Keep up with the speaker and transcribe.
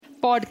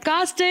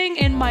Podcasting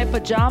in my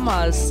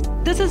pajamas.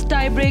 This is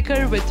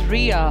Tiebreaker with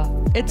Ria.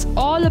 It's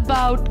all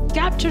about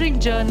capturing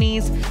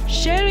journeys,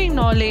 sharing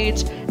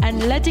knowledge,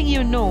 and letting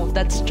you know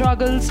that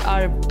struggles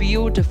are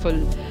beautiful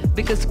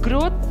because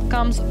growth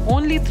comes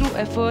only through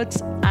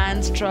efforts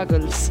and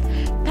struggles.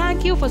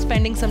 Thank you for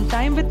spending some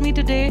time with me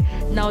today.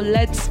 Now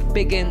let's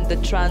begin the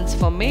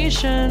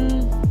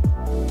transformation.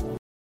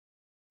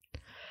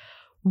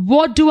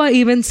 What do I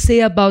even say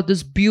about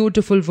this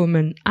beautiful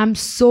woman? I'm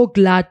so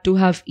glad to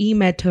have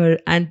met her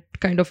and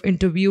kind of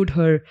interviewed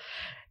her.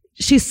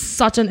 She's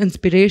such an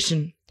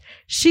inspiration.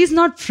 She's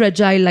not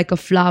fragile like a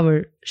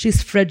flower,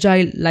 she's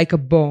fragile like a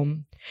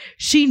bomb.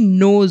 She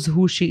knows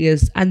who she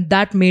is, and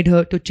that made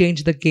her to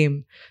change the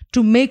game,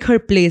 to make her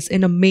place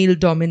in a male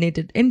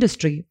dominated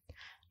industry.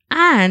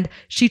 And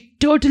she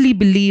totally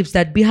believes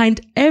that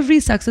behind every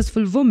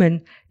successful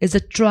woman is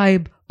a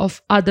tribe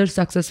of other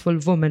successful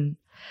women.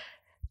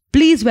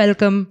 Please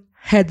welcome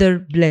Heather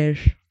Blair.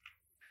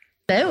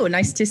 Hello,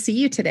 nice to see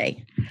you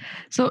today.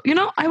 So,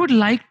 I would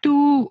like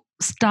to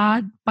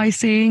start by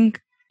saying,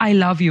 I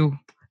love you.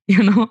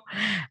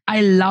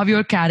 I love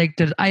your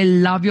character. I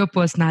love your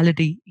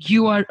personality.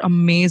 You are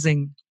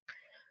amazing.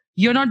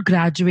 You're not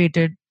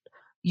graduated.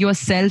 You're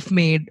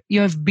self-made.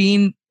 You have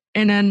been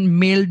in a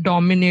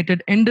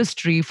male-dominated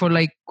industry for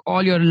like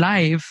all your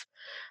life.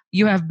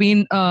 You have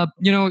been,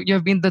 you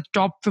have been the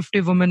top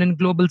 50 women in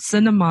global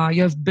cinema.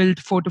 You have built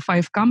 4 to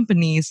 5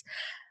 companies.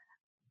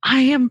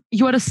 You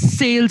are a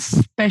sales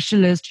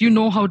specialist. You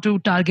know how to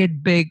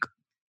target big.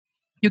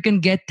 You can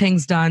get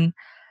things done.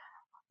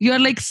 You are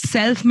like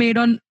self-made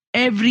on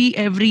every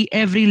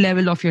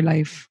level of your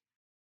life.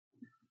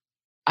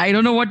 I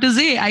don't know what to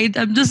say.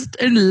 I'm just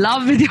in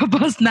love with your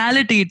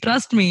personality.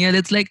 Trust me. And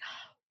it's like,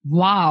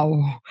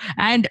 wow.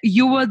 And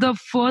you were the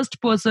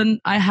first person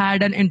I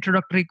had an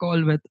introductory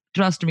call with.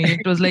 Trust me.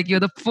 It was like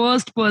you're the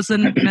first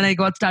person when I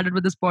got started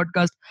with this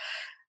podcast.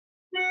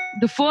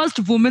 The first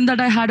woman that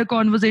I had a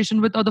conversation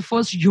with, or the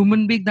first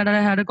human being that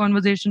I had a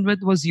conversation with,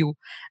 was you.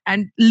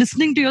 And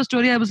listening to your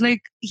story, I was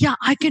like, yeah,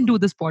 I can do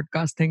this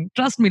podcast thing.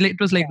 Trust me, it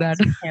was like Yes,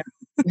 that. you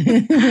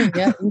can.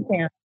 Yeah, you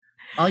can.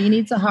 All you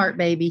need is a heart,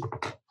 baby.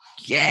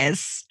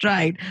 Yes,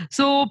 right.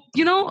 So,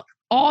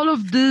 all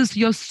of this,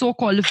 you're so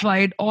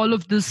qualified, all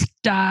of this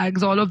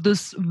tags, all of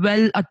this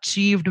well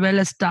achieved, well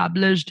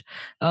established,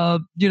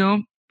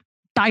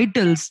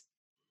 titles.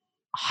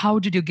 How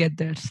did you get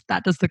there?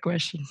 That is the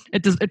question.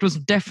 It was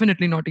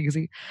definitely not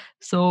easy.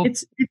 So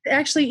It's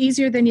actually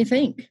easier than you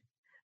think.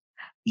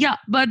 yeah,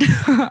 but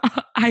The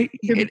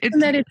reason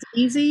that it's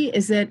easy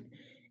is that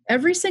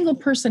every single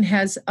person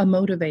has a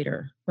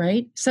motivator,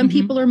 right? Some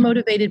people are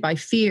motivated by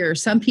fear.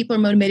 Some people are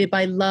motivated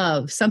by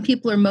love. Some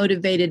people are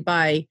motivated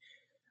by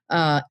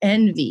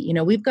envy.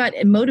 We've got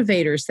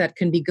motivators that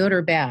can be good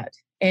or bad.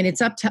 And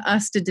it's up to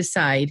us to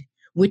decide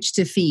which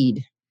to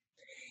feed.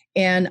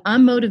 And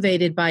I'm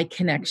motivated by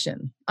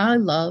connection. I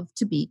love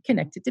to be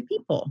connected to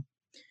people.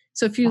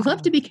 So if you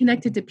love to be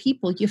connected to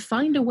people, you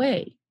find a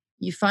way.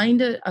 You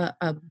find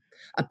a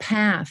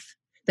path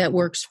that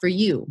works for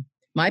you.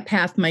 My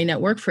path might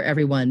not work for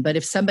everyone, but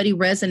if somebody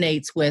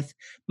resonates with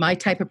my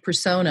type of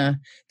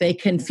persona, they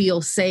can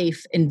feel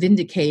safe and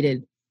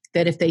vindicated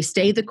that if they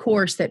stay the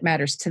course that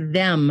matters to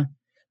them,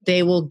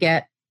 they will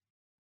get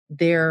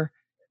they'll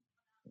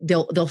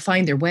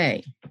find their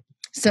way.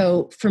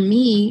 So for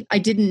me, I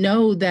didn't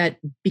know that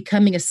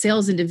becoming a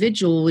sales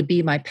individual would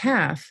be my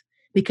path,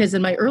 because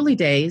in my early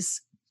days,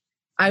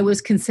 I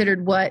was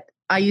considered what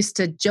I used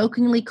to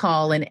jokingly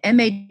call an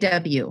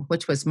MAW,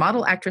 which was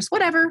model, actress,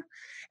 whatever,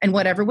 and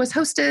whatever was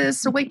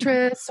hostess or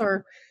waitress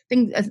or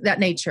things of that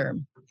nature.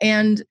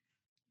 And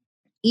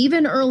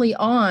even early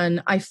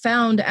on, I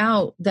found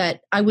out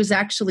that I was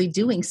actually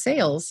doing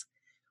sales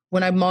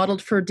when I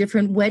modeled for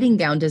different wedding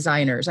gown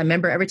designers. I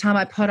remember every time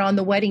I put on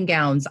the wedding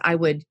gowns,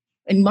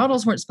 and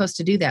models weren't supposed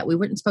to do that. We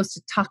weren't supposed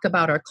to talk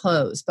about our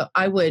clothes, but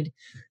I would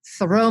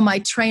throw my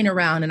train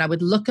around and I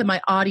would look at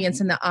my audience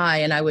in the eye,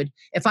 and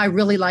if I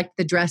really liked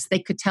the dress, they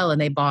could tell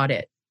and they bought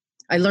it.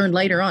 I learned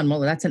later on,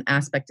 well, that's an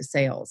aspect of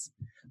sales.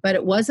 But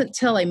it wasn't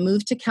till I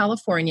moved to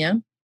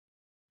California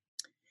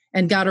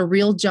and got a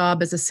real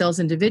job as a sales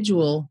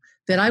individual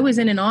that I was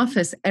in an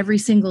office every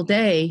single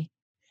day,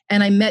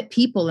 and I met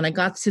people and I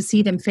got to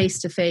see them face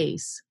to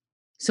face.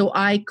 So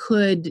I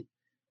could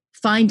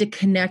find a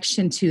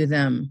connection to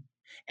them.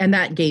 And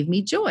that gave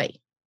me joy.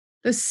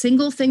 The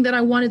single thing that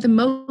I wanted the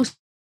most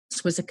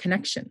was a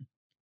connection.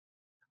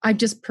 I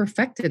just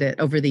perfected it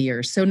over the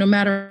years. So no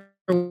matter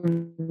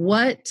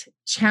what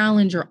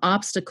challenge or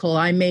obstacle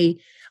I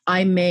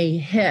may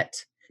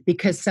hit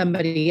because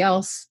somebody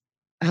else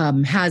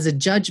has a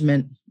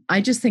judgment, I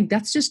just think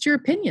that's just your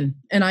opinion.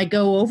 And I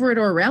go over it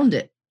or around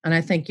it. And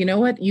I think, you know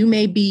what, you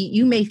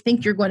may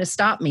think you're going to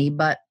stop me,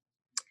 but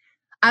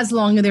as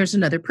long as there's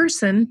another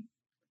person,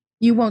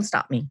 you won't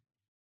stop me.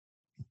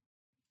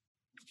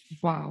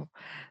 Wow.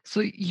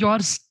 So your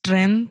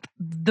strength,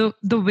 the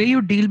way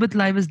you deal with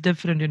life is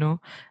different,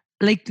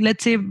 Like,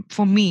 let's say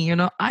for me,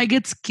 I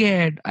get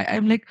scared.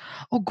 I'm like,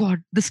 oh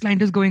God, this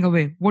client is going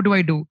away. What do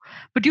I do?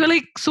 But you're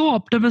like so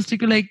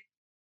optimistic. You're like,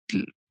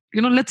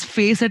 let's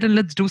face it and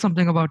let's do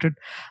something about it.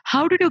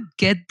 How did you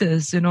get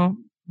this?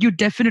 You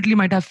definitely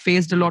might have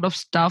faced a lot of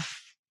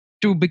stuff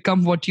to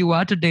become what you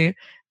are today,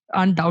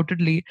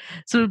 undoubtedly.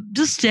 So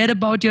just share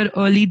about your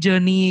early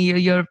journey,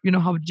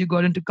 how did you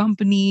got into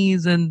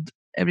companies and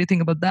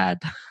everything about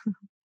that.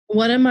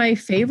 One of my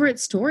favorite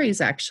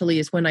stories actually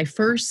is when I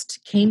first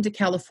came to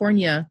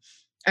California,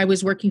 I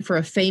was working for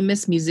a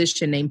famous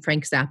musician named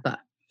Frank Zappa.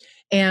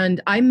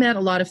 And I met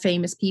a lot of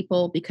famous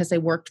people because I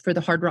worked for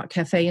the Hard Rock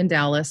Cafe in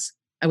Dallas.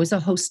 I was a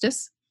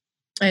hostess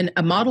and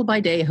a model by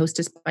day, a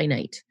hostess by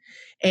night.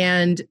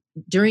 And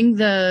during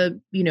the,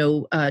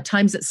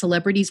 times that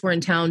celebrities were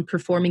in town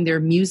performing their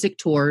music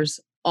tours,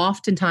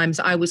 oftentimes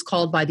I was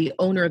called by the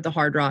owner of the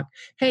Hard Rock,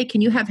 hey, can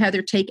you have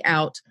Heather take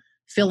out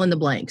fill in the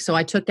blank? So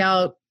I took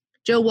out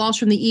Joe Walsh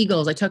from the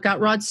Eagles. I took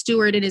out Rod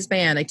Stewart and his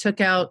band. I took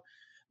out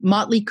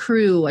Motley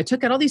Crue. I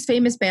took out all these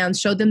famous bands,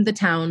 showed them the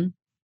town,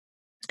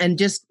 and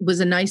just was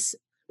a nice,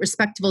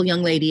 respectable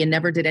young lady and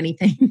never did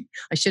anything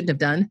I shouldn't have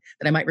done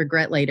that I might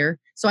regret later.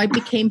 So I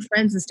became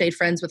friends and stayed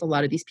friends with a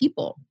lot of these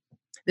people.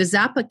 The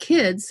Zappa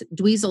kids,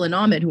 Dweezil and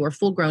Ahmed, who are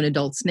full-grown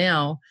adults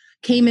now,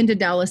 came into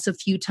Dallas a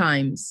few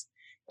times.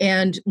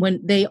 And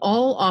when they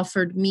all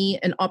offered me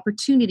an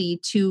opportunity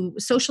to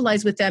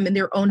socialize with them in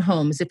their own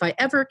homes if I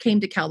ever came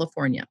to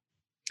California.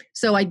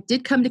 So I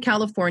did come to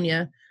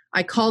California.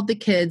 I called the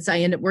kids. I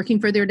ended up working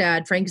for their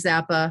dad, Frank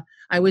Zappa.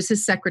 I was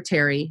his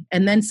secretary.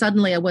 And then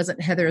suddenly I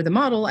wasn't Heather the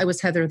model. I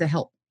was Heather the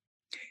help.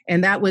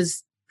 And that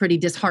was pretty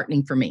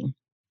disheartening for me.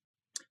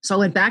 So I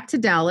went back to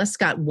Dallas,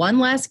 got one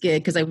last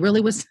gig because I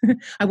really was,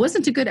 I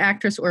wasn't a good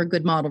actress or a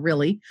good model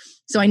really.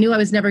 So I knew I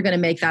was never going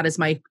to make that as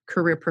my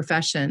career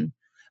profession.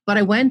 But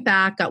I went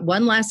back, got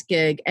one last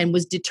gig, and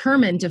was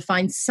determined to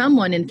find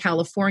someone in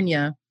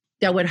California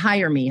that would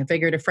hire me. I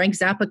figured if Frank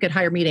Zappa could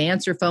hire me to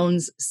answer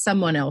phones,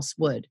 someone else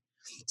would.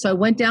 So I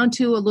went down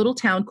to a little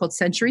town called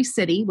Century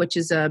City, which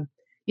is an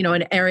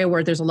area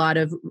where there's a lot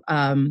of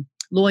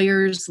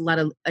lawyers, a lot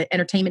of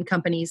entertainment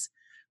companies.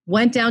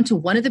 Went down to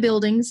one of the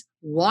buildings,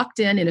 walked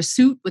in a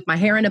suit with my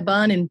hair in a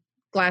bun and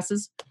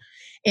glasses.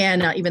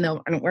 And even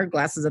though I don't wear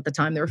glasses at the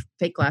time, they were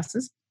fake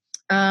glasses.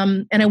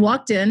 And I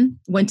walked in,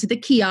 went to the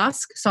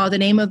kiosk, saw the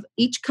name of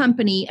each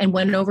company, and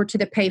went over to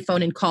the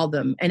payphone and called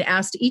them and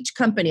asked each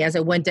company as I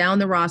went down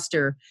the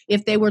roster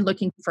if they were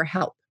looking for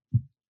help.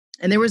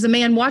 And there was a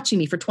man watching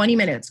me for 20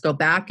 minutes, go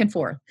back and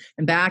forth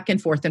and back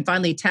and forth. And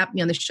finally he tapped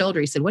me on the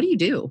shoulder. He said, what do you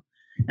do?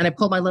 And I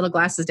pulled my little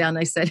glasses down and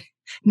I said,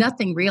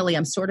 nothing really.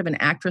 I'm sort of an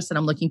actress and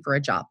I'm looking for a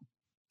job.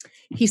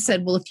 He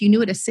said, well, if you knew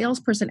what a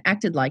salesperson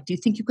acted like, do you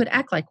think you could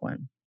act like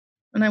one?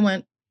 And I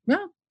went,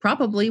 well,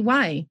 probably.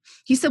 Why?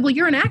 He said, well,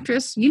 you're an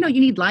actress. You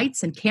need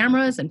lights and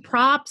cameras and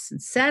props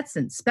and sets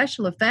and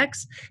special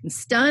effects and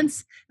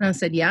stunts. And I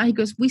said, yeah. He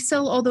goes, we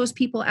sell all those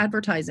people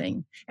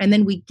advertising. And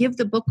then we give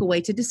the book away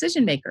to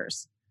decision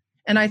makers.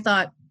 And I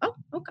thought, oh,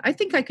 okay, I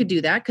think I could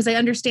do that because I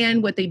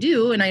understand what they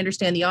do and I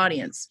understand the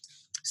audience.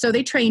 So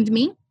they trained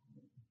me.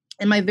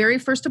 And my very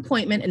first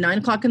appointment at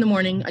 9:00 in the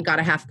morning, I got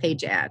a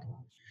half-page ad.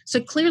 So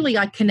clearly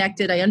I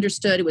connected. I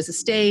understood it was a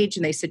stage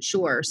and they said,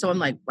 sure. So I'm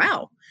like,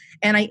 wow.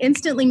 And I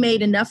instantly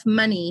made enough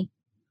money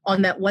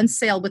on that one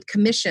sale with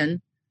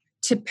commission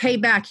to pay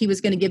back. He was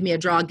going to give me a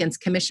draw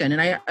against commission.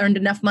 And I earned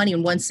enough money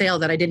in one sale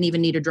that I didn't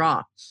even need a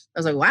draw. I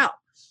was like, wow.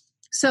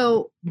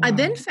 So I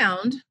then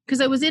found,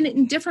 because I was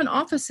in different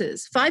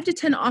offices, 5 to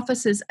 10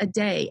 offices a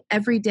day,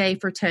 every day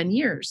for 10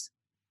 years.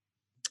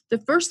 The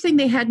first thing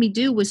they had me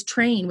do was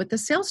train with a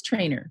sales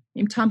trainer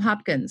named Tom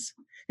Hopkins.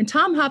 And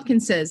Tom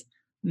Hopkins says,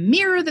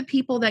 mirror the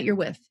people that you're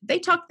with. They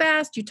talk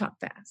fast, you talk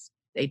fast.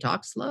 They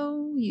talk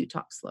slow, you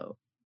talk slow.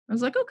 I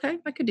was like, okay,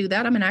 I could do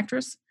that. I'm an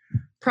actress.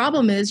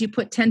 Problem is, you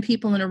put 10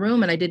 people in a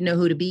room and I didn't know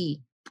who to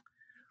be.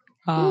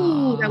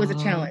 Ooh, that was a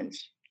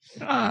challenge.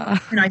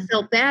 And I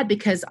felt bad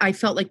because I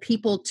felt like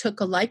people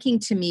took a liking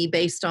to me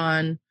based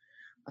on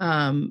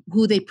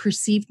who they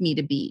perceived me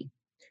to be.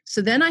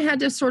 So then I had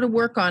to sort of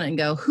work on it and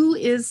go, who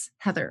is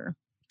Heather?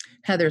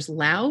 Heather's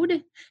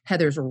loud.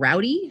 Heather's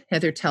rowdy.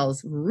 Heather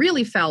tells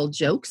really foul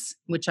jokes,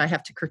 which I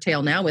have to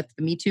curtail now with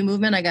the Me Too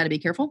movement. I got to be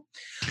careful.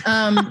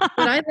 But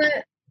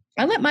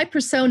I let my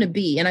persona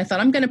be. And I thought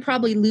I'm going to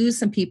probably lose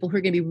some people who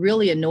are going to be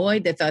really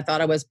annoyed that I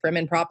thought I was prim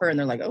and proper. And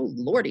they're like, oh,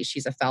 Lordy,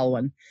 she's a foul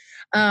one.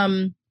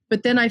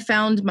 But then I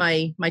found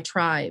my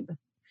tribe.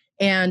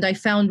 And I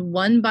found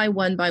one by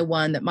one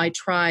that my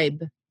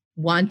tribe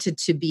wanted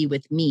to be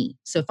with me.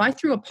 So if I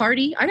threw a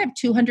party, I'd have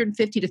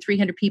 250 to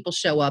 300 people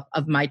show up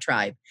of my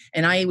tribe.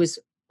 And I was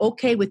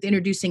okay with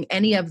introducing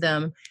any of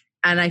them.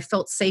 And I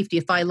felt safety.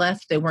 If I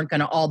left, they weren't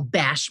going to all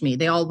bash me.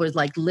 They all would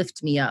like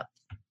lift me up.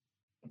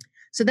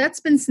 So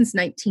that's been since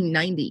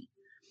 1990.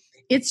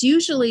 It's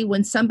usually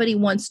when somebody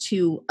wants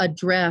to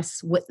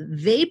address what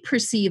they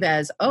perceive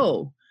as,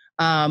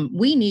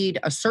 we need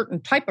a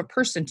certain type of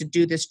person to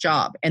do this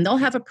job. And they'll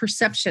have a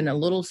perception, a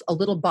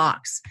little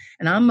box.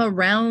 And I'm a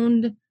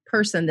round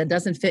person that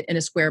doesn't fit in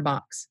a square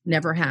box.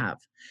 Never have.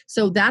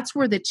 So that's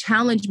where the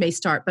challenge may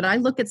start. But I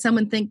look at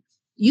someone and think,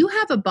 you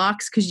have a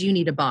box because you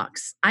need a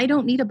box. I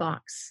don't need a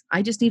box.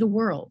 I just need a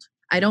world.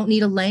 I don't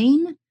need a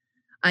lane.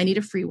 I need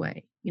a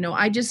freeway.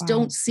 I just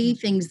don't see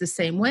things the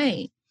same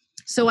way.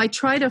 So I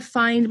try to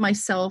find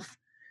myself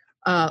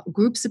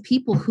groups of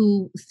people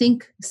who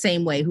think the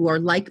same way, who are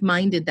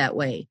like-minded that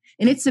way.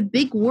 And it's a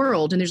big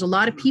world, and there's a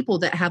lot of people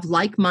that have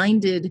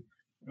like-minded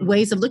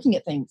ways of looking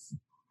at things.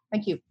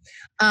 Thank you.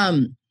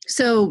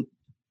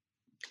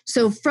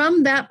 So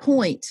from that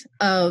point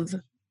of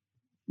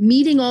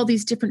meeting all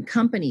these different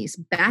companies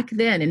back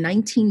then in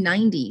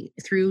 1990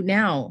 through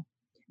now,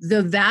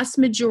 the vast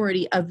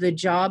majority of the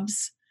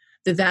jobs,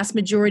 the vast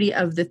majority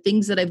of the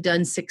things that I've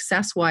done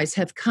success-wise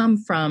have come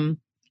from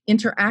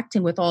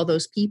interacting with all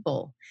those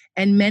people.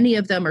 And many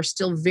of them are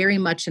still very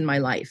much in my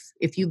life.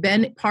 If you've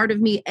been part of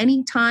me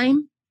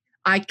anytime,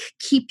 I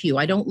keep you.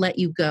 I don't let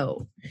you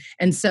go.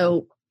 And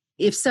so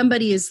if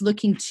somebody is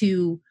looking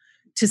to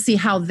see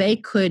how they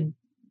could,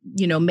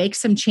 make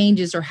some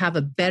changes or have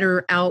a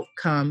better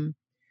outcome,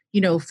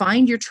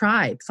 find your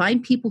tribe,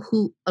 find people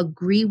who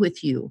agree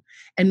with you,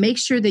 and make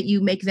sure that you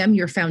make them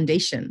your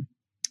foundation.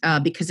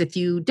 Because if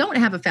you don't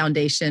have a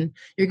foundation,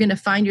 you're going to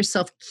find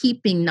yourself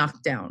keeping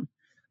knocked down.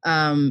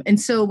 And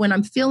so when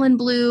I'm feeling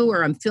blue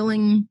or I'm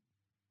feeling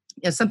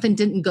something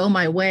didn't go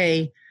my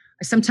way,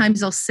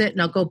 sometimes I'll sit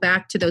and I'll go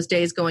back to those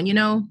days going,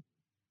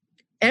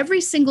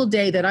 every single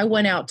day that I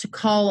went out to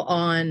call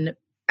on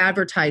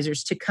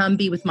advertisers to come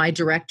be with my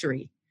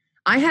directory,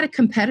 I had a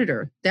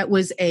competitor that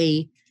was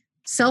a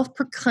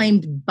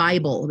self-proclaimed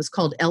Bible. It was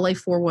called LA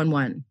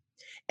 411.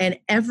 And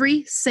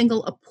every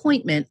single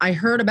appointment, I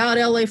heard about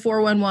LA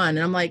 411.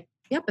 And I'm like,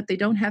 yeah, but they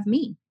don't have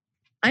me.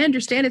 I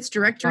understand it's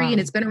directory and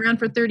it's been around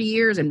for 30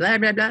 years and blah,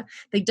 blah, blah.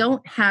 They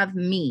don't have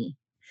me.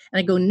 And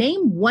I go,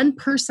 name one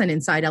person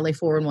inside LA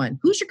 411.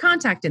 Who's your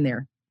contact in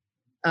there?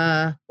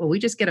 Well, we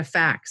just get a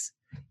fax.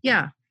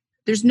 Yeah.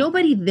 There's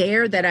nobody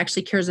there that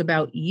actually cares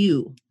about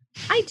you.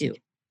 I do.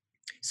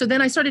 So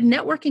then I started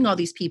networking all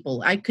these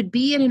people. I could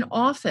be in an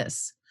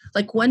office.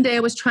 Like one day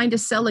I was trying to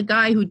sell a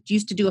guy who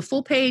used to do a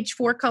full page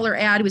 4-color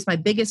ad. It was my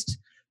biggest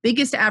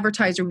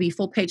advertiser would be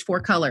full page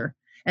 4-color.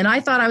 And I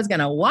thought I was going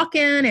to walk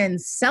in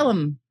and sell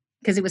him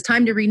because it was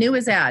time to renew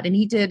his ad. And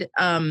he did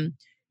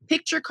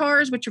picture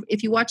cars, which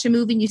if you watch a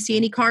movie and you see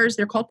any cars,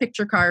 they're called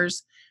picture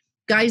cars.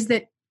 Guys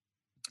that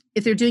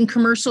if they're doing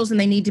commercials and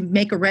they need to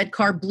make a red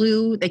car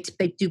blue, they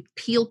do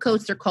peel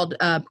coats. They're called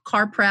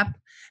car prep.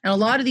 And a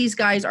lot of these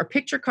guys are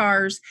picture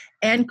cars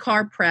and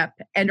car prep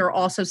and are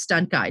also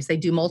stunt guys. They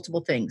do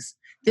multiple things.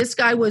 This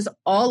guy was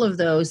all of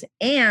those,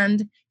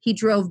 and he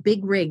drove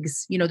big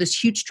rigs.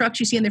 This huge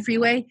trucks you see on the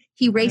freeway,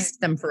 he raced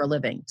them for a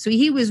living. So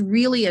he was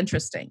really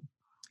interesting.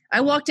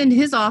 I walked into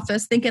his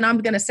office thinking I'm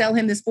going to sell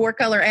him this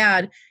 4-color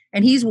ad,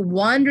 and he's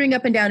wandering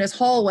up and down his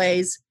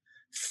hallways,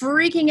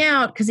 freaking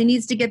out because he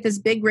needs to get this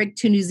big rig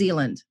to New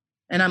Zealand.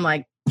 And I'm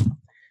like,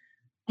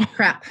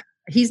 crap.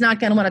 He's not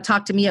going to want to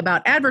talk to me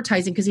about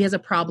advertising because he has a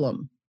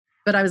problem.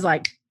 But I was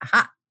like,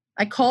 aha.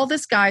 I called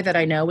this guy that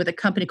I know with a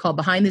company called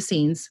Behind the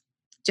Scenes,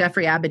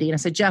 Jeffrey Aberdeen. I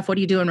said, Jeff, what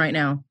are you doing right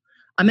now?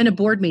 I'm in a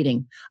board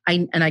meeting.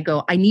 I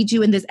go, I need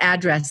you in this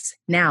address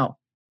now.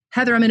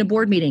 Heather, I'm in a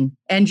board meeting.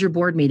 End your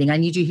board meeting. I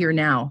need you here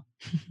now.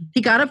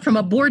 He got up from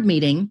a board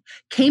meeting,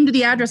 came to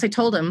the address I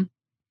told him.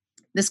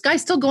 This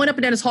guy's still going up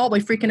and down his hallway,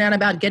 freaking out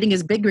about getting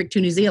his big rig to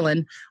New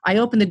Zealand. I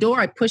opened the door.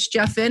 I pushed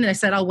Jeff in and I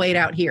said, I'll wait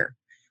out here.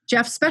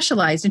 Jeff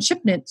specialized in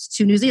shipments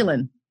to New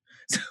Zealand.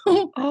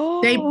 So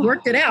They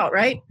worked it out,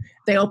 right?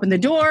 They opened the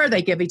door,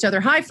 they give each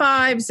other high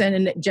fives,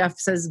 and Jeff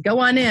says, go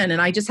on in.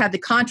 And I just had the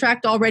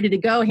contract all ready to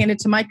go, hand it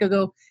to Mike, I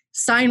go,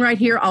 sign right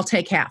here, I'll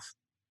take half.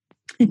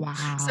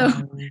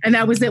 Wow. And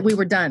that was it, we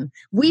were done.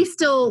 We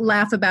still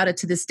laugh about it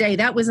to this day.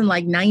 That was in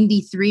like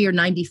 93 or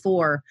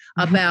 94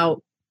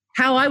 about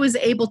how I was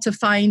able to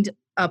find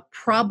a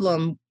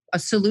problem, a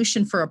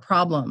solution for a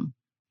problem,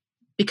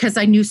 because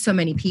I knew so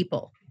many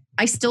people.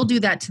 I still do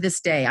that to this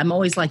day. I'm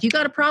always like, you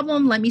got a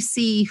problem? Let me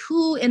see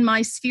who in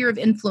my sphere of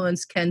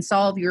influence can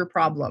solve your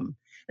problem.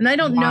 And I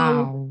don't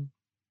know.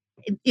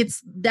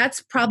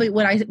 That's probably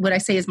what I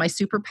say is my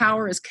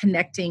superpower, is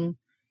connecting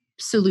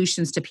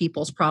solutions to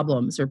people's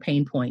problems or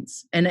pain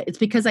points. And it's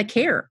because I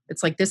care.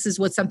 It's like, this is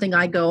what something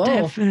I go,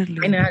 Definitely.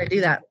 I know how to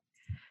do that.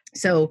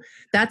 So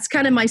that's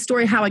kind of my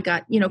story, how I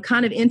got,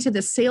 kind of into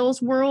the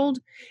sales world.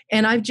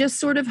 And I've just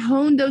sort of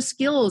honed those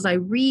skills. I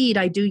read,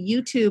 I do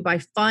YouTube, I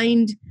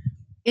find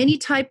any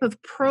type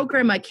of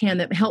program I can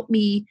that help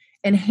me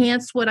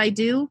enhance what I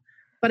do.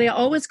 But I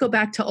always go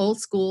back to old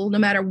school, no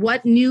matter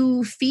what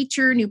new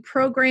feature, new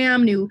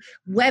program, new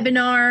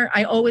webinar,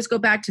 I always go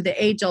back to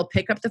the age. I'll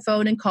pick up the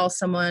phone and call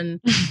someone,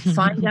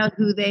 find out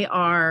who they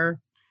are,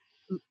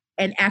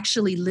 and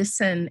actually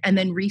listen and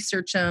then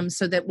research them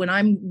so that when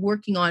I'm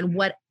working on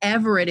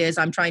whatever it is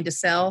I'm trying to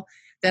sell,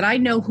 that I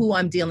know who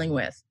I'm dealing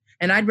with.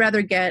 And I'd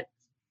rather get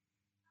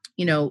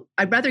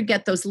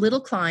those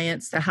little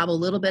clients that have a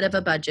little bit of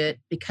a budget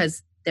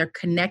because they're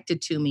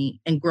connected to me,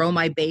 and grow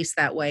my base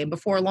that way. And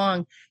before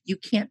long, you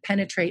can't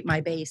penetrate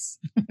my base.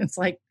 It's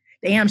like,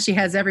 damn, she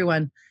has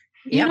everyone.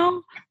 You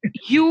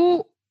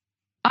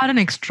are an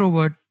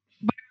extrovert.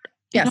 But,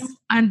 yes.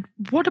 And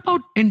what about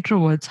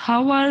introverts?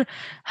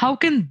 How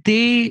can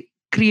they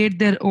create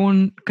their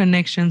own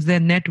connections, their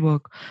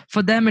network.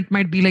 For them, it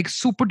might be like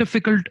super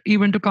difficult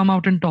even to come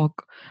out and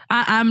talk.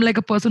 I'm like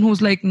a person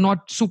who's like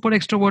not super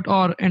extrovert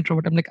or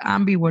introvert. I'm like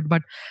ambivert.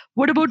 But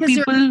what about because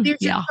people?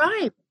 there's a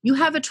tribe. You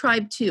have a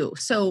tribe too.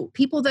 So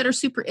people that are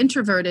super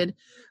introverted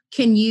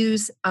can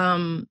use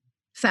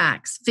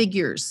facts,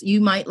 figures. You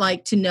might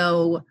like to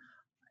know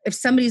if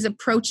somebody's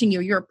approaching you,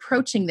 you're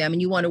approaching them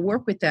and you want to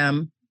work with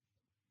them.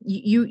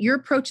 Your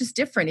approach is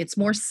different. It's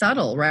more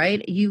subtle,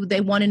 right?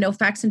 They want to know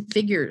facts and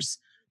figures.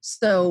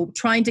 So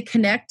trying to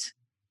connect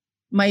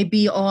might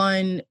be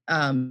on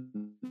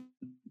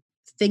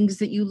things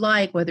that you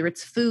like, whether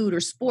it's food or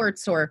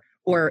sports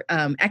or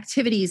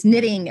activities,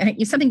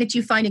 knitting, something that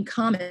you find in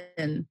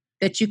common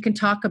that you can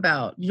talk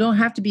about. You don't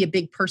have to be a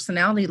big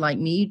personality like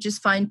me. You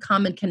just find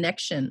common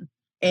connection.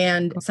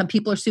 And some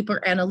people are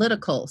super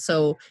analytical.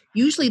 So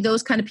usually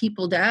those kind of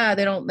people,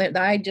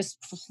 I just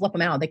flip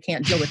them out. They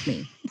can't deal with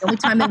me. The only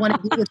time they want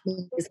to deal with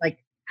me is like,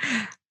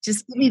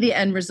 just give me the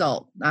end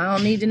result. I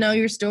don't need to know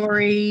your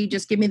story.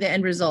 Just give me the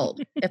end result.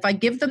 If I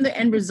give them the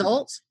end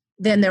result,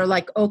 then they're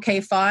like,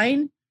 okay,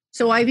 fine.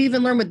 So I've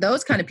even learned with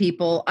those kind of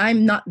people,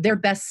 I'm not their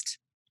best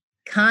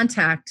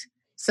contact.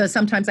 So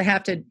sometimes I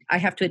have to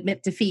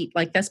admit defeat.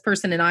 Like this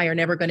person and I are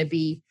never going to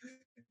be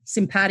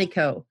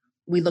simpatico.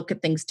 We look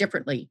at things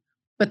differently.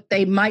 But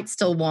they might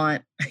still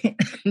want,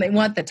 they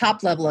want the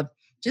top level of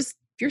just,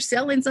 if you're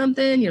selling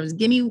something, just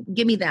give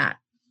me that.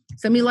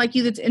 Somebody like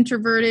you that's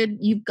introverted,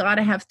 you've got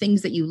to have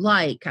things that you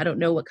like. I don't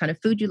know what kind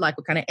of food you like,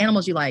 what kind of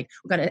animals you like,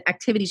 what kind of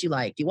activities you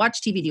like. Do you watch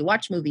TV? Do you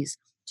watch movies?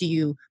 Do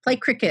you play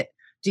cricket?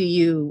 Do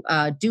you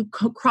do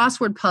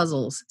crossword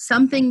puzzles?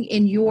 Something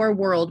in your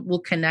world will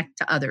connect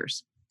to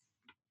others.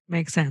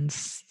 Makes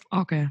sense.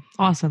 Okay,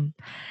 awesome.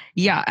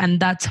 Yeah, and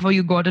that's how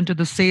you got into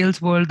the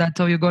sales world. That's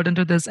how you got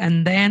into this.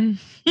 And then?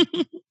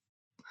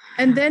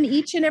 And then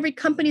each and every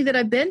company that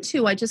I've been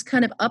to, I just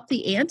kind of up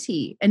the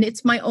ante. And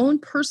it's my own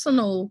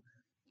personal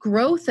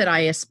growth that I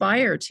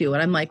aspire to.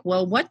 And I'm like,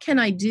 well, what can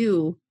I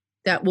do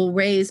that will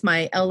raise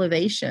my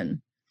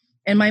elevation?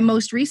 And my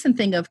most recent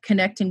thing of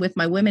connecting with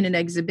my women in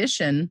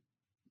exhibition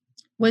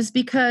was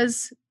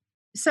because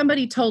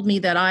somebody told me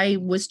that I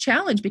was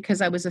challenged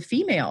because I was a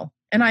female.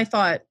 And I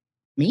thought,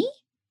 me?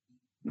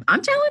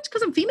 I'm challenged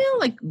because I'm female?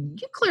 Like,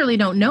 you clearly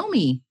don't know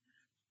me.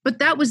 But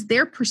that was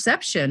their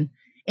perception,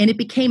 and it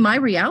became my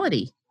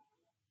reality.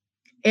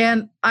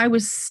 And I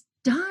was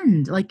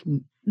stunned. Like,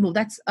 well,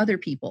 that's other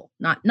people,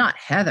 not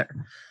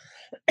Heather.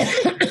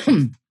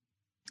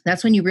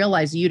 That's when you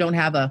realize you don't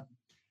have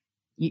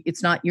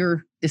it's not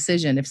your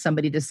decision if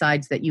somebody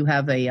decides that you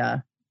have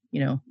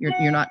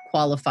you're not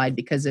qualified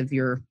because of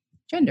your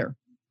gender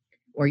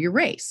or your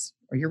race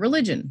or your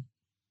religion.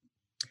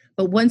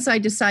 But once I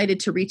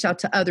decided to reach out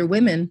to other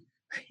women,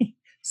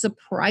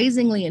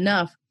 surprisingly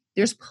enough,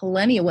 there's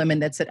plenty of women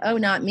that said, oh,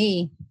 not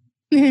me.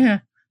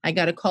 I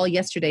got a call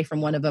yesterday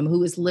from one of them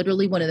who is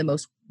literally one of the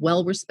most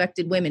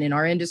well-respected women in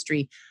our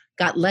industry,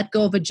 got let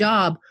go of a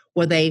job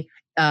where they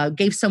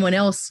gave someone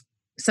else,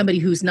 somebody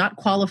who's not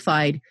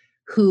qualified,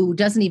 who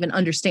doesn't even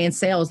understand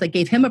sales. They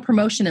gave him a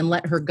promotion and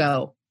let her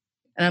go.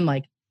 And I'm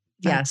like,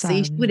 yeah,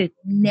 see, she would have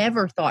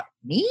never thought,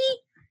 me?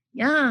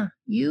 Yeah,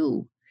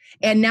 you.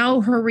 And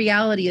now her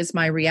reality is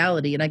my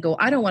reality. And I go,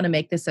 I don't want to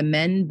make this a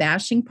men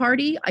bashing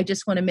party. I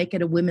just want to make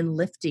it a women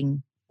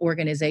lifting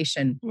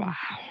organization. Wow.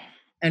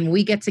 And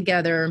we get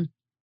together,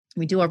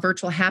 we do our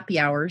virtual happy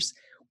hours.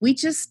 We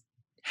just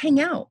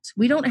hang out.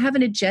 We don't have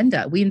an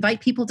agenda. We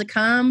invite people to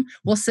come.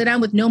 We'll sit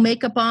down with no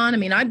makeup on. I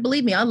mean,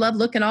 believe me, I love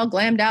looking all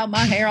glammed out,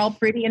 my hair all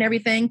pretty and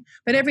everything.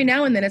 But every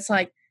now and then it's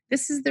like,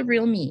 this is the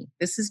real me.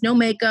 This is no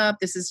makeup.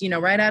 This is,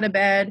 right out of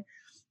bed.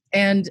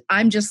 And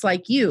I'm just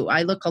like you.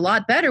 I look a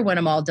lot better when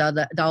I'm all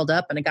dolled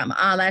up and I got my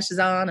eyelashes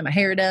on and my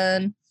hair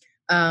done.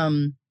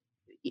 And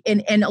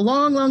a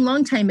long, long,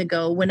 long time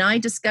ago, when I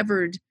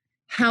discovered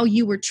how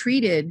you were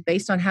treated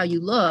based on how you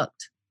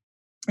looked,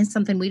 and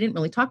something we didn't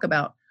really talk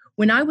about.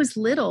 When I was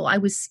little, I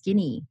was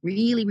skinny,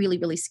 really, really,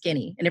 really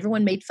skinny. And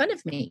everyone made fun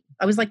of me.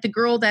 I was like the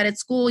girl that at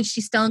school,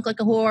 she stunk like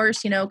a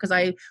horse, because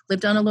I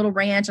lived on a little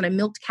ranch and I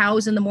milked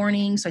cows in the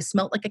morning. So I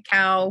smelled like a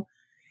cow.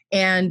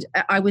 And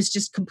I was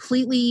just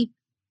completely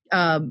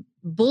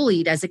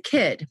bullied as a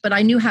kid, but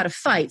I knew how to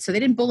fight. So they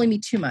didn't bully me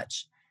too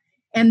much.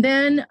 And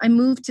then I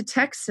moved to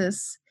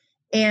Texas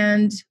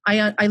and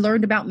I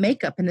learned about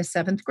makeup in the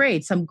 7th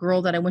grade. Some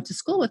girl that I went to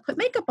school with put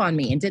makeup on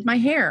me and did my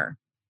hair.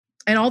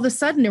 And all of a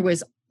sudden there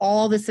was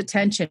all this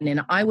attention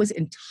and I was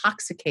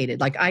intoxicated.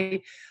 Like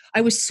I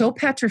was so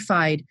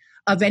petrified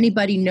of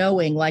anybody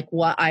knowing like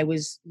what I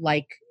was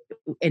like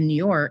in New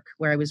York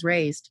where I was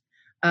raised,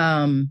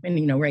 and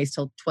raised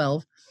till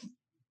 12,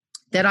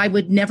 that I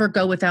would never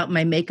go without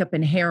my makeup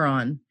and hair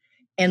on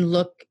and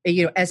look,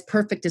 as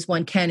perfect as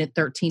one can at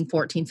 13,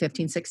 14,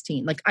 15,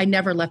 16. Like I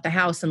never left the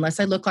house unless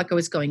I looked like I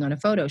was going on a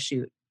photo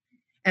shoot.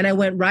 And I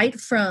went right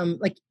from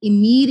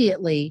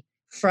immediately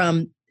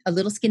from a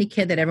little skinny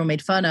kid that everyone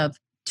made fun of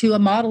to a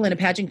model and a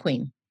pageant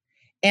queen.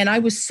 And I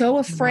was so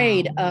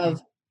afraid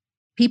of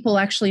people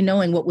actually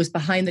knowing what was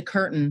behind the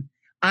curtain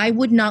I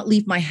would not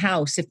leave my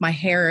house if my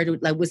hair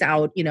was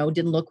out,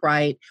 didn't look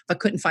right. If I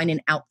couldn't find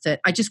an outfit,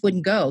 I just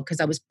wouldn't go because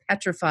I was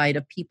petrified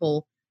of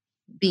people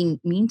being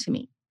mean to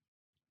me.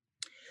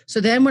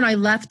 So then when I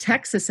left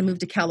Texas and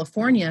moved to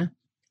California,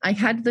 I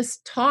had this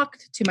talk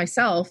to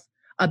myself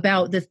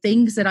about the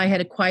things that I had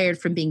acquired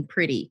from being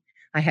pretty.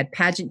 I had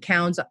pageant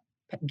gowns,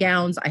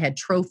 I had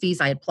trophies,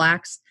 I had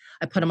plaques.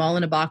 I put them all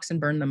in a box and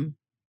burned them.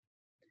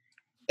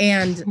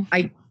 And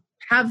I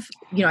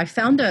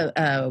found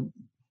a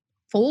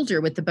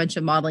folder with a bunch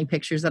of modeling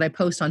pictures that I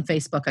post on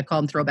Facebook. I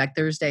call them Throwback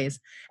Thursdays.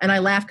 And I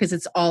laugh because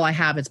it's all I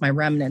have. It's my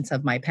remnants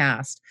of my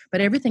past.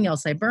 But everything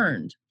else I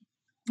burned.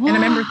 Wow. And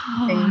I remember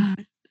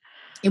thinking,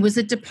 it was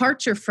a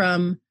departure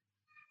from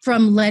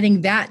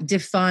letting that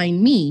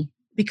define me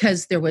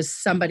because there was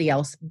somebody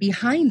else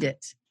behind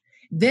it.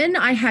 Then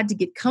I had to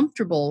get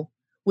comfortable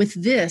with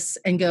this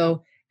and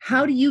go,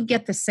 how do you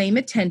get the same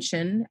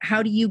attention?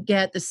 How do you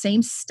get the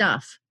same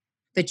stuff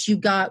that you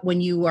got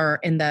when you were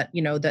in that,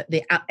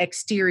 the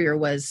exterior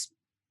was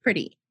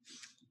pretty?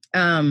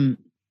 And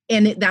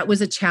that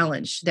was a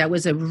challenge. That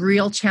was a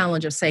real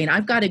challenge of saying,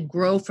 I've got to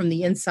grow from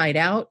the inside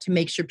out to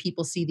make sure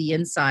people see the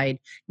inside,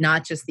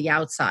 not just the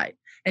outside.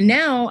 And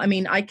now,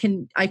 I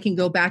can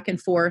go back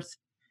and forth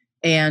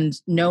and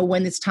know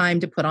when it's time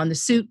to put on the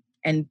suit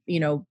and,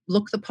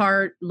 look the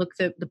part, look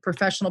the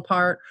professional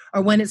part,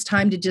 or when it's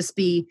time to just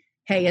be,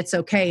 hey, it's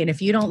okay. And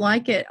if you don't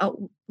like it,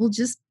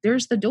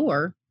 there's the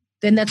door.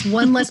 Then that's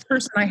one less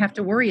person I have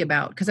to worry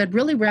about because I'd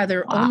really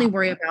rather only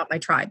worry about my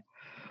tribe.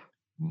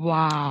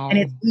 Wow. And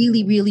it's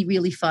really, really,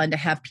 really fun to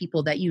have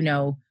people that,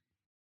 you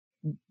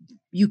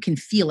can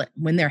feel it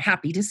when they're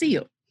happy to see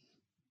you.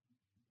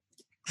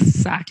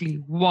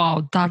 Exactly.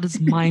 Wow, that is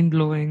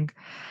mind-blowing.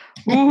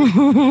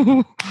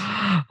 Oh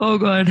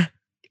God.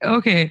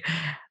 Okay.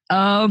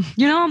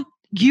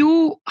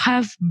 You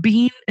have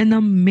been in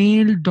a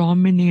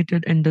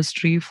male-dominated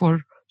industry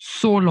for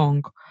so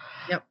long.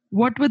 Yep.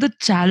 What were the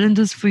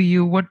challenges for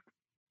you?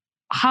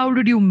 How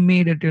did you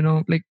made it?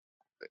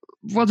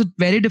 Was it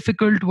very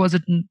difficult?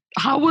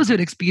 How was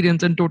your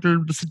experience in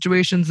total? The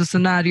situations, the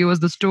scenarios,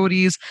 the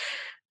stories.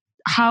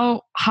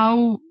 How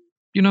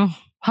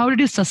did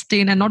you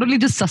sustain, and not only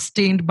just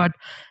sustained, but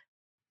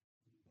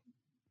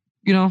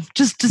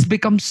just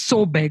become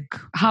so big?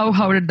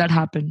 How did that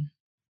happen?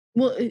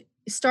 Well,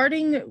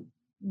 starting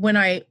when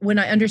I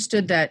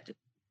understood that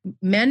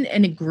men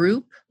in a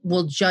group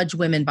will judge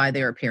women by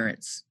their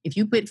appearance. If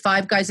you put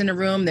 5 guys in a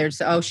room,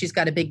 there's, she's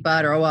got a big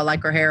butt, or, I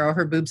like her hair, or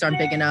her boobs aren't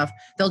big enough.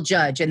 They'll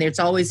judge. And it's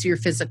always your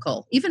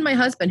physical. Even my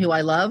husband, who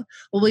I love,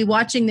 will be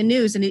watching the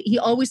news and he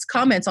always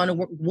comments on a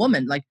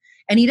woman,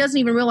 and he doesn't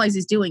even realize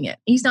he's doing it.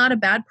 He's not a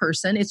bad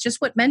person. It's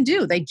just what men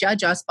do. They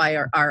judge us by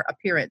our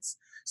appearance.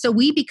 So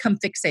we become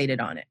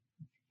fixated on it.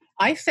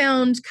 I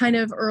found kind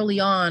of early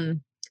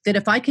on that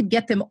if I could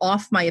get them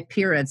off my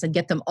appearance and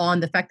get them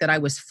on the fact that I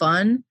was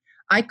fun,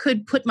 I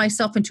could put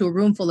myself into a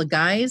room full of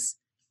guys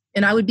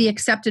and I would be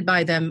accepted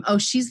by them. Oh,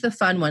 she's the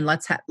fun one.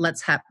 Let's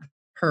have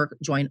her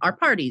join our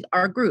party,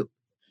 our group.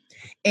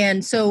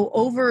 And so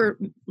over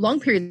long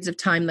periods of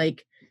time,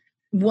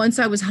 once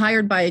I was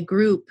hired by a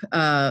group,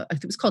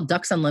 it was called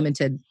Ducks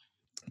Unlimited,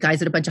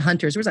 guys at a bunch of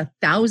hunters. There was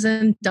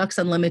 1,000 Ducks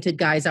Unlimited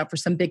guys out for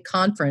some big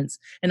conference.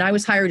 And I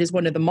was hired as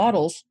one of the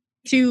models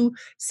to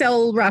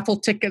sell raffle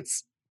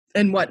tickets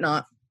and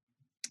whatnot.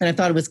 And I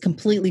thought it was a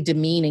completely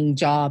demeaning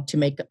job to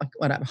make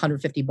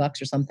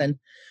 $150 or something.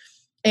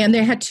 And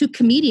they had 2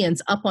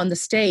 comedians up on the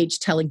stage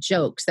telling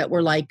jokes that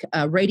were like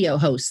radio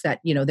hosts that,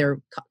 they're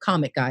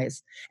comic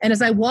guys. And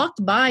as I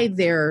walked by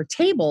their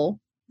table,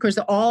 of course,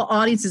 the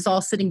audience is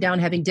all sitting down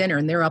having dinner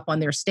and they're up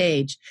on their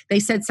stage. They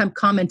said some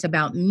comment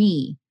about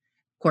me,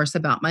 of course,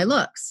 about my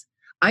looks.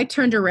 I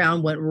turned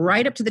around, went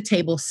right up to the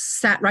table,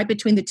 sat right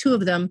between the 2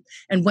 of them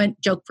and went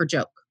joke for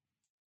joke.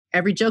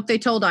 Every joke they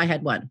told, I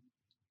had one.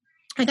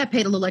 I got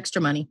paid a little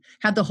extra money,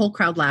 had the whole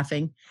crowd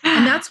laughing.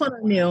 And that's when I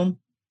knew,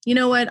 you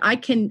know what, I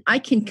can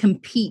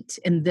compete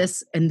in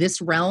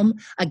this realm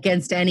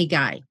against any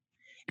guy.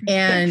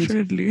 And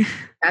definitely.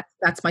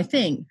 That's my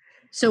thing.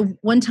 So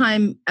one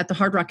time at the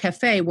Hard Rock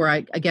Cafe, where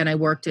I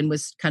worked and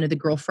was kind of the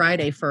Girl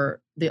Friday for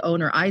the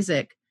owner,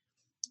 Isaac,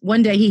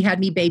 one day he had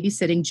me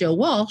babysitting Joe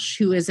Walsh,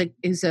 who is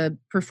a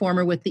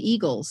performer with the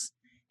Eagles.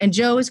 And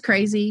Joe is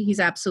crazy. He's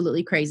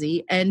absolutely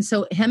crazy. And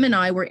so him and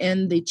I were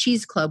in the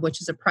Cheese Club,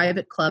 which is a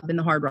private club in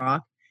the Hard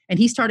Rock. And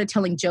he started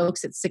telling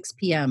jokes at 6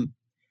 p.m.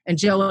 And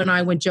Joe and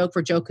I went joke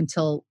for joke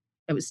until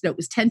it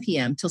was 10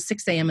 p.m. till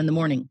 6 a.m. in the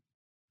morning.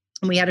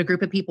 And we had a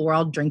group of people, we're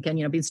all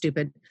drinking, being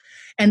stupid.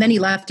 And then he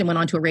left and went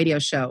on to a radio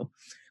show.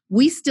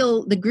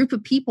 The group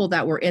of people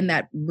that were in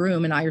that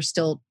room and I are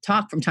still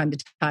talk from time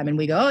to time. And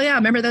we go, oh yeah,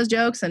 remember those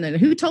jokes? And then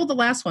who told the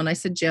last one? I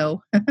said,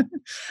 Joe.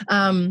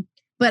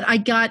 But I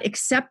got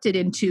accepted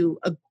into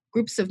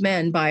groups of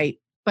men by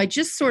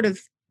just sort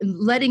of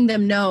letting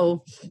them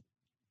know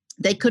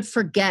they could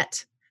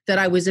forget that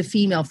I was a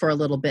female for a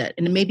little bit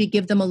and maybe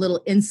give them a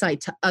little insight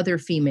to other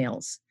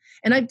females.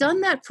 And I've done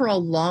that for a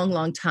long,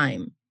 long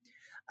time.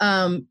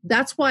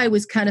 that's why I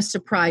was kind of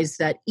surprised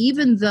that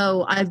even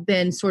though I've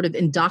been sort of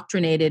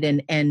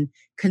indoctrinated and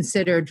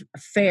considered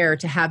fair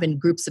to have in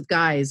groups of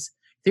guys,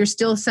 there's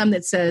still some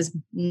that says,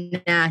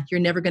 nah, you're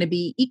never going to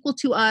be equal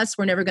to us.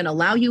 We're never going to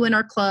allow you in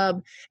our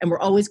club. And we're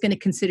always going to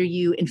consider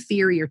you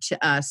inferior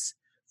to us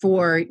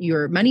for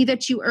your money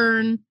that you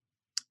earn,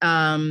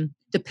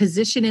 the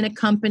position in a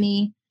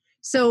company.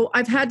 So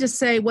I've had to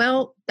say,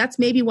 well, that's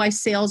maybe why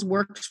sales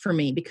works for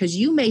me, because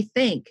you may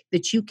think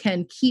that you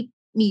can keep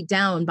me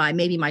down by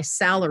maybe my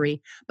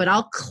salary, but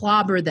I'll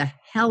clobber the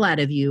hell out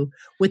of you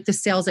with the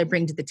sales I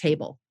bring to the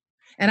table.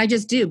 And I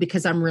just do,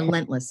 because I'm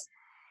relentless.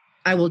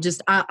 I'll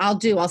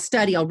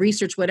study, I'll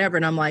research, whatever.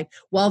 And I'm like,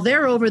 while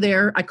they're over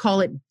there, I call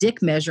it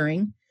dick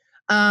measuring.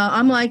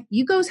 I'm like,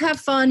 you guys have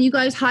fun. You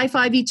guys high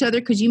five each other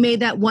because you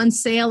made that one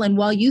sale. And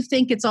while you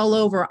think it's all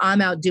over,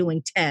 I'm out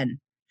doing 10.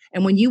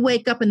 And when you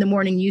wake up in the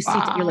morning, you see,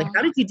 you're like,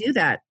 how did you do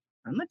that?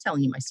 I'm not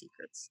telling you my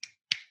secrets.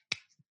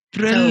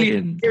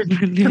 Brilliant. So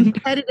there's a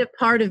competitive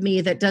part of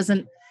me that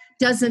doesn't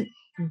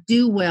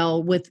do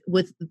well with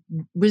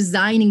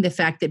resigning the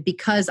fact that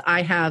because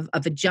I have a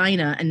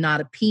vagina and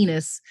not a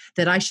penis,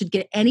 that I should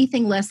get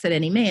anything less than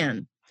any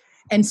man.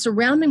 And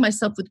surrounding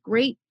myself with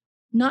great,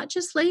 not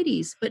just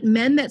ladies, but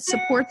men that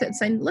support that,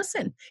 saying,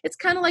 listen, it's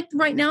kind of like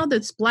right now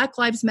this Black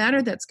Lives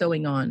Matter that's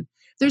going on.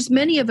 There's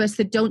many of us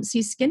that don't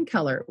see skin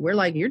color. We're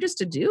like, you're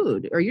just a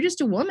dude or you're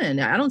just a woman.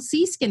 I don't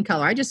see skin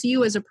color. I just see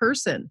you as a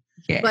person.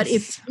 Yes. But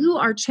if you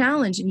are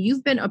challenged and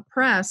you've been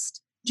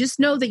oppressed, just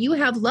know that you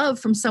have love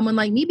from someone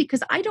like me,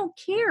 because I don't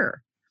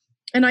care.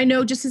 And I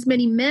know just as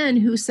many men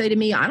who say to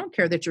me, I don't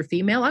care that you're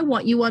female. I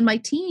want you on my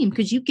team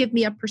because you give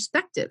me a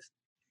perspective.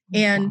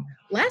 And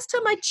last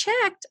time I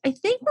checked, I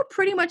think we're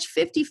pretty much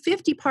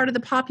 50-50 part of the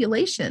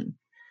population.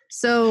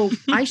 So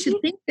I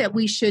should think that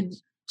we should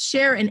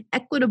share an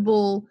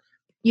equitable,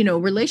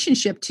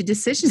 relationship to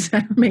decisions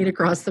that are made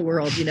across the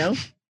world,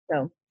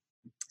 So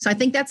I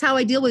think that's how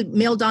I deal with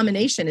male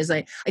domination is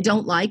I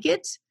don't like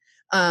it.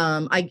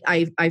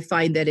 I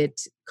find that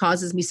it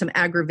causes me some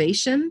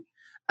aggravation,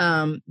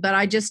 but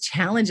I just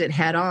challenge it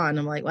head on.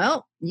 I'm like,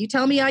 well, you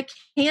tell me I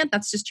can't.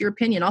 That's just your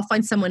opinion. I'll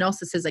find someone else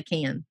that says I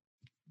can.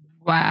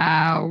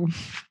 Wow.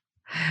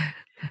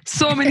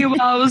 So many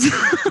wows.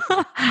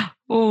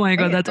 Oh my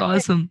God, that's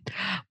awesome.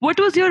 What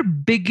was your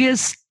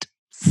biggest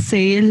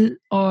sale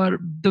or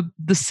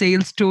the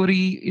sale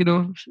story?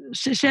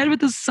 Share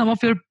with us some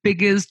of your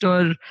biggest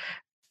or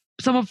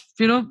some of,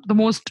 the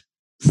most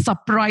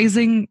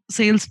surprising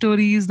sales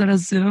stories that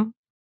has,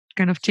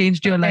 kind of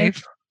changed your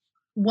life.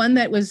 One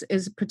that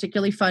is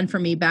particularly fun for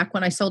me back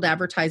when I sold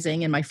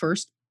advertising, and my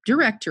first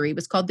directory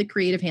was called the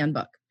Creative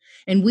Handbook.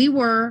 And we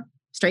were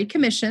straight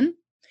commission,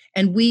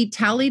 and we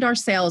tallied our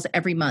sales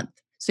every month.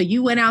 So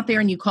you went out there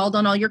and you called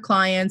on all your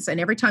clients, and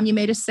every time you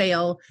made a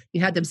sale,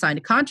 you had them sign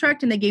a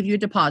contract and they gave you a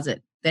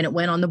deposit. Then it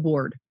went on the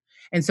board.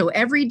 And so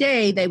every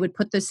day they would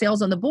put the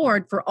sales on the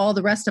board for all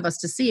the rest of us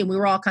to see. And we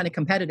were all kind of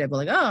competitive. We're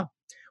like, oh,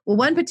 well,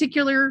 one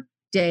particular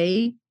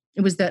day,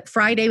 it was that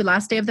Friday,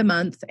 last day of the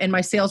month, and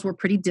my sales were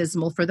pretty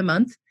dismal for the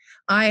month.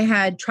 I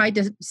had tried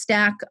to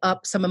stack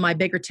up some of my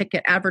bigger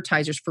ticket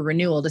advertisers for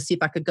renewal to see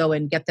if I could go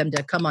and get them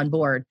to come on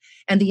board.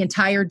 And the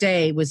entire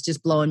day was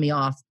just blowing me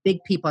off.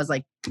 Big people. I was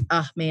like,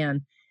 oh,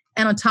 man.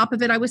 And on top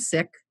of it, I was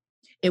sick.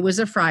 It was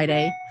a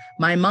Friday.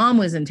 My mom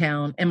was in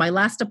town, and my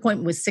last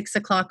appointment was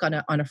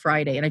 6:00 on a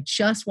Friday. And I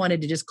just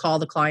wanted to just call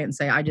the client and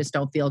say, I just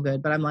don't feel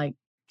good. But I'm like,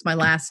 it's my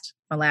last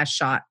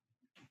shot.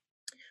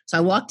 So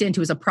I walked into,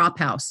 it was a prop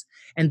house.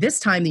 And this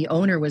time the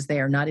owner was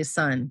there, not his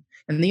son.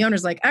 And the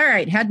owner's like, all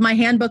right, had my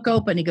handbook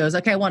open. He goes,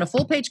 okay, I want a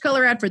full page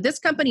color ad for this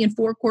company and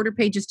 4 quarter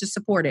pages to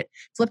support it.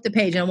 Flip the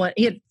page. And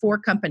he had 4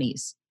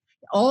 companies.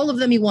 All of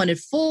them he wanted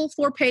full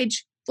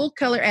 4-page, full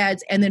color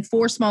ads, and then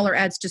 4 smaller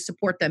ads to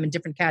support them in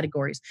different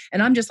categories.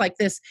 And I'm just like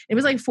this. It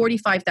was like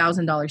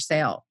 $45,000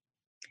 sale.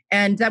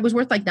 And that was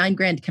worth like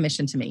 $9,000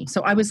 commission to me.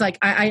 So I was like,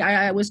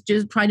 I was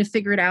just trying to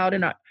figure it out.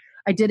 And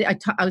I did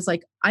it. I was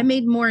like, I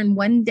made more in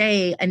one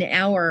day, an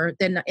hour,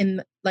 than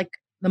in like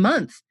the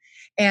month.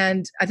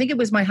 And I think it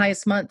was my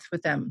highest month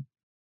with them.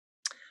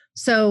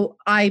 So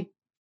I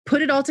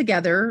put it all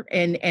together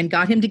and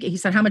got him to he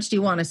said, how much do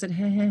you want? I said,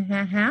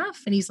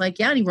 half. And he's like,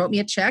 yeah. And he wrote me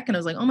a check. And I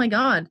was like, oh my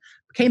God.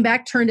 Came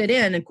back, turned it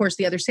in. And of course,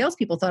 the other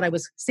salespeople thought I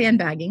was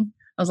sandbagging.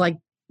 I was like,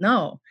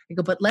 no. I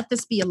go, but let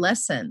this be a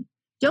lesson.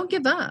 Don't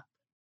give up.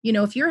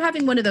 If you're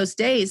having one of those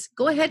days,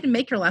 go ahead and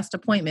make your last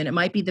appointment. It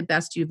might be the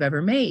best you've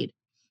ever made.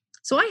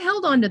 So I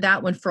held on to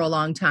that one for a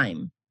long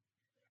time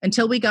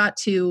until we got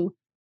to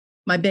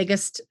my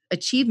biggest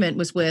achievement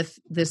was with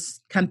this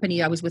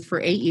company I was with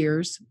for 8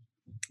 years.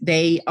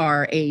 They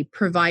are a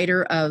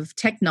provider of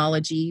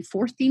technology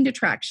for themed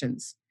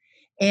attractions.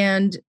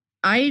 And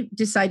I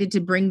decided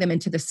to bring them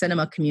into the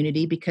cinema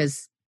community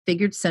because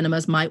figured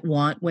cinemas might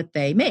want what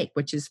they make,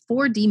 which is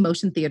 4D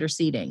motion theater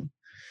seating.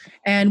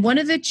 And one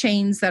of the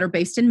chains that are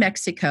based in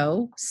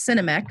Mexico,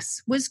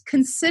 Cinemex, was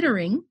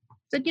considering,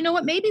 said, you know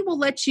what, maybe we'll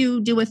let you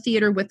do a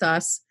theater with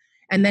us.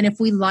 And then if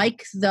we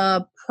like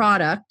the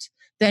product,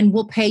 then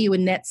we'll pay you a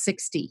net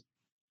 $60.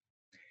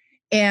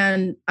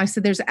 And I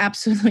said, there's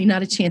absolutely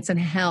not a chance in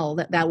hell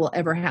that that will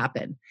ever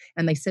happen.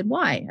 And they said,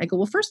 why? I go,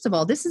 well, first of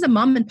all, this is a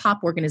mom and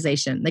pop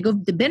organization. They go,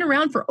 they've been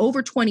around for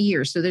over 20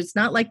 years. So it's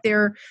not like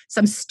they're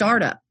some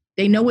startup.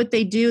 They know what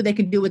they do. They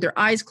can do it with their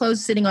eyes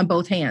closed, sitting on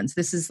both hands.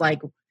 This is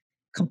like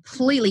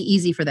completely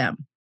easy for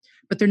them,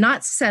 but they're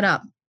not set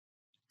up.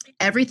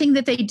 Everything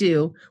that they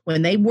do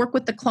when they work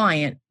with the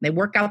client, they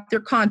work out their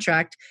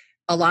contract.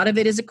 A lot of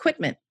it is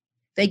equipment.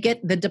 They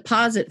get the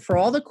deposit for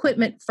all the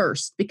equipment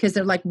first because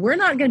they're like, we're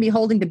not going to be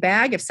holding the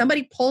bag. If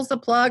somebody pulls the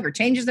plug or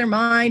changes their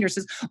mind or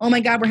says, oh my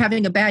God, we're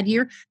having a bad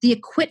year, the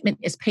equipment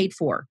is paid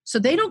for. So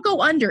they don't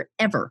go under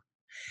ever.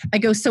 I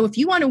go, so if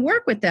you want to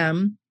work with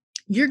them,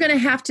 you're going to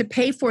have to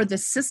pay for the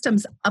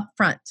systems up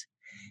front.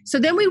 So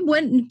then we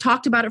went and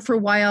talked about it for a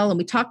while, and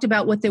we talked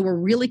about what they were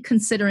really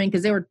considering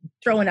because they were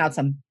throwing out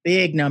some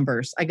big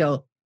numbers. I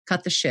go,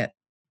 cut the shit.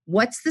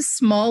 What's the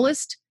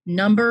smallest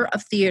number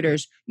of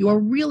theaters you are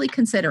really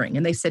considering?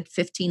 And they said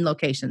 15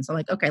 locations. I'm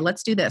like, okay,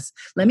 let's do this.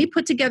 Let me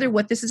put together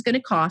what this is going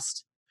to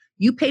cost.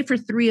 You pay for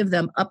 3 of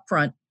them up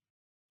front,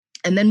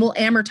 and then we'll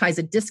amortize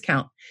a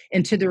discount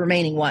into the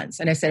remaining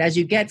ones. And I said, as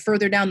you get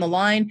further down the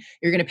line,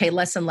 you're going to pay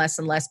less and less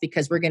and less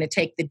because we're going to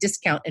take the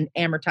discount and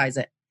amortize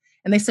it.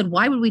 And they said,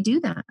 why would we do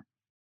that?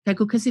 I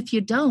go, because if you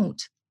don't,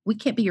 we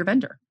can't be your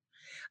vendor.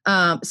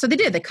 So they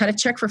did. They cut a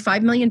check for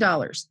 $5 million.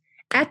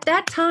 At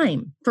that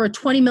time, for a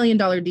 $20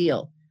 million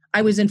deal,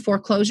 I was in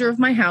foreclosure of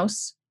my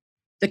house.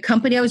 The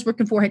company I was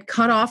working for had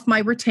cut off my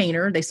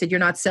retainer. They said,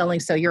 you're not selling,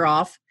 so you're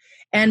off.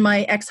 And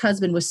my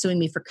ex-husband was suing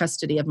me for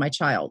custody of my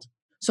child.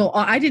 So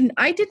I didn't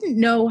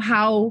know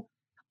how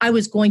I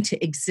was going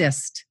to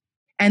exist.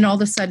 And all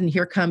of a sudden,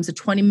 here comes a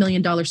 $20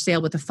 million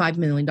sale with a $5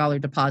 million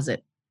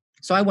deposit.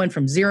 So I went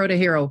from 0 to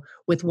hero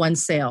with one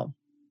sale.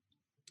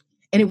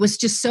 And it was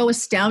just so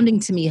astounding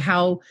to me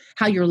how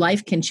your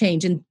life can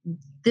change. And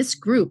this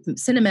group,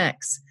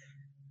 Cinemex,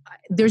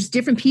 there's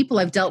different people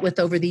I've dealt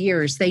with over the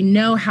years. They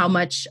know how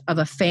much of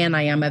a fan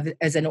I am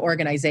as an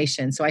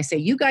organization. So I say,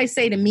 you guys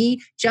say to me,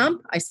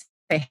 jump. I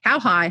say, how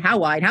high, how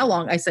wide, how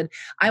long? I said,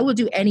 I will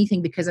do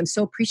anything because I'm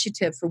so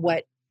appreciative for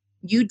what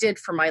you did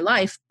for my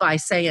life by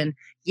saying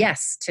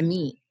yes to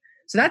me.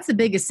 So that's the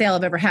biggest sale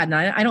I've ever had. And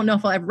I don't know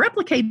if I'll ever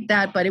replicate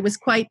that, but it was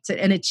quite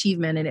an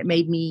achievement. And it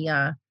made me,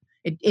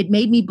 it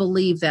made me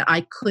believe that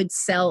I could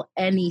sell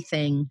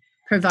anything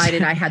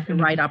provided I had the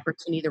right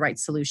opportunity, the right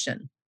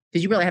solution.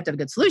 Because you really have to have a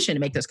good solution to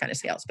make those kind of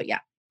sales. But yeah.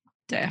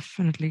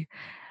 Definitely.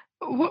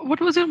 What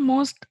was your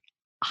most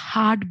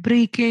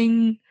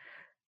heartbreaking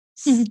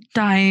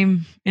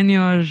time in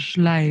your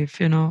life,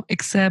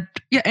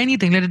 except,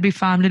 anything, let it be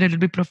family, let it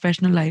be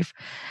professional life.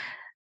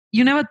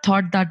 You never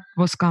thought that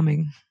was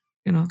coming,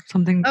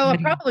 something. Oh,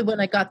 probably when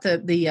I got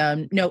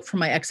the note from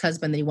my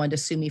ex-husband that he wanted to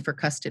sue me for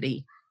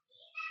custody.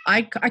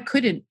 I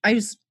couldn't, I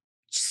was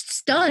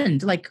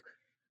stunned. Like,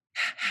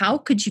 how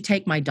could you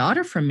take my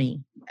daughter from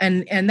me?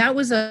 And that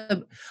was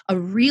a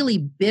really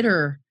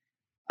bitter,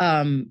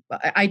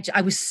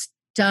 I was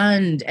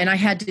stunned, and I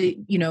had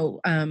to,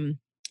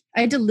 I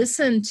had to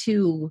listen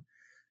to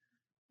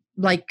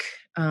like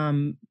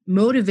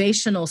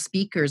motivational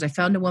speakers. I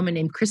found a woman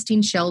named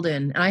Christine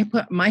Sheldon, and I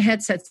put my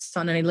headsets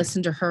on and I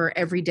listened to her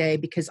every day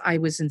because I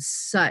was in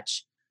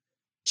such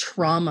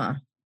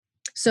trauma.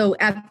 So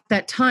at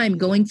that time,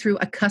 going through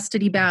a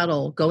custody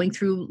battle, going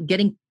through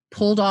getting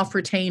pulled off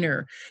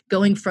retainer,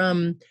 going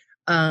from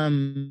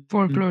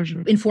foreclosure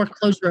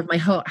of my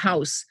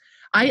house,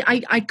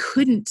 I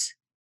couldn't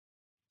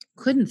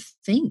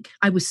think.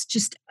 I was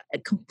just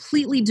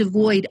completely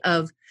devoid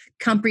of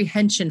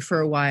comprehension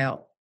for a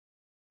while.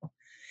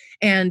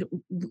 And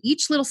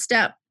each little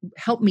step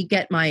helped me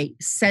get my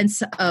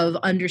sense of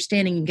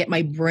understanding and get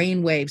my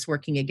brain waves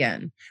working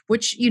again,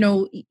 which,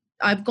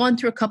 I've gone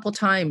through a couple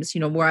times,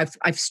 where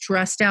I've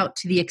stressed out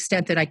to the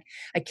extent that I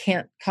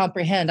can't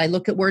comprehend. I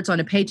look at words on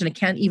a page and I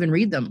can't even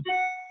read them.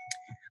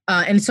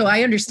 And so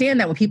I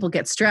understand that when people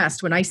get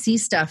stressed, when I see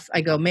stuff,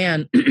 I go,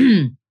 man,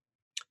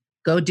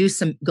 go do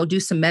some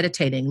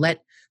meditating.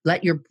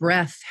 Let your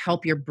breath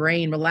help your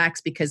brain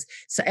relax, because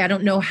I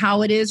don't know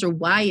how it is or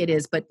why it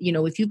is, but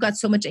if you've got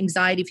so much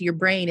anxiety for your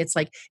brain, it's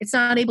like, it's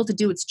not able to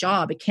do its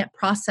job. It can't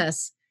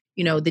process,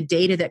 the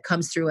data that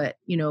comes through it,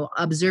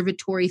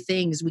 observatory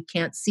things we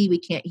can't see, we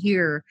can't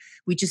hear,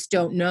 we just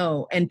don't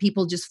know. And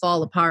people just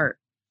fall apart.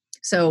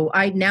 So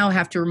I now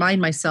have to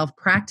remind myself,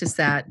 practice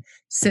that,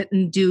 sit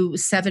and do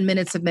 7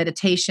 minutes of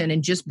meditation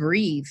and just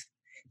breathe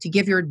to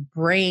give your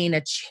brain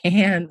a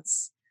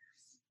chance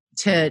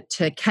to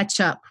catch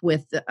up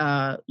with,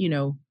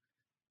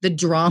 the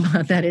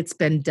drama that it's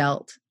been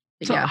dealt.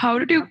 So how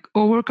did you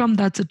overcome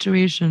that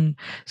situation?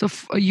 So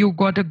you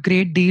got a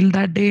great deal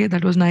that day.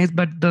 That was nice.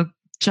 But the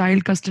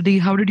child custody,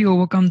 how did you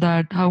overcome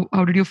that? How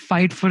did you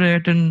fight for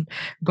it and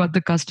got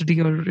the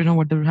custody, or,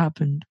 whatever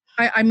happened?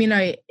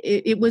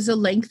 It was a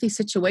lengthy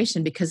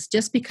situation, because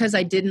just because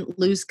I didn't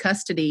lose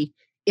custody,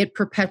 it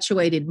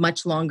perpetuated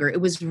much longer. It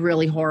was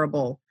really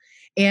horrible.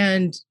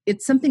 And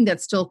it's something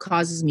that still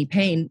causes me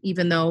pain,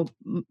 even though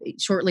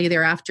shortly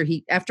thereafter,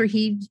 after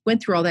he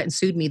went through all that and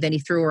sued me, then he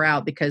threw her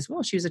out because,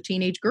 well, she was a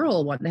teenage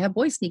girl wanting to have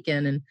boys sneak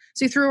in. And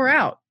so he threw her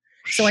out.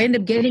 So I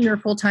ended up getting her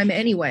full time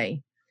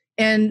anyway.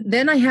 And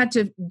then I had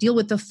to deal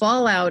with the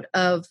fallout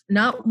of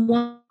not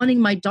wanting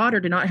my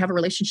daughter to not have a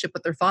relationship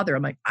with her father.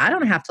 I'm like, I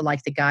don't have to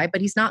like the guy,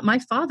 but he's not my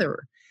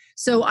father.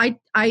 So I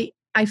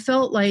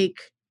felt like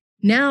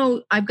now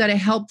I've got to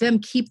help them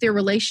keep their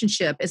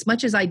relationship. As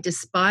much as I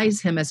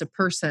despise him as a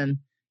person,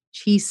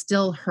 he's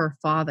still her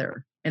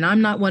father. And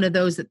I'm not one of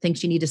those that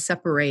thinks you need to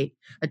separate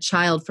a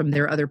child from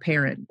their other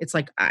parent. It's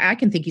like, I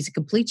can think he's a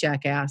complete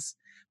jackass.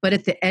 But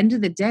at the end of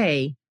the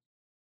day,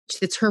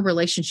 it's her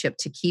relationship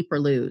to keep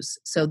or lose.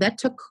 So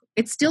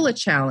it's still a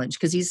challenge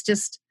because he's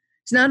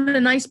not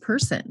a nice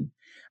person.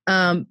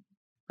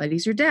 But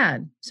he's your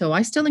dad. So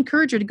I still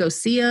encourage her to go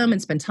see him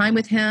and spend time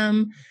with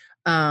him.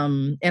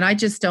 And I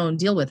just don't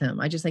deal with him.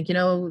 I just think,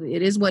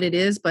 it is what it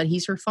is, but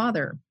he's her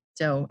father.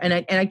 So, and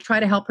I try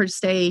to help her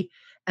stay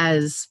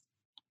as,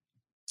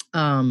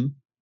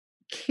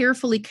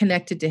 carefully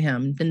connected to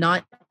him, to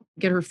not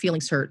get her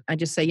feelings hurt. I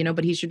just say,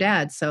 but he's your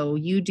dad. So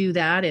you do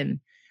that. And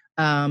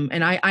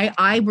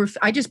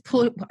I just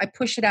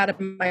push it out of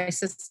my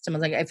system.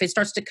 I'm like, if it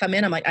starts to come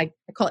in, I'm like, I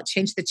call it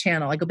change the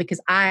channel. I go,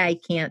 because I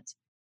can't,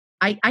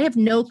 I have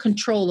no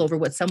control over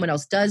what someone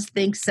else does,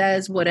 thinks,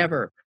 says,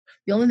 whatever.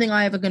 The only thing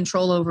I have a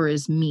control over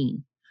is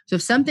me. So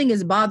if something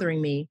is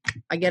bothering me,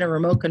 I get a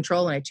remote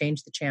control and I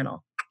change the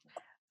channel.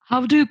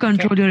 How do you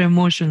control your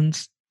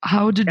emotions? That's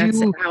how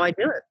I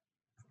do it.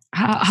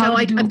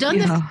 I've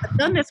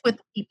done this with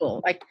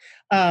people. Like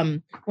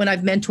when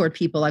I've mentored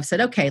people, I've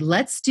said, okay,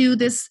 let's do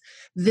this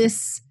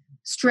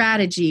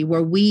strategy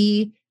where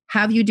we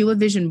have you do a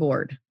vision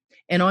board.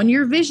 And on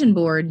your vision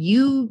board,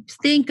 you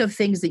think of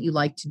things that you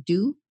like to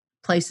do,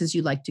 places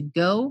you like to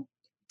go,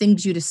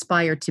 things you'd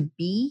aspire to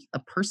be, a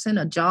person,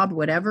 a job,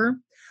 whatever,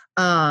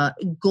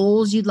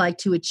 goals you'd like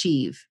to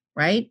achieve,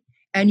 right?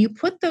 And you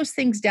put those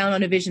things down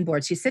on a vision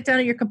board. So you sit down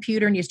at your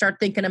computer and you start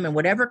thinking them, and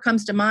whatever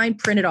comes to mind,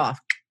 print it off,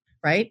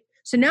 right?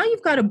 So now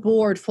you've got a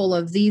board full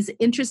of these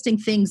interesting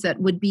things that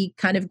would be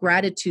kind of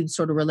gratitude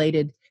sort of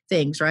related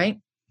things, right?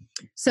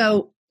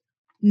 So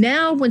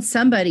now when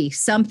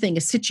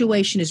a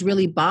situation is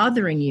really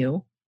bothering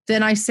you,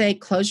 then I say,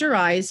 close your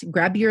eyes,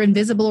 grab your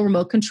invisible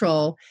remote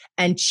control,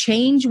 and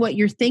change what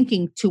you're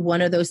thinking to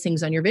one of those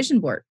things on your vision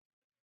board.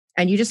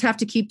 And you just have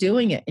to keep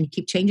doing it and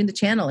keep changing the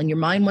channel. And your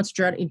mind wants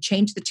to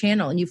change the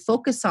channel and you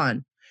focus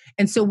on.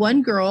 And so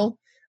one girl,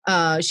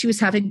 she was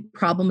having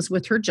problems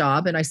with her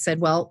job. And I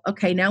said, well,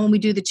 okay, now when we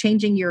do the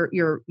changing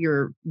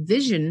your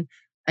vision,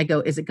 I go,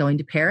 is it going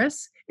to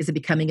Paris? Is it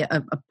becoming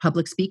a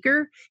public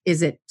speaker?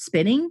 Is it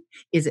spinning?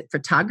 Is it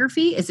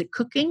photography? Is it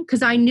cooking?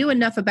 Because I knew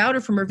enough about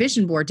her from her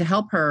vision board to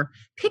help her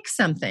pick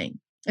something.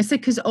 I said,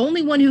 because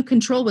only one who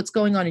controls what's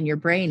going on in your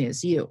brain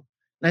is you.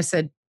 And I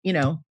said,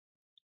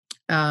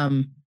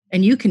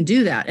 and you can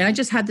do that. And I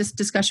just had this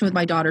discussion with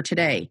my daughter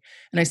today.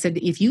 And I said,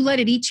 if you let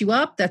it eat you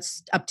up,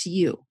 that's up to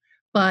you.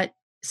 But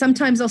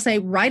sometimes I'll say,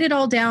 write it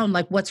all down,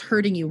 like what's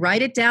hurting you.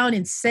 Write it down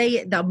and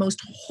say the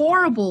most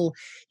horrible,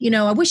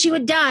 I wish you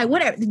would die,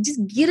 whatever.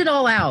 Just get it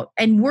all out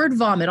and word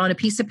vomit on a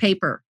piece of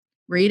paper.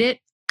 Read it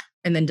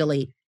and then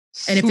delete.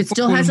 And if it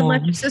still hasn't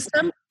left your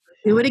system,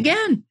 do it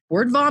again.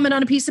 Word vomit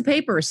on a piece of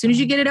paper. As soon as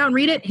you get it out and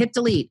read it, hit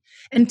delete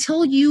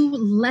until you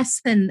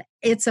lessen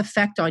its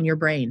effect on your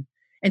brain.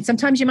 And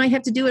sometimes you might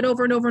have to do it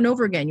over and over and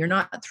over again. You're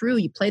not through.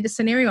 You play the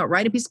scenario out,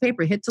 write a piece of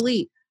paper, hit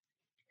delete.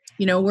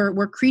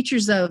 We're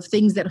creatures of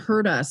things that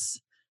hurt us,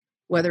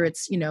 whether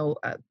it's,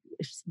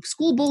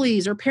 school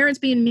bullies or parents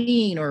being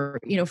mean or,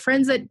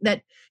 friends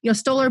that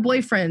stole our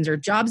boyfriends or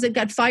jobs that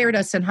got fired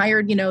us and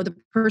hired, the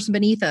person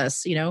beneath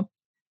us,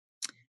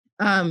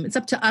 it's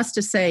up to us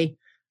to say,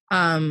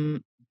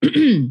 I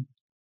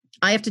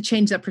have to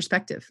change that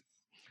perspective.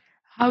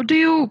 How did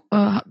you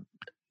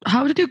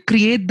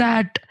create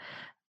that,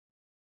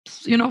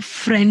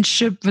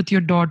 friendship with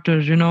your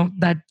daughter,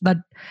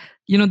 that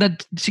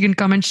she can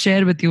come and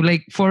share with you,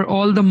 like for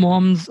all the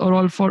moms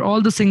or for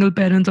all the single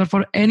parents or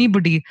for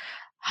anybody,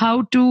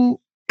 how to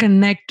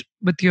connect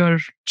with your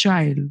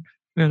child,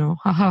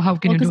 how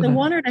can you do that?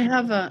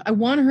 Because I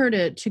want her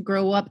to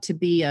grow up to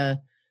be a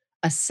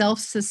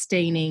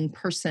self-sustaining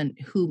person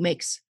who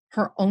makes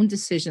her own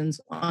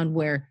decisions on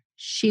where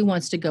she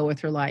wants to go with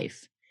her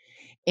life.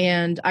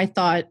 And I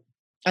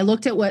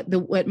looked at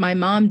what my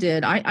mom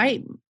did.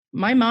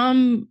 My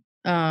mom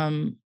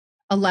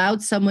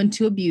allowed someone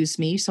to abuse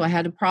me. So I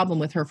had a problem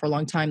with her for a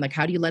long time. Like,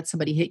 how do you let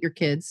somebody hit your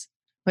kids?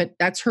 But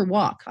that's her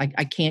walk.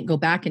 I can't go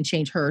back and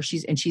change her.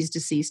 She's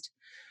deceased.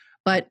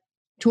 But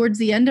towards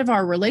the end of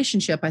our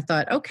relationship, I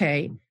thought,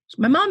 okay,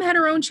 my mom had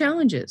her own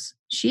challenges.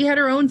 She had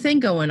her own thing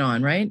going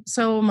on, right?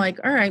 So I'm like,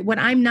 all right, what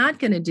I'm not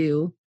going to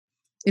do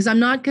is I'm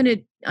not going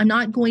to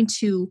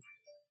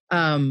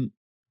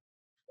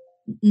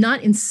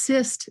not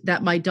insist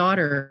that my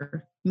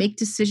daughter make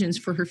decisions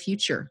for her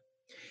future.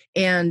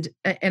 And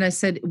I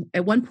said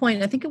at one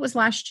point, I think it was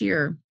last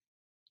year,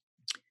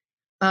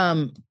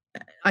 I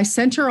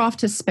sent her off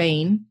to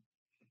Spain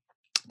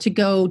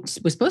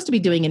was supposed to be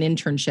doing an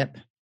internship,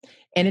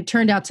 and it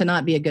turned out to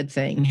not be a good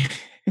thing.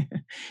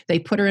 They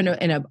put her in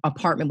an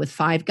apartment with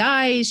 5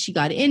 guys. She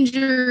got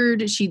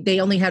injured. They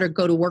only had her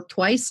go to work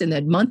twice in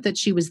the month that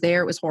she was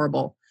there. It was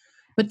horrible.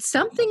 But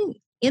something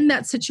in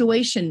that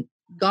situation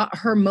got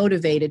her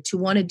motivated to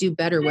want to do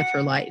better with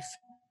her life.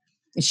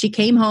 And she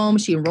came home,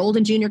 she enrolled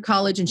in junior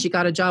college, and she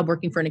got a job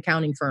working for an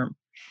accounting firm.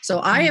 So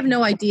I have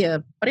no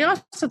idea, but I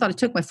also thought it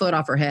took my foot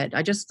off her head.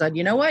 I just said,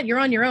 you know what? You're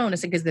on your own. I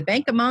said, because the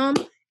Bank of Mom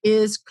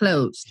is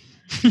closed.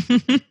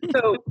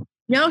 So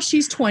now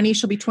she's 20.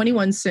 She'll be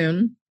 21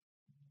 soon.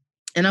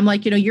 And I'm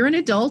like, you're an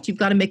adult. You've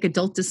got to make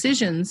adult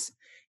decisions.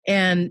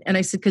 And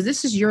I said, because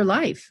this is your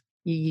life.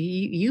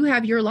 You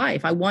have your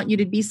life. I want you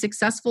to be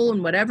successful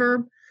and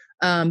whatever.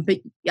 But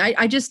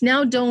I just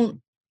now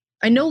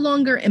I no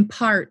longer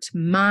impart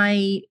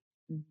my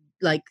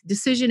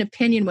decision,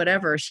 opinion,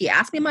 whatever. She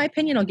asked me my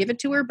opinion, I'll give it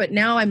to her. But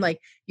now I'm like,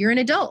 you're an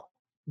adult.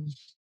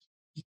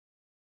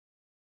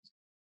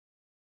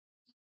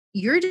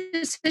 Your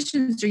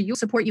decisions you'll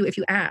support you if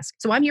you ask.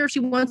 So I'm here if she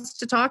wants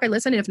to talk, I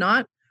listen. And if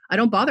not, I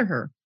don't bother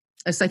her.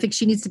 So I think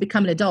she needs to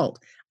become an adult.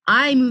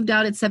 I moved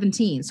out at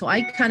 17. So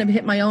I kind of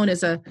hit my own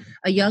as a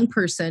young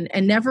person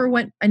and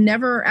I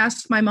never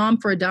asked my mom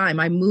for a dime.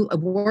 I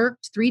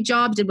worked 3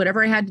 jobs, did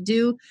whatever I had to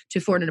do to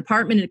afford an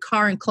apartment and a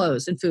car and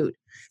clothes and food.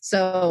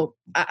 So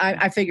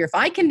I figure if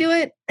I can do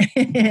it,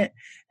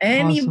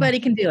 anybody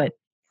can do it.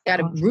 You got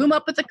to room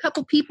up with a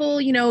couple people,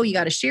 you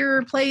got to share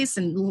a place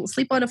and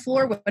sleep on the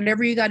floor,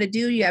 whatever you got to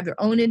do. You have your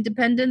own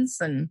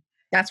independence, and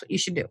that's what you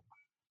should do.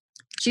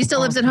 She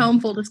still lives at home,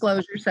 full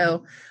disclosure.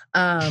 So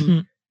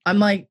I'm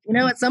like,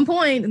 at some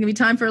point, it's going to be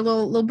time for a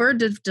little bird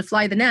to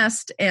fly the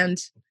nest and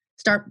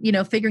start,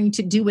 figuring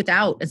to do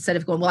without instead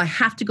of going, well, I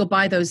have to go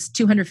buy those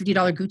 $250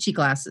 Gucci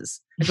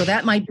glasses. I go,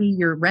 that might be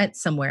your rent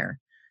somewhere.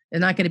 They're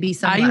not going to be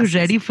some. Are you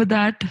ready for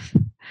that?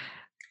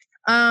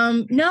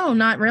 No,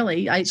 not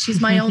really.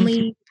 She's my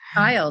only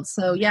child.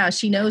 So yeah,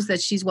 she knows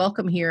that she's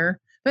welcome here.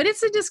 But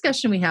it's a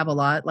discussion we have a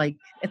lot. Like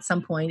at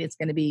some point, it's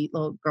going to be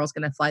little girl's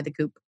going to fly the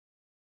coop.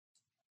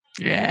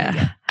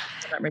 Yeah.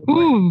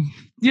 Ooh,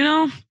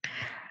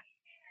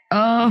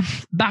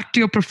 back to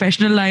your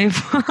professional life.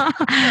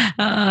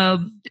 I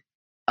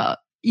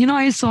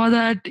saw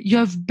that you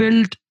have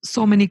built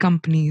so many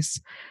companies.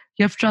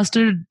 You have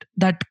trusted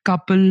that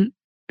couple,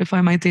 if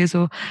I might say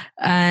so,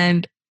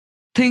 and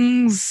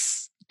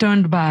things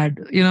turned bad.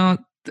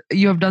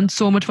 You have done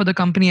so much for the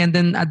company, and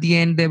then at the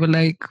end, they were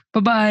like,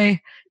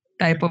 bye-bye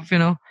type of,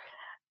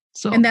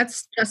 So, and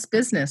that's just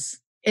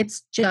business.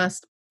 It's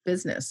just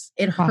business.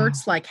 It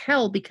hurts like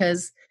hell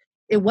because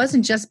it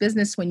wasn't just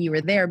business when you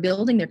were there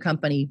building their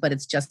company, but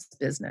it's just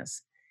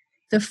business.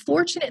 The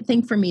fortunate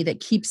thing for me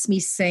that keeps me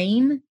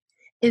sane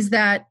is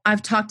that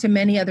I've talked to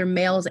many other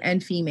males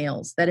and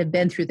females that have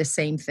been through the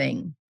same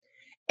thing.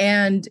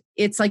 And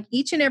it's like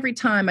each and every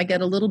time I get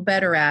a little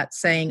better at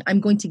saying, I'm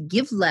going to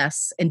give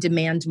less and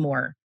demand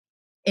more.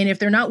 And if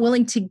they're not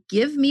willing to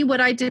give me what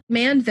I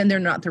demand, then they're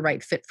not the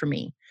right fit for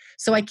me.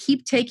 So I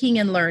keep taking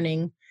and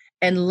learning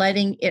and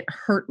letting it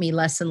hurt me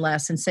less and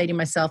less and say to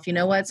myself, you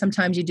know what,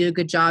 sometimes you do a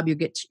good job,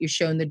 you're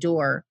shown the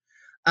door.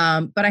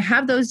 But I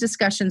have those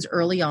discussions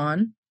early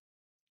on,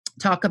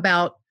 talk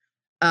about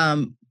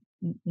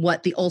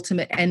what the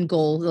ultimate end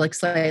goal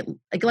looks like.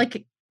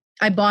 Like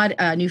I bought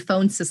a new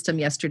phone system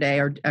yesterday,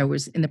 or I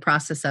was in the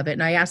process of it.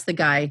 And I asked the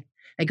guy,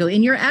 I go,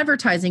 in your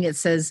advertising, it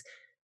says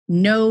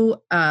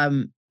no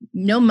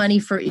money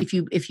for if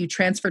you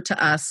transfer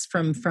to us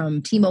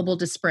from T-Mobile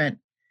to Sprint.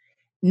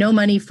 No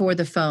money for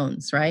the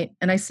phones, right?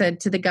 And I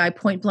said to the guy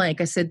point blank,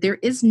 I said, there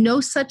is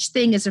no such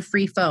thing as a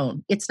free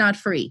phone. It's not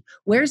free.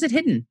 Where is it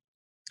hidden?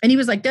 And he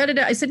was like,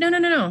 da-da-da. I said,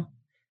 no.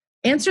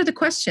 Answer the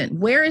question.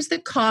 Where is the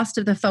cost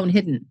of the phone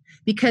hidden?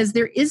 Because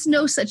there is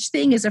no such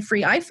thing as a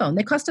free iPhone.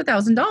 They cost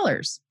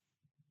 $1,000.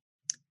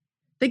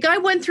 The guy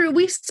went through,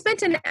 we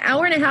spent an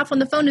hour and a half on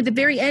the phone. At the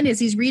very end, as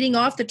he's reading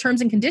off the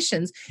terms and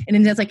conditions. And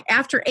then it's like,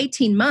 after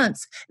 18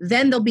 months,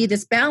 then there'll be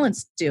this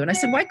balance due. And I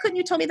said, why couldn't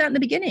you tell me that in the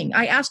beginning?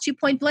 I asked you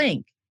point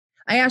blank.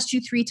 I asked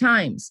you 3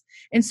 times.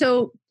 And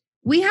so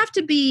we have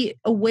to be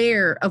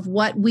aware of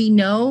what we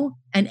know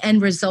and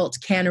end result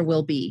can or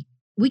will be.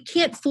 We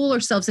can't fool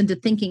ourselves into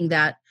thinking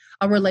that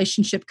a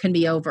relationship can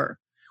be over.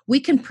 We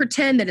can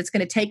pretend that it's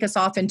going to take us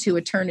off into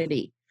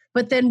eternity.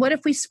 But then what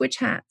if we switch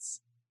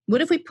hats?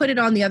 What if we put it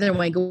on the other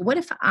way and go, what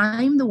if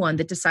I'm the one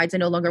that decides I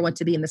no longer want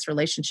to be in this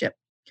relationship?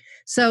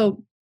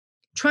 So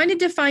trying to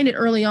define it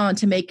early on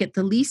to make it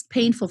the least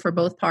painful for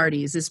both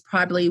parties is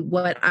probably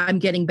what I'm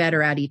getting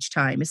better at each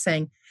time, is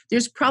saying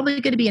there's probably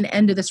going to be an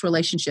end to this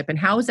relationship. And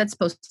how is that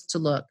supposed to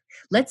look?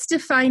 Let's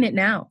define it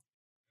now,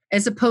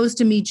 as opposed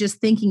to me just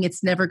thinking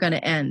it's never going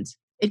to end.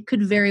 It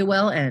could very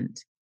well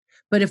end.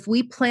 But if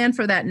we plan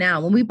for that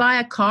now, when we buy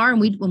a car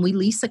and when we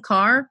lease a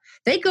car,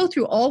 they go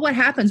through all what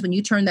happens when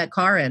you turn that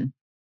car in.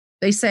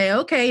 They say,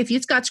 okay, if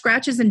it's got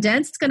scratches and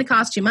dents, it's going to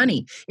cost you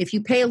money. If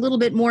you pay a little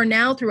bit more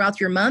now throughout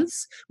your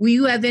months,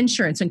 you have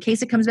insurance. In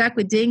case it comes back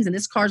with dings and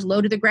this car's low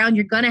to the ground,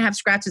 you're going to have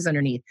scratches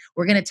underneath.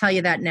 We're going to tell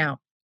you that now.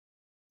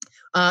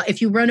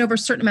 If you run over a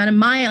certain amount of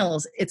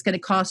miles, it's going to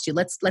cost you.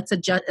 Let's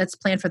adjust. Let's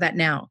plan for that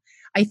now.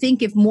 I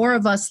think if more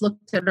of us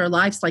looked at our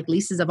lives like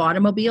leases of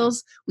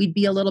automobiles, we'd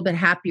be a little bit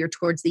happier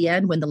towards the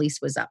end when the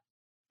lease was up.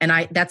 And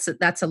that's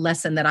a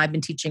lesson that I've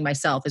been teaching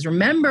myself is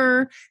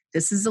remember,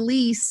 this is a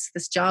lease.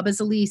 This job is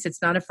a lease.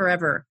 It's not a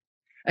forever.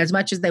 As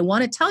much as they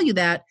want to tell you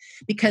that,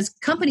 because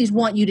companies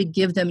want you to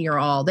give them your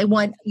all. They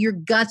want your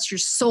guts, your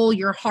soul,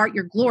 your heart,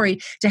 your glory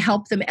to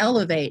help them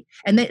elevate.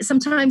 And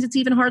sometimes it's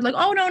even hard, like,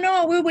 oh,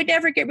 no, we would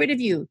never get rid of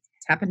you.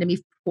 It's happened to me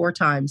 4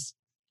 times.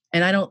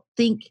 And I don't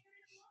think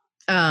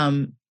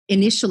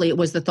initially it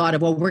was the thought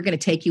of, well, we're going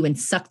to take you and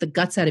suck the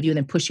guts out of you and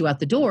then push you out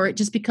the door. It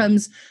just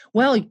becomes,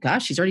 well,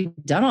 gosh, she's already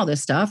done all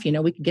this stuff.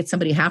 We could get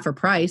somebody half her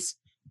price.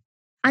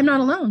 I'm not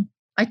alone.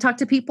 I talk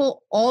to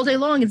people all day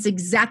long. It's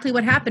exactly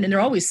what happened. And they're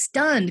always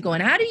stunned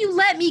going, how do you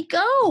let me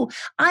go?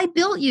 I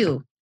built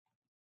you.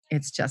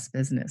 It's just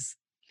business.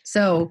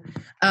 So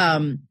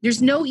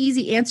there's no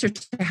easy answer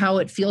to how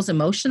it feels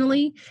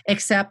emotionally,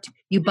 except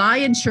you buy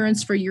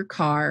insurance for your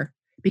car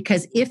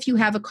because if you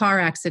have a car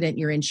accident,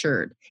 you're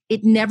insured.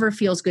 It never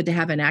feels good to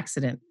have an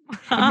accident.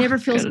 It never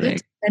feels good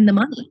to spend the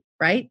money,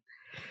 right?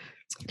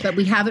 But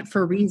we have it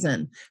for a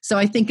reason. So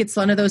I think it's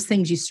one of those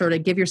things you sort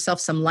of give yourself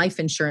some life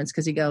insurance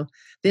because you go,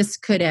 this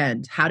could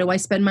end. How do I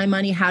spend my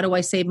money? How do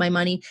I save my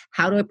money?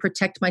 How do I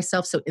protect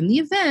myself? So in the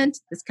event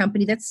this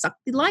company that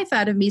sucked the life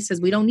out of me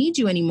says, we don't need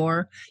you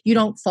anymore, you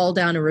don't fall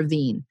down a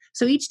ravine.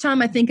 So each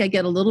time I think I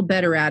get a little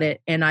better at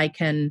it and I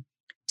can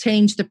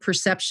change the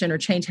perception or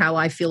change how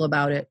I feel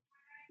about it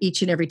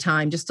each and every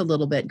time, just a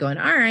little bit going,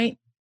 all right.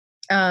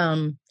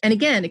 And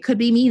again, it could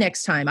be me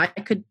next time. I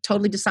could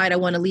totally decide I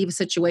want to leave a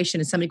situation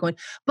and somebody going,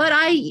 but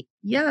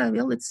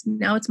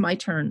now it's my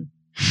turn.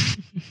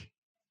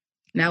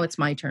 Now it's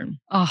my turn.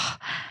 Oh,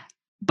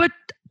 but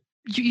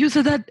you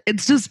said that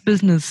it's just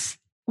business.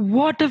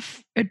 What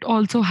if it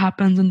also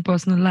happens in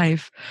personal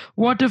life?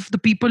 What if the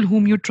people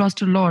whom you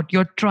trust a lot,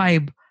 your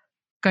tribe,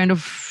 kind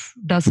of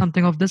does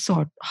something of this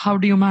sort? How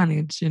do you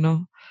manage,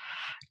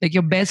 like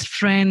your best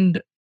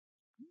friend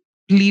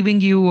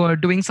leaving you or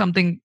doing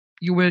something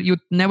you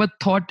never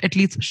thought at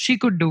least she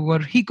could do or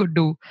he could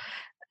do,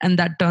 and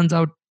that turns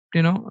out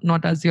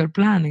not as you're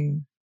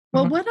planning.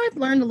 Well, what I've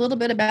learned a little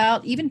bit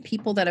about even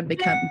people that have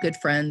become good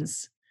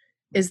friends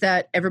is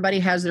that everybody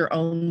has their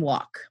own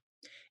walk,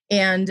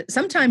 and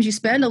sometimes you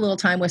spend a little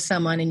time with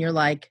someone and you're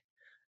like,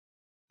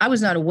 I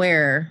was not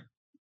aware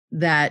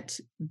that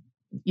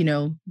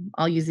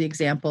I'll use the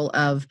example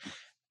of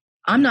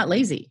I'm not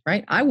lazy,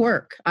 right? I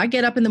work. I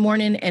get up in the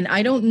morning and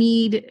I don't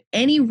need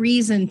any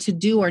reason to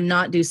do or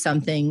not do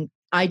something.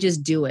 I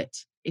just do it.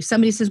 If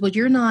somebody says, well,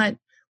 you're not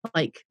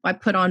like, I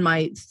put on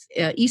my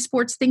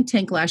esports think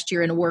tank last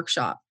year in a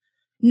workshop.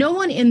 No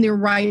one in their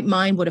right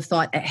mind would have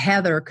thought that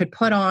Heather could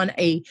put on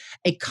a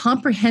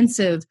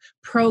comprehensive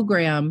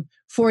program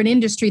for an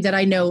industry that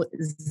I know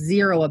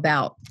zero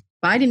about.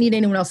 But I didn't need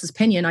anyone else's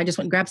opinion. I just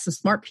went and grabbed some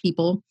smart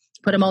people,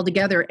 put them all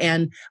together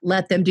and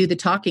let them do the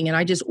talking. And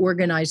I just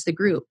organized the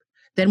group.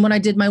 Then when I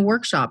did my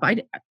workshop,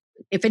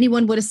 if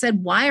anyone would have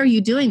said, why are you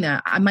doing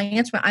that? My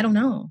answer, I don't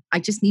know. I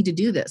just need to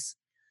do this.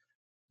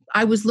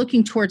 I was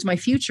looking towards my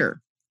future.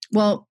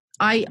 Well,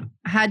 I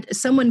had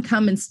someone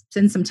come and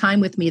spend some time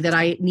with me that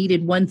I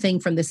needed one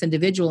thing from this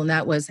individual, and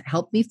that was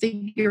help me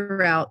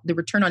figure out the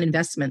return on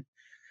investment.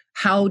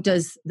 How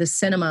does the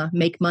cinema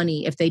make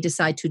money if they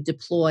decide to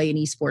deploy an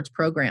esports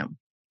program?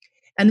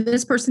 And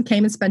this person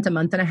came and spent a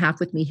month and a half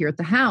with me here at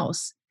the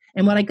house.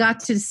 And what I got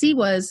to see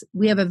was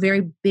we have a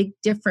very big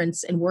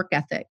difference in work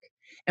ethic.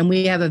 And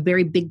we have a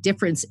very big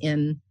difference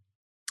in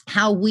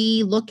how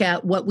we look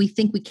at what we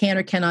think we can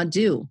or cannot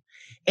do.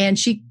 And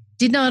she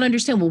did not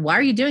understand, well, why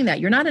are you doing that?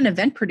 You're not an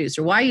event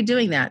producer. Why are you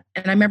doing that?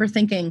 And I remember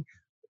thinking,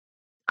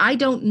 I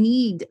don't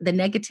need the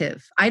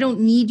negative. I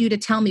don't need you to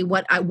tell me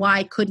why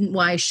I couldn't,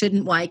 why I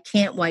shouldn't, why I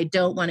can't, why I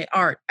don't want to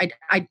art.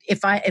 If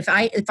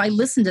I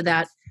listened to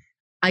that,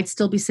 I'd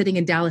still be sitting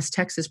in Dallas,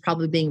 Texas,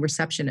 probably being a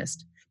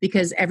receptionist,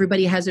 because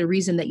everybody has a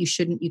reason that you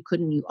shouldn't, you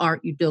couldn't, you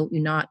aren't, you don't,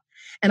 you're not.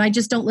 And I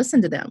just don't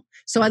listen to them.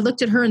 So I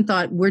looked at her and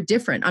thought, we're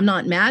different. I'm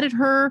not mad at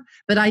her,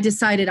 but I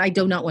decided I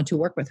do not want to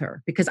work with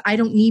her because I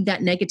don't need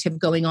that negative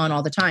going on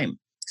all the time.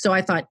 So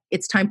I thought,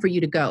 it's time for you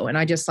to go. And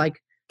I just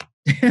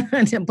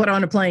put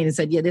on a plane and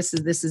said, yeah, this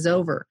is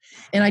over.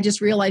 And I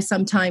just realized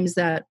sometimes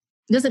that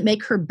it doesn't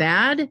make her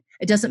bad.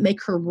 It doesn't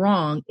make her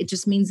wrong. It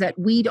just means that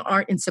we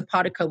aren't in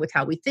simpatico with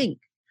how we think.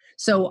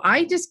 So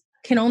I just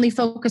can only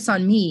focus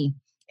on me.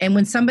 And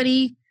when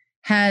somebody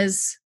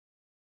has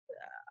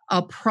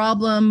a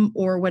problem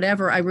or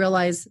whatever, I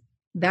realize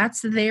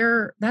that's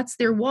their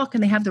walk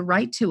and they have the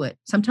right to it.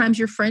 Sometimes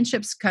your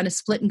friendships kind of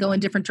split and go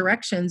in different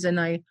directions. And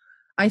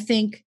I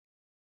think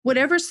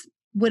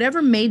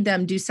whatever made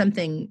them do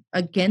something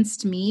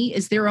against me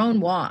is their own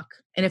walk.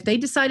 And if they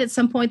decide at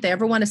some point they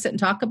ever want to sit and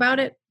talk about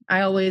it,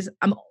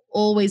 I'm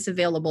always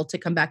available to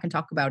come back and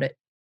talk about it.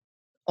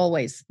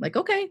 Always. Like,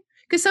 okay.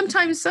 Because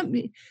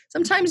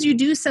sometimes you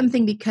do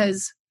something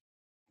because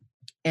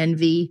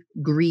envy,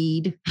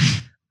 greed,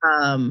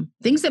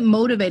 things that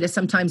motivate us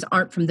sometimes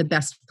aren't from the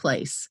best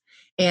place.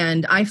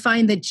 And I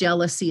find that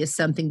jealousy is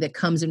something that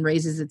comes and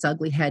raises its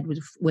ugly head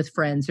with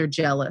friends. They're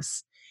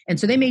jealous. And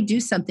so they may do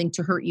something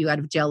to hurt you out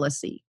of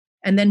jealousy.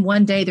 And then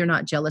one day they're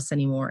not jealous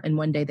anymore. And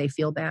one day they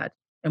feel bad.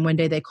 And one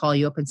day they call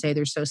you up and say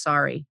they're so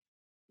sorry.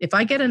 If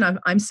I get an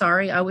I'm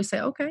sorry, I always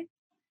say, okay,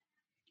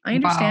 I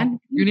understand. Wow.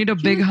 You need a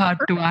big heart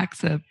to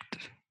accept.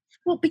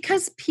 Well,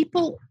 because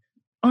people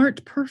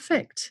aren't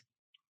perfect.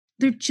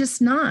 They're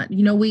just not.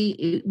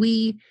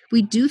 We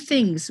do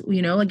things,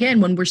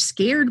 again, when we're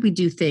scared, we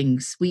do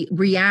things. We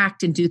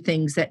react and do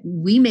things that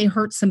we may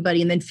hurt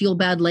somebody and then feel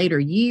bad later,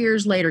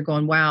 years later,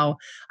 going, wow,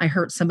 I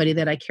hurt somebody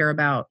that I care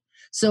about.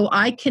 So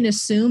I can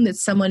assume that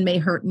someone may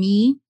hurt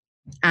me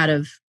out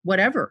of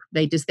whatever.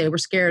 They were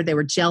scared. They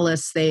were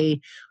jealous.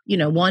 They,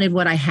 wanted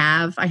what I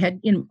have. I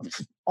had,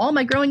 all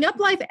my growing up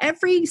life,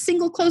 every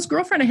single close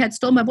girlfriend I had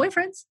stole my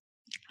boyfriends.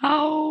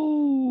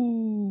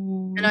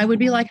 Oh. And I would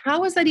be like,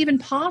 how is that even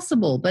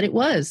possible? But it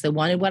was. They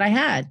wanted what I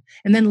had.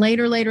 And then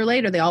later,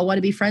 they all want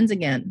to be friends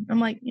again. I'm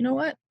like, you know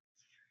what?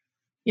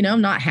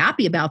 I'm not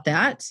happy about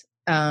that.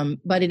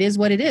 But it is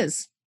what it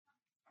is.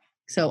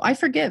 So I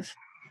forgive.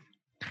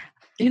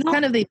 It's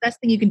kind of the best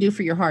thing you can do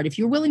for your heart. If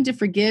you're willing to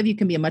forgive, you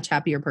can be a much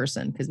happier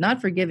person, because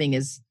not forgiving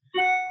is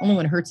only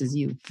when it hurts is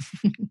you.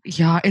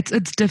 Yeah, it's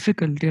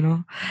difficult,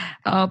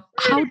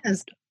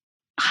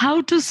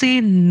 How to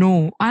say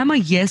no? I'm a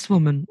yes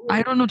woman.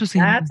 I don't know to say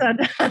no.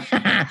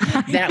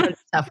 That was a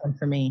tough one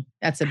for me.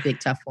 That's a big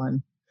tough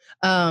one.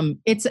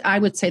 I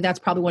would say that's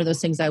probably one of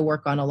those things I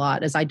work on a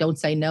lot, is I don't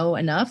say no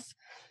enough.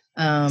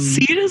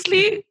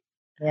 Seriously?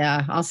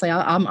 Yeah, I'll say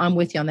I'm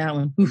with you on that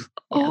one. Oof,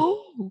 yeah.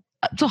 Oh,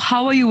 so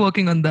how are you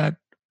working on that?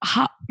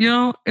 How,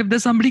 if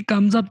there's somebody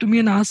comes up to me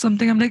and asks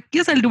something, I'm like,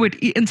 yes, I'll do it,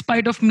 in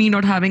spite of me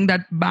not having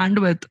that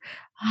bandwidth.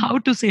 How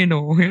to say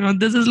no?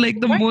 This is like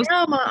the most.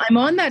 Now, I'm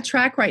on that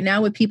track right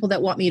now with people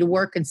that want me to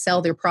work and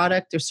sell their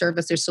product, their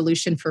service, their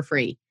solution for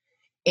free.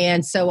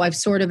 And so I've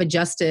sort of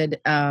adjusted,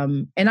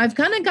 and I've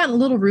kind of gotten a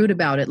little rude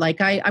about it. Like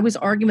I was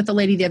arguing with a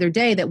lady the other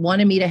day that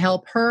wanted me to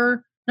help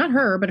her, not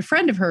her, but a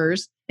friend of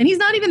hers. And he's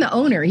not even the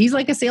owner. He's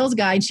like a sales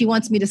guy, and she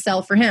wants me to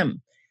sell for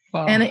him.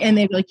 Wow. And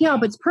they'd be like, yeah,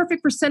 but it's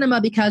perfect for cinema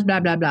because blah,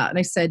 blah, blah. And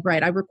I said,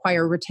 right, I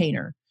require a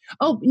retainer.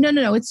 Oh,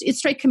 no, it's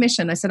straight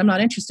commission. I said, I'm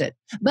not interested.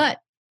 But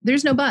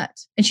there's no but.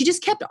 And she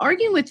just kept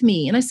arguing with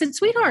me. And I said,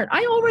 sweetheart,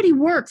 I already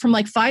work from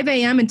like 5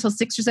 a.m. until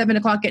 6 or 7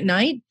 o'clock at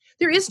night.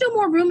 There is no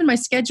more room in my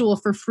schedule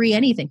for free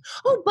anything.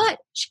 Oh, but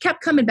she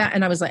kept coming back.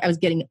 And I was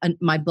getting,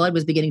 my blood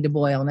was beginning to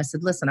boil. And I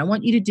said, listen, I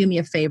want you to do me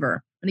a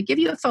favor. I'm going to give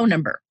you a phone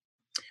number.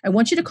 I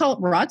want you to call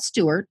Rod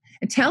Stewart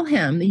and tell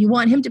him that you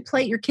want him to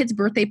play at your kid's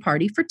birthday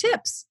party for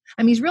tips.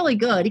 I mean, he's really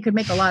good. He could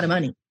make a lot of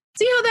money.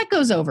 See how that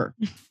goes over.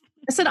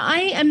 I said, I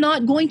am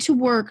not going to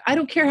work. I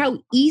don't care how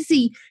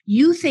easy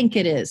you think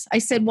it is. I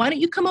said, why don't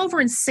you come over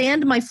and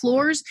sand my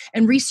floors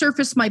and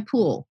resurface my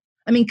pool?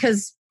 I mean,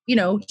 because,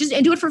 just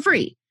and do it for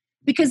free.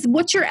 Because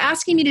what you're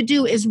asking me to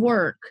do is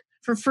work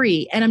for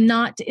free, and I'm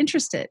not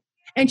interested.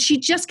 And she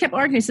just kept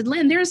arguing. I said,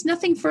 Lynn, there is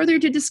nothing further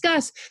to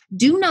discuss.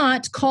 Do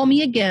not call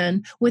me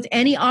again with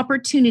any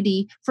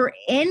opportunity for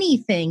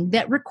anything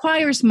that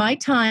requires my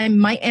time,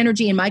 my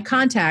energy, and my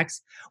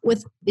contacts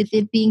with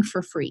it being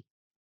for free.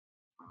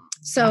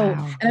 So,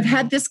 wow. And I've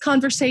had this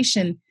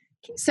conversation.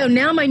 So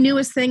now my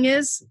newest thing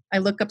is I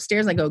look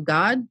upstairs and I go,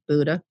 God,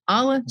 Buddha,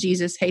 Allah,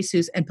 Jesus,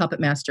 Jesus, and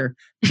Puppet Master,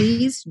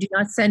 please do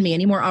not send me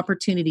any more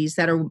opportunities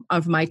that are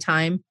of my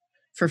time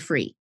for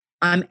free.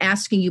 I'm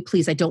asking you,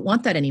 please. I don't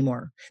want that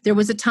anymore. There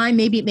was a time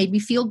maybe it made me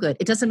feel good.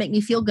 It doesn't make me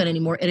feel good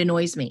anymore. It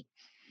annoys me.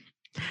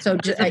 So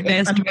that's the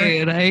best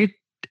way, right?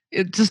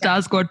 Just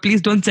ask God,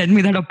 please don't send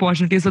me that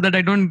opportunity so that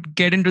I don't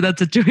get into that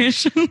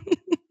situation.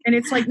 And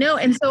it's like, no.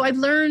 And so I've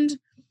learned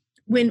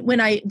when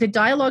the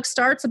dialogue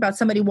starts about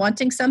somebody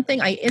wanting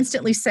something, I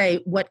instantly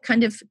say, what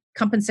kind of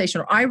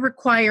compensation? Or I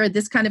require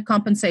this kind of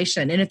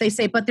compensation. And if they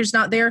say, but there's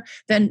not there,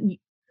 then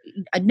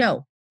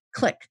no,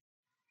 click.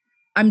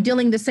 I'm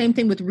dealing the same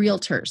thing with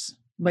realtors.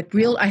 Like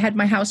I had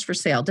my house for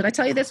sale. Did I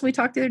tell you this when we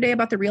talked the other day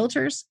about the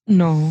realtors?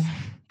 No.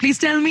 Please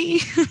tell me.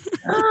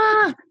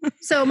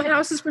 So my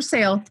house is for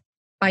sale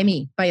by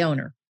me, by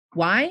owner.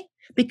 Why?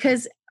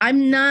 Because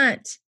I'm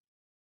not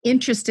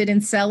interested in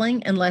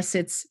selling unless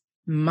it's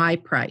my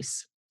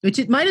price, which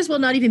it might as well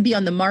not even be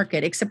on the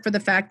market, except for the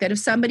fact that if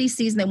somebody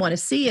sees and they want to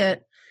see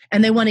it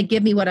and they want to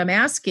give me what I'm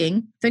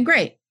asking, then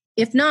great.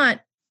 If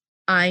not,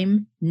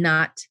 I'm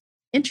not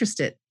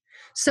interested.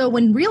 So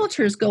when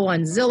realtors go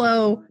on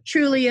Zillow,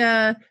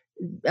 Trulia,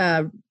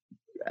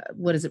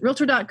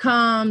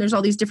 Realtor.com, there's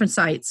all these different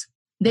sites.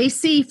 They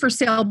see for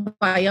sale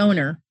by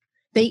owner.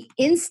 They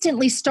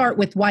instantly start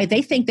with why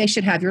they think they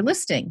should have your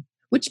listing,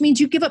 which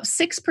means you give up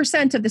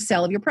 6% of the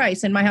sale of your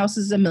price. And my house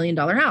is $1 million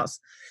house.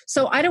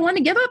 So I don't want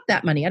to give up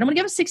that money. I don't want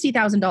to give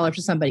 $60,000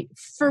 to somebody.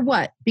 For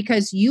what?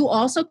 Because you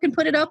also can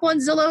put it up on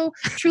Zillow,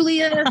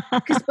 Trulia,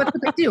 because that's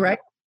what they do, right?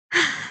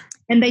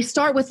 And they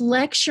start with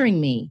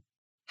lecturing me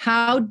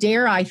how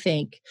dare I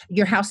think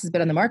your house has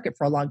been on the market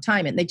for a long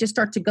time? And they just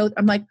start to go,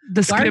 I'm like,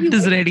 the script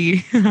is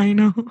ready. I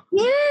know.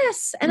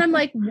 Yes. And I'm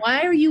like,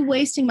 why are you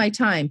wasting my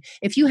time?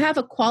 If you have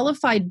a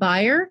qualified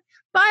buyer,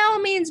 by all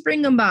means,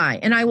 bring them by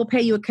and I will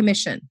pay you a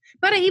commission.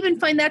 But I even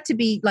find that to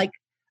be like,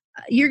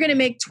 you're going to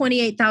make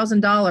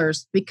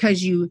 $28,000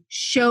 because you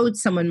showed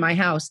someone my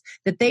house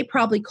that they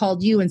probably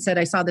called you and said,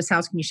 I saw this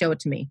house. Can you show it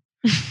to me?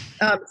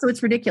 So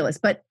it's ridiculous.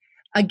 But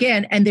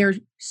again, and they're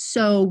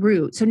so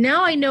rude. So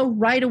now I know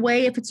right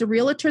away if it's a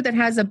realtor that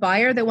has a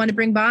buyer they want to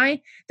bring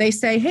by, they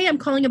say, hey, I'm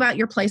calling about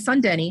your place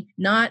on Denny,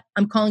 not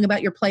I'm calling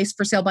about your place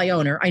for sale by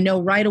owner. I know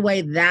right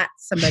away that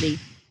somebody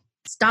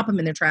stop them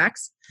in their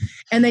tracks.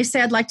 And they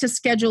say, I'd like to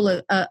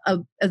schedule a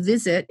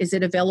visit. Is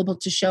it available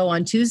to show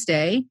on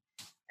Tuesday?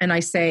 And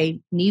I say,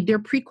 need their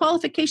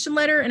pre-qualification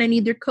letter and I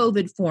need their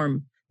COVID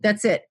form.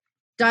 That's it.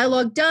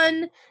 Dialogue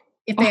done.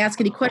 If they ask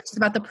any questions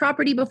about the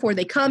property before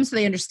they come so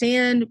they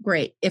understand,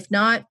 great. If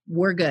not,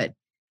 we're good.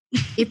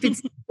 If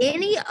it's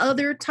any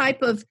other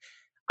type of,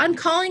 I'm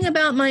calling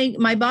about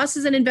my boss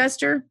is an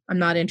investor, I'm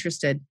not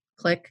interested.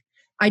 Click.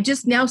 I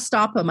just now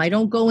stop them. I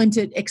don't go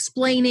into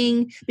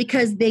explaining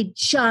because they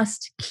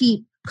just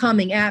keep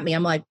coming at me.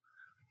 I'm like,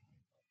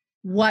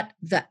 what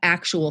the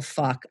actual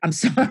fuck? I'm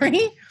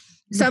sorry.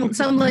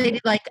 Some lady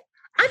like,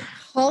 I'm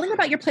calling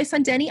about your place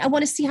on Denny. I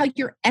want to see how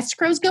your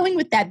escrow's going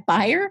with that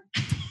buyer.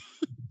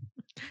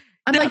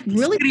 I'm That's like,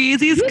 really?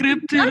 Crazy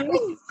script.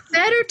 Nothing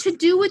better to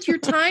do with your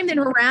time than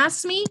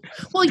harass me?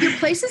 Well, your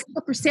place is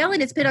for sale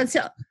and it's been on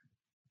sale.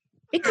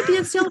 It could be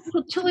on sale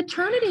till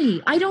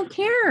eternity. I don't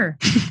care.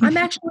 I'm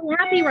actually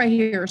happy right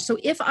here. So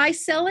if I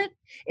sell it,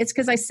 it's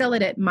because I sell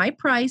it at my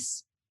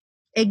price,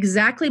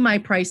 exactly my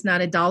price,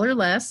 not $1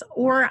 less,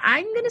 or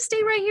I'm going to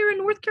stay right here in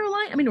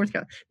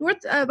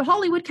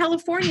Hollywood,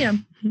 California.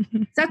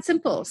 It's that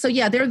simple. So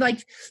yeah, they're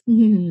like,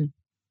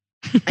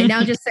 I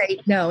now just say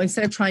no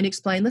instead of trying to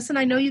explain. Listen,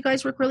 I know you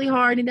guys work really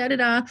hard and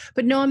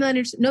but no, I'm not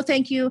interested. No,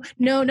 thank you.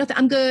 No,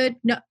 I'm good.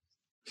 No,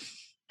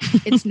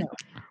 it's no.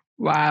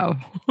 Wow.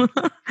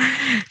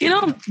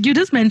 You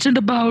just mentioned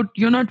about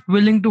you're not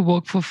willing to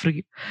work for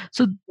free.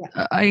 So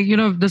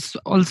this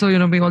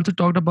also, we also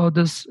talked about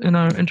this in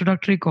our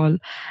introductory call.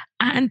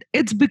 And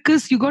it's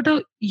because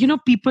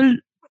people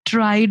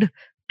tried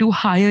to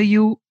hire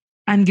you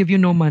and give you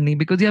no money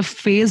because you have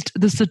faced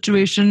this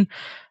situation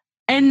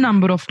n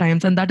number of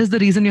times. And that is the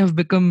reason you have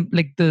become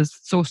like this,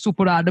 so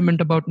super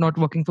adamant about not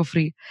working for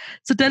free.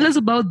 So tell us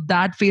about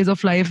that phase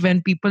of life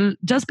when people,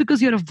 just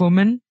because you're a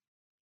woman,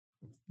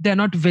 they're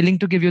not willing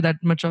to give you that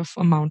much of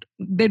amount.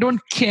 They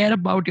don't care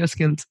about your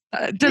skills.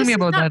 Tell me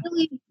about that.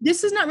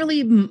 This is not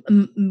really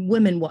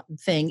women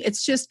thing.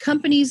 It's just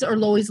companies are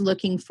always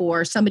looking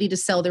for somebody to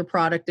sell their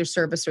product, their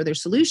service, or their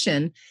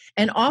solution.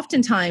 And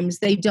oftentimes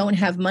they don't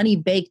have money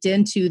baked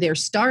into their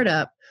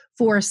startup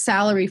for a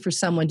salary for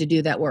someone to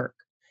do that work.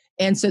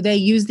 And so they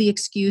use the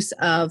excuse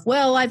of,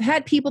 well, I've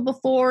had people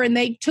before and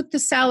they took the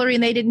salary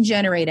and they didn't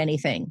generate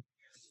anything.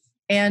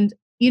 And,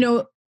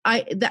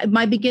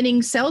 my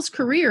beginning sales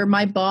career,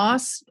 my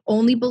boss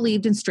only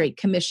believed in straight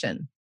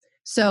commission.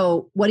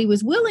 So what he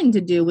was willing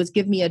to do was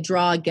give me a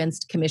draw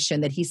against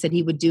commission that he said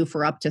he would do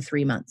for up to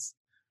 3 months.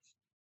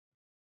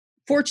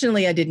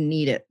 Fortunately, I didn't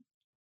need it.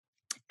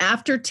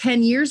 After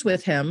 10 years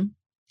with him,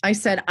 I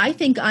said, I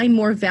think I'm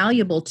more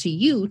valuable to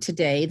you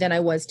today than I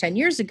was 10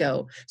 years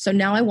ago. So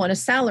now I want a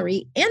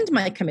salary and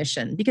my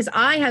commission because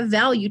I have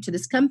value to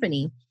this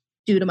company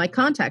due to my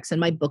contacts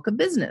and my book of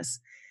business.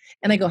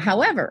 And I go,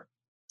 however,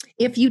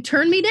 if you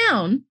turn me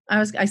down,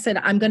 I said,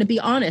 I'm going to be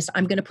honest.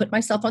 I'm going to put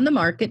myself on the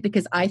market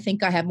because I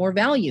think I have more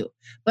value.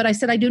 But I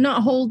said, I do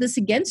not hold this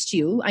against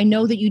you. I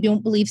know that you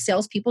don't believe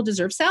salespeople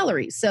deserve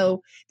salaries.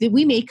 So that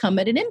we may come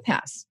at an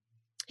impasse.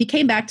 He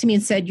came back to me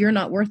and said, you're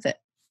not worth it.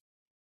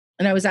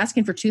 And I was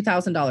asking for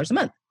 $2,000 a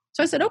month.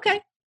 So I said,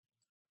 okay.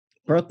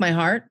 Broke my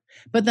heart.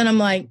 But then I'm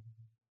like,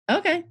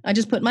 okay. I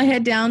just put my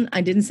head down.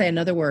 I didn't say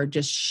another word,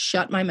 just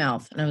shut my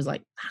mouth. And I was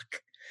like,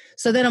 fuck.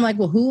 So then I'm like,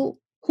 well, who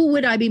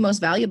would I be most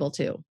valuable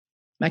to?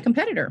 My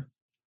competitor.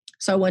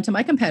 So I went to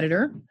my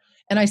competitor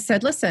and I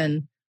said,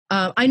 listen,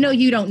 I know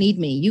you don't need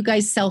me. You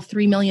guys sell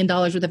 $3 million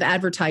worth of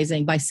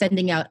advertising by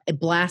sending out a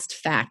blast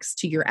fax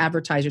to your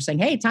advertiser saying,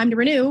 hey, time to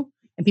renew.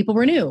 And people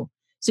renew.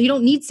 So you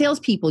don't need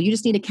salespeople. You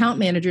just need account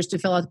managers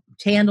to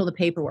handle the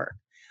paperwork.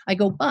 I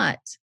go, but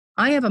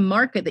I have a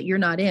market that you're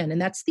not in,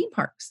 and that's theme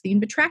parks,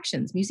 theme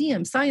attractions,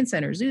 museums, science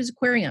centers, zoos,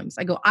 aquariums.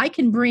 I go, I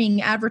can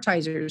bring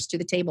advertisers to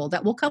the table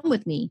that will come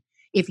with me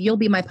if you'll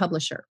be my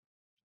publisher.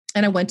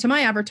 And I went to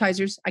my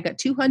advertisers. I got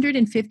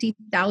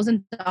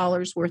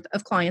 $250,000 worth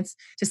of clients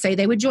to say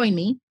they would join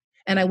me.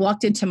 And I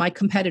walked into my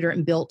competitor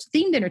and built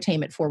themed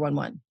entertainment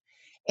 411.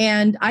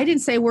 And I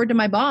didn't say a word to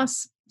my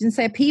boss. Didn't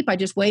say a peep. I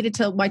just waited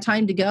till my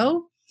time to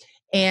go.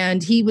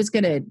 And he was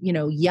going to,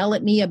 yell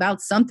at me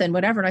about something,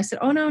 whatever. And I said,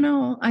 oh,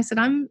 no. I said,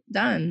 I'm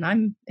done.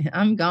 I'm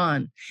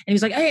gone. And he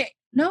was like, hey,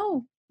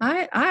 no,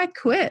 I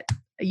quit.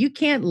 You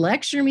can't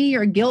lecture me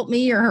or guilt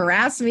me or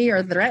harass me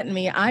or threaten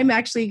me. I'm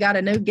actually got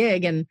a new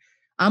gig and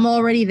I'm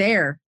already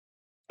there.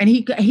 And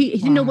he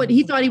didn't know what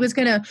he thought. He was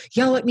going to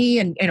yell at me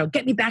and,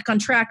 get me back on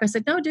track. I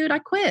said, no, dude, I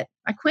quit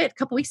a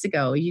couple weeks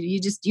ago.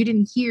 You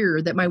didn't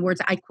hear that my words.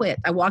 I quit.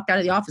 I walked out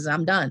of the office.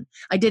 I'm done.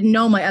 I didn't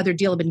know my other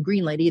deal had been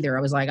greenlit either.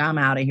 I was like, I'm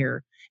out of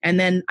here. And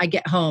then I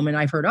get home and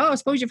I've heard, I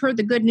suppose you've heard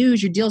the good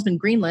news. Your deal's been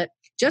greenlit.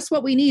 Just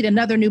what we need.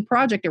 Another new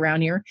project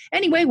around here.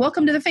 Anyway,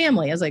 welcome to the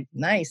family. I was like,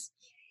 nice.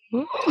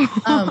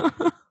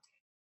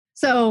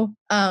 So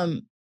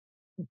I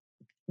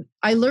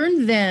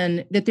learned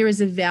then that there is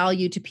a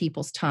value to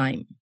people's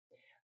time.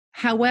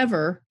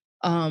 However,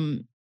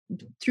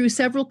 through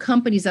several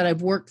companies that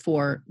I've worked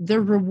for, the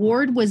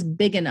reward was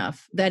big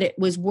enough that it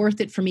was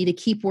worth it for me to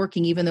keep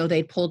working, even though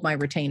they pulled my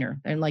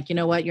retainer. And like, you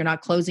know what, you're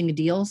not closing the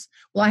deals.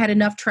 Well, I had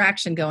enough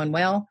traction going,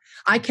 well,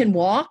 I can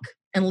walk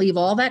and leave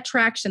all that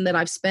traction that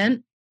I've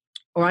spent,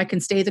 or I can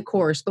stay the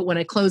course. But when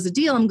I close the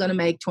deal, I'm going to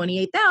make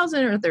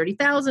 28,000 or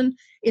 30,000.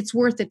 It's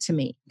worth it to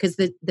me because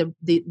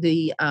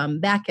the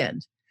back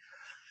end.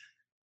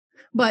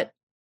 But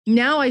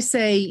now I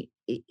say,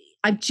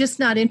 I'm just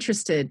not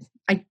interested.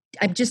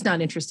 I'm just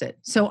not interested.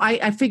 So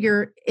I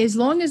figure as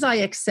long as I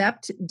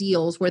accept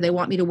deals where they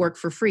want me to work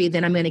for free,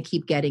 then I'm going to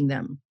keep getting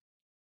them.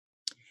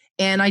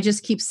 And I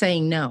just keep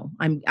saying no.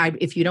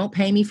 If you don't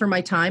pay me for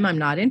my time, I'm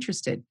not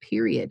interested,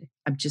 period.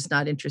 I'm just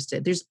not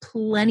interested. There's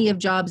plenty of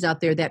jobs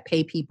out there that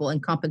pay people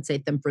and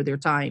compensate them for their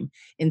time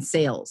in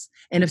sales.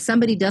 And if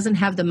somebody doesn't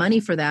have the money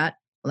for that,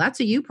 well,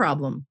 that's a you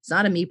problem. It's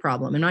not a me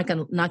problem. I'm not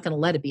going to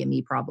let it be a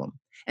me problem.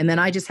 And then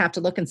I just have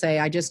to look and say,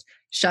 I just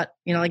shut,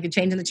 like you're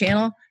changing the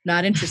channel,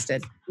 not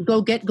interested.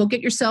 Go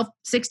get yourself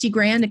 60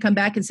 grand and come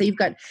back and say, you've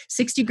got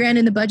 60 grand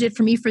in the budget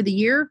for me for the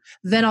year.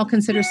 Then I'll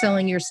consider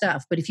selling your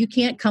stuff. But if you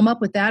can't come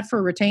up with that for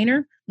a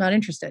retainer, not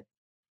interested.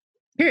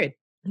 Period.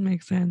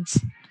 Makes sense.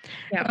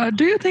 Yeah.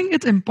 Do you think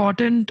it's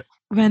important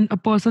when a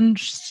person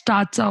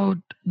starts out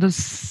the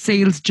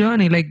sales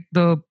journey, like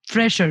the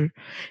fresher,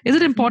 is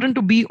it important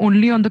to be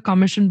only on the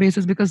commission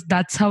basis because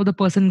that's how the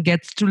person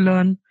gets to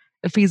learn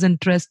if he's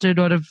interested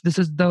or if this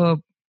is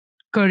the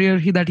career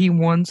that he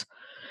wants?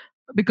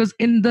 Because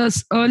in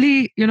this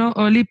early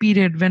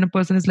period when a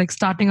person is like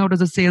starting out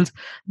as a sales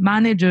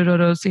manager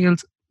or a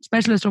sales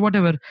specialist or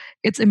whatever,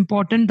 it's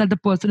important that the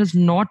person is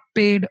not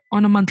paid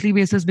on a monthly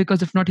basis,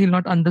 because if not, he'll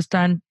not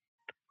understand.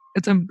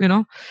 It's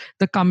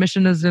the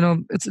commission is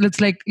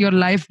it's like your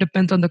life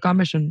depends on the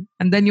commission,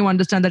 and then you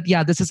understand that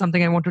this is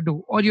something I want to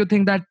do. Or you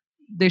think that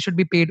they should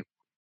be paid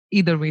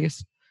either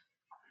ways?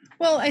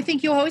 Well, I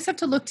think you always have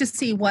to look to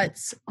see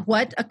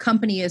what a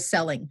company is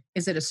selling.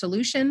 Is it a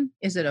solution?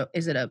 Is it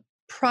a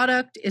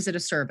product? Is it a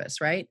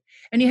service? Right?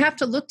 And you have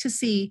to look to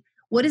see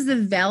what is the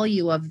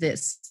value of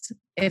this.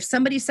 If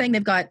somebody's saying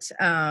they've got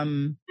a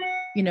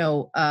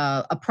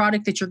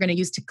product that you're going to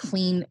use to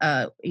clean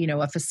a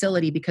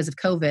facility because of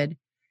COVID,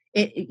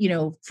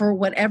 for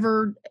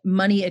whatever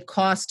money it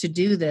costs to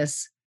do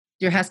this,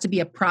 there has to be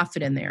a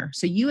profit in there.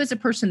 So you as a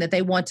person that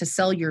they want to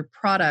sell your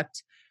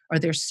product or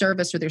their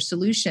service or their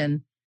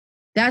solution,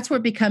 that's where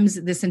it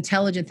becomes this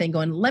intelligent thing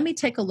going, let me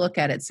take a look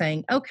at it,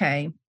 saying,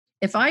 okay,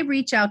 if I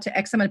reach out to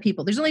X amount of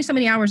people, there's only so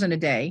many hours in a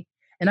day,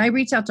 and I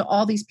reach out to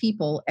all these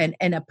people and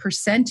a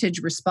percentage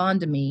respond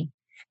to me,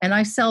 and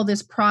I sell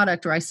this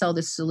product or I sell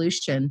this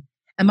solution,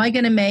 am I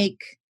going to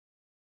make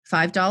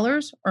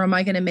 $5 or am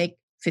I going to make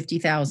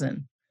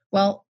 50,000?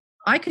 Well,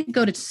 I could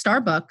go to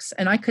Starbucks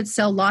and I could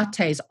sell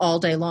lattes all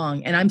day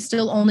long, and I'm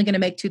still only going to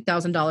make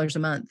 $2,000 a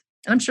month.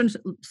 And I'm sure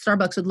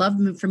Starbucks would love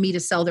for me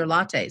to sell their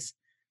lattes.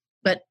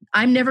 But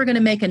I'm never going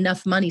to make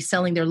enough money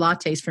selling their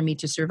lattes for me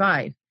to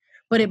survive.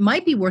 But it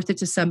might be worth it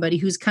to somebody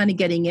who's kind of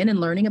getting in and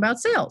learning about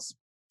sales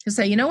to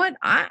say, you know what,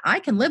 I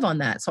can live on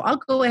that. So I'll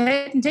go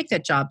ahead and take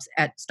that job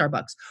at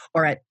Starbucks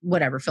or at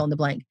whatever, fill in the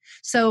blank.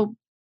 So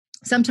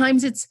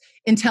sometimes it's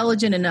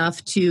intelligent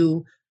enough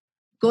to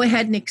go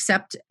ahead and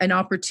accept an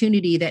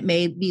opportunity that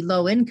may be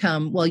low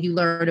income while you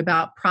learn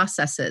about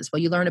processes,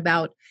 while you learn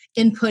about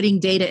inputting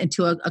data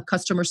into a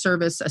customer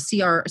service, a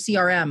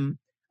CRM,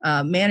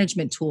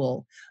 management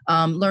tool,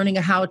 learning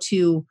how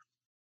to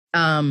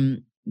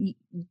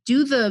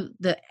do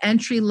the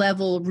entry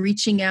level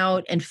reaching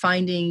out and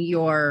finding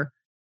your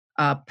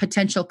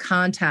potential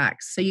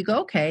contacts. So you go,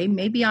 okay,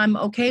 maybe I'm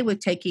okay with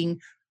taking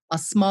a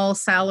small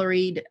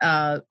salaried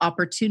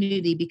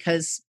opportunity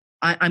because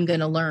I'm going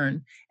to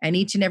learn. And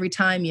each and every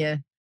time you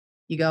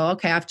go,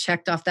 okay, I've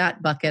checked off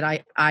that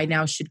bucket. I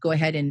now should go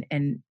ahead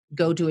and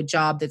go to a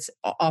job that's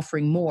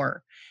offering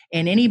more.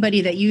 And anybody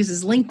that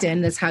uses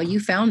LinkedIn, that's how you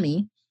found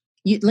me.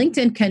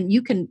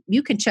 LinkedIn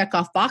you can check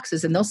off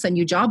boxes and they'll send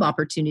you job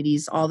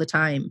opportunities all the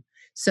time.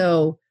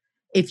 So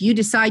if you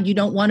decide you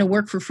don't want to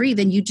work for free,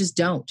 then you just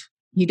don't.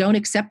 You don't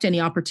accept any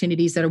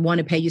opportunities that want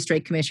to pay you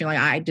straight commission. You're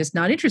like, I'm just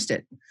not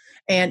interested.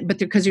 But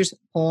because there's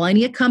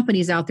plenty of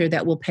companies out there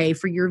that will pay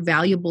for your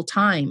valuable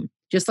time.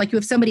 Just like you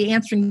have somebody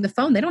answering the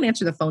phone, they don't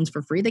answer the phones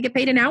for free. They get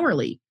paid an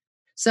hourly.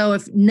 So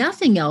if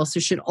nothing else,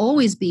 there should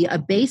always be a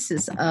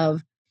basis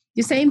of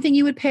the same thing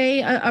you would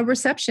pay a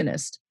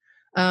receptionist.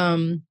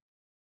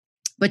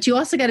 But you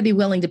also got to be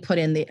willing to put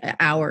in the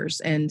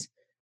hours. And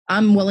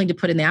I'm willing to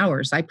put in the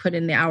hours. I put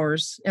in the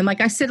hours. And like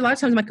I said, a lot of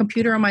times my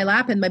computer on my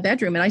lap in my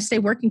bedroom, and I stay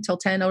working till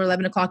 10 or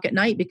 11 o'clock at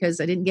night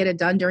because I didn't get it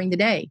done during the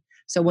day.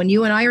 So when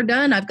you and I are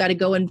done, I've got to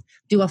go and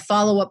do a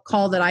follow-up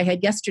call that I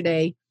had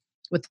yesterday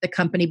with the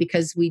company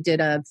because we did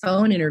a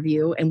phone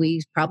interview and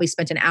we probably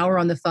spent an hour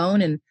on the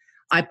phone, and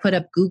I put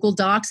up Google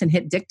Docs and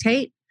hit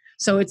dictate.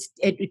 So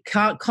it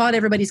caught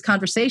everybody's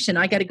conversation.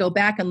 I got to go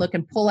back and look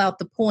and pull out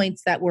the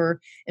points that were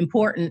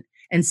important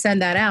and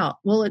send that out.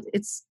 Well,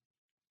 it's,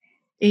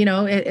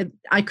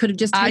 I could have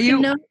just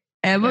taken notes.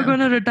 Ever going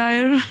to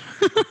retire?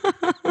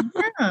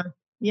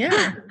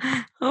 Yeah.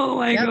 Oh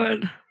my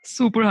God.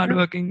 Super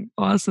hardworking.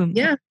 Awesome.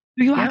 Yeah.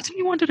 Do you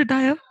actually want to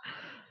retire?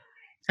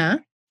 Huh?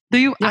 Do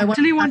you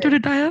actually want to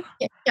retire?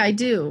 Yeah, I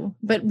do.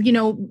 But,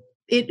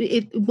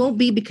 it won't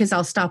be because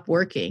I'll stop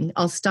working.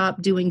 I'll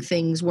stop doing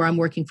things where I'm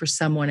working for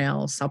someone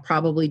else. I'll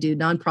probably do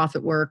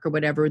nonprofit work or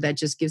whatever that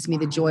just gives me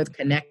the joy of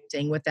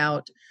connecting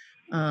without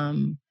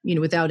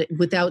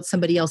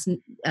somebody else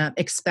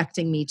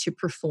expecting me to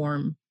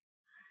perform.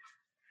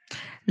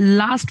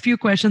 Last few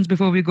questions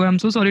before we go. I'm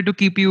so sorry to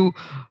keep you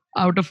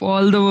out of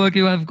all the work.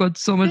 You have got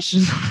so much.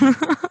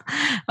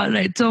 All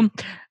right. So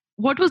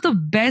what was the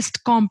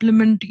best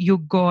compliment you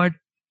got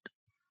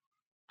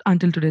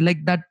until today?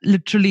 Like that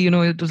literally,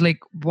 it was like,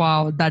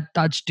 wow, that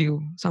touched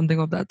you. Something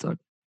of that sort.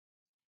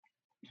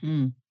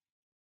 I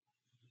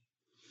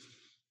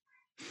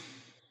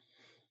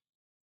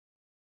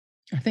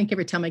think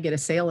every time I get a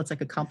sale, it's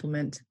like a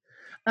compliment.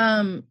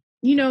 My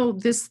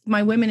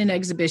Women in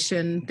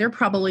Exhibition, they're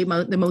probably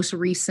the most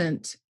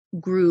recent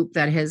group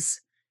that has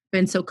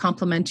been so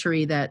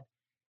complimentary that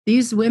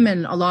these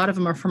women, a lot of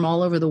them are from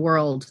all over the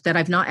world that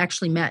I've not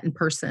actually met in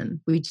person.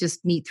 We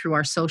just meet through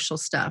our social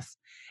stuff.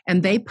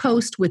 And they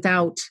post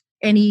without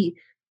any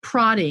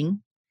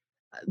prodding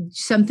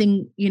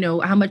something,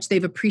 how much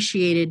they've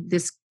appreciated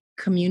this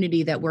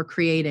community that we're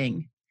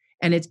creating.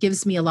 And it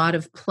gives me a lot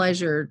of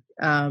pleasure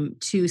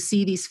to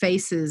see these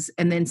faces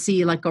and then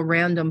see like a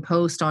random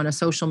post on a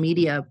social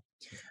media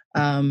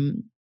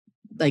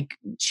like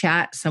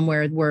chat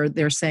somewhere where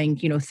they're saying,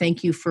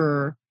 thank you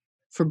for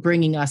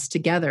bringing us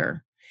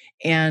together.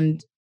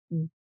 And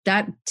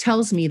that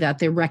tells me that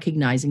they're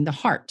recognizing the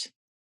heart.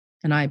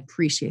 And I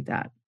appreciate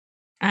that.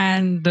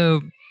 And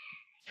the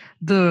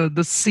CRO,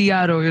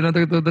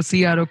 the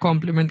CRO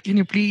compliment. Can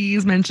you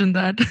please mention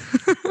that?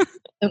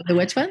 The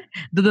which one?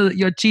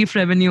 Your chief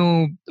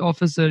revenue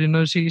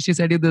officer, she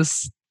said you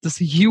this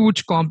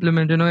huge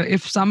compliment.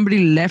 If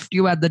somebody left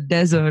you at the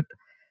desert,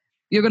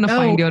 you're going to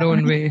find your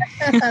own way.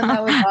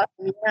 That was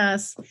awesome.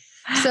 Yes.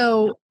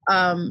 So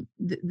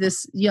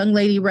this young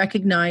lady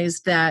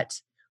recognized that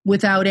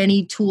without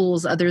any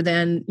tools other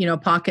than, a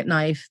pocket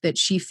knife, that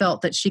she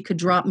felt that she could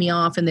drop me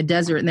off in the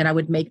desert and then I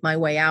would make my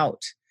way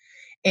out.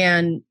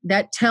 And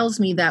that tells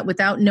me that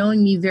without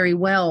knowing me very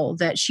well,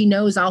 that she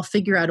knows I'll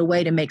figure out a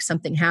way to make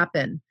something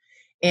happen.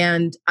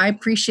 And I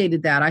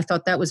appreciated that. I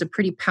thought that was a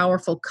pretty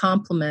powerful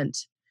compliment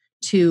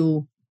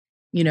to,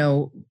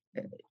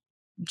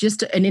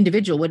 just an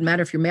individual. Wouldn't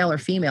matter if you're male or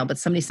female, but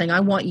somebody saying, I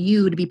want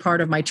you to be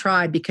part of my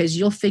tribe because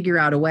you'll figure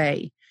out a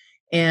way.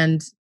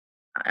 And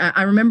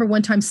I remember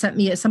one time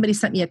somebody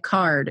sent me a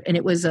card, and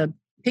it was a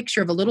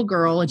picture of a little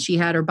girl, and she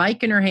had her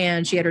bike in her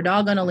hand, she had her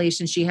dog on a leash,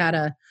 and she had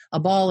a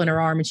ball in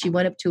her arm, and she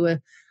went up to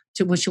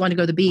when she wanted to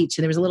go to the beach,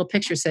 and there was a little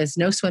picture that says,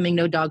 no swimming,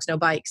 no dogs, no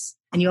bikes.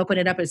 And you open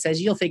it up and it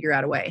says, you'll figure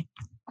out a way.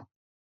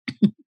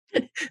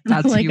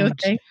 That's like, huge.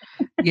 Okay.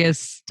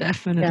 Yes,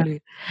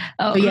 definitely.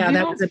 Yeah.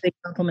 That was a big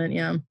compliment.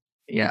 Yeah.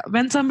 Yeah.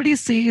 When somebody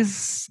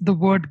says the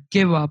word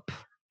give up,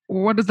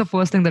 what is the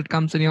first thing that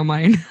comes in your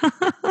mind?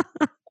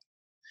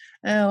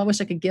 I wish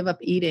I could give up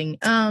eating.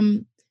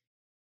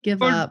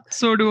 Give up.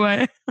 So do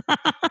I.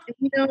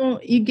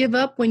 You give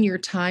up when you're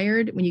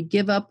tired, when you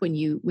give up, when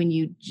you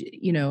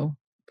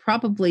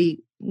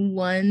probably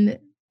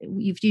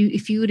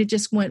if you would have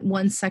just went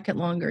 1 second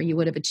longer, you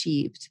would have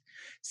achieved.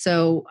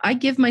 So I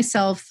give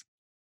myself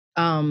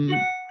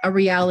a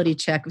reality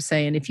check of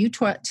saying, if you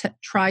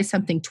try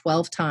something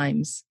 12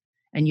 times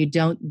and you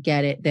don't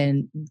get it,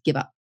 then give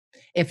up.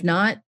 If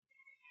not,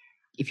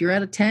 if you're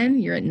at a 10,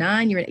 you're at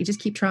 9, you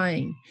just keep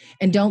trying,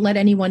 and don't let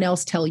anyone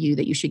else tell you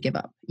that you should give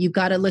up. You've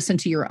got to listen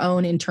to your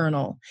own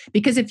internal,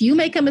 because if you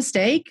make a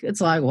mistake, it's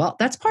like, well,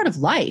 that's part of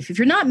life. If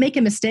you're not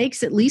making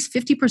mistakes at least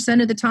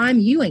 50% of the time,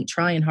 you ain't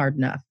trying hard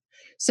enough.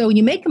 So when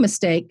you make a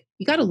mistake,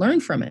 you got to learn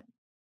from it,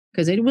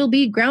 because it will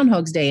be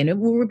Groundhog's Day and it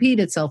will repeat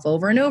itself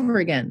over and over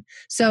again.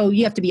 So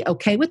you have to be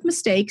okay with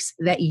mistakes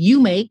that you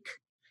make,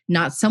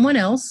 not someone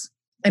else,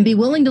 and be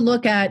willing to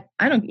look at,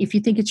 if you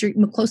think it's your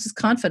closest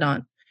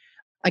confidant.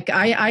 Like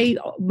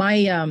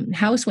my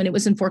house, when it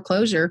was in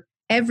foreclosure,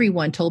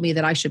 everyone told me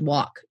that I should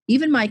walk.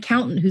 Even my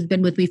accountant, who's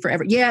been with me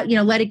forever. Yeah,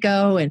 let it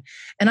go. And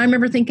I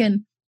remember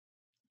thinking,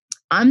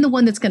 I'm the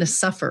one that's going to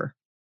suffer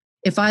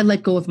if I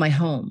let go of my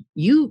home.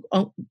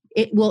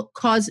 It will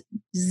cause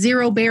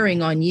zero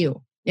bearing on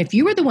you. If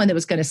you were the one that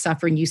was going to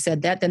suffer and you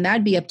said that, then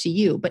that'd be up to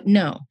you. But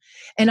no.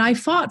 And I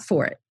fought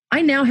for it.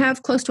 I now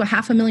have close to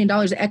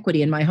 $500,000 of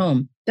equity in my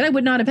home that I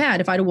would not have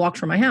had if I'd have walked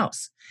from my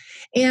house.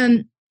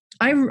 And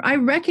I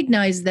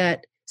recognize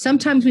that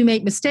sometimes we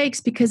make mistakes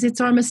because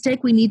it's our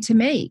mistake we need to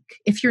make.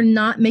 If you're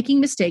not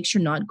making mistakes,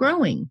 you're not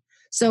growing.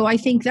 So I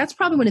think that's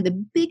probably one of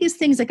the biggest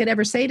things I could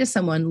ever say to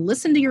someone.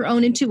 Listen to your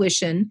own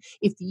intuition.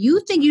 If you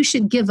think you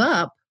should give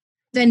up,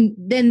 then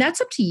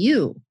that's up to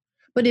you.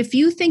 But if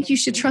you think you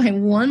should try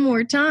one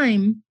more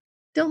time,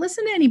 don't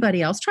listen to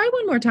anybody else. Try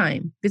one more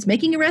time. If it's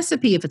making a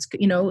recipe, if it's,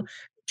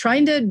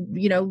 trying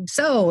to,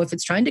 sew, if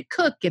it's trying to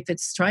cook, if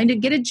it's trying to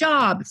get a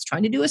job, if it's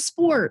trying to do a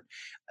sport,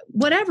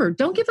 whatever,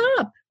 don't give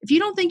up if you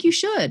don't think you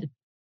should.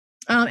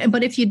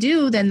 But if you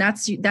do, then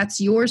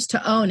that's yours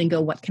to own and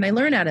go, what can I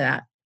learn out of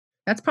that?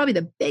 That's probably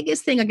the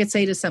biggest thing I could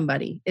say to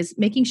somebody is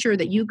making sure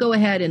that you go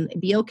ahead and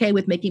be okay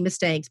with making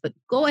mistakes, but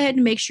go ahead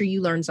and make sure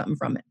you learn something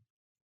from it.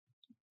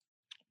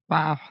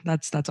 Wow,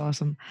 that's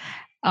awesome.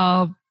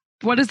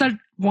 What is that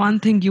one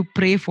thing you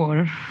pray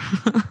for?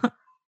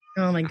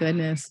 Oh my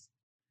goodness.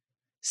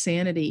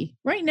 Sanity.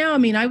 Right now, I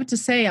mean, I would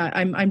just say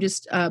I'm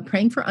just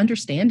praying for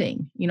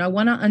understanding. I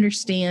want to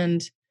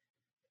understand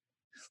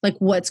like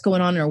what's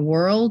going on in our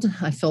world.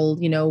 I feel,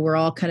 we're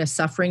all kind of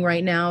suffering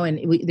right now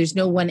and there's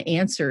no one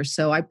answer.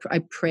 So I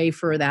pray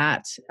for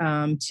that,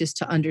 just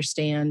to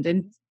understand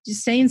and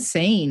just stay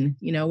sane.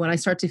 When I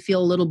start to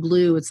feel a little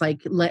blue, it's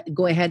like,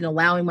 go ahead and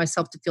allowing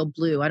myself to feel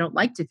blue. I don't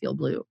like to feel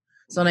blue.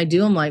 So when I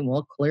do, I'm like,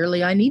 well,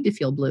 clearly I need to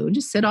feel blue and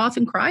just sit off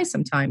and cry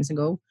sometimes and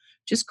go,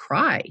 just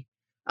cry.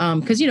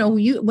 Because,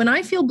 when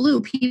I feel blue,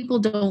 people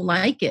don't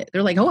like it.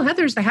 They're like, oh,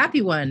 Heather's the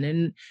happy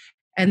one.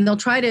 And they'll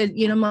try to,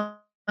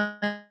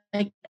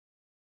 like,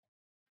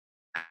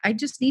 I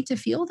just need to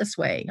feel this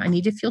way. I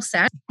need to feel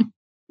sad.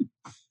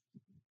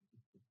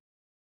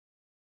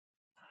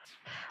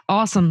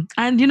 Awesome.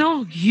 And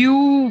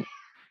you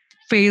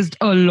faced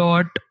a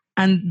lot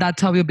and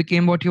that's how you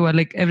became what you are.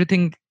 Like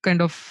everything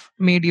kind of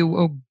made you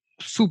a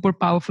super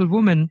powerful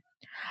woman.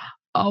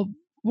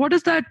 What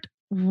is that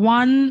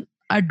one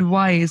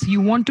advice you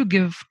want to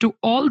give to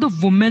all the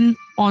women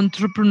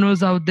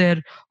entrepreneurs out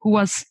there who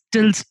are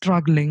still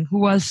struggling,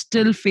 who are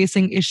still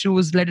facing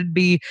issues, let it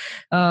be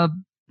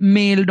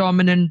male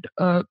dominant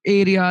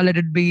area, let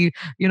it be,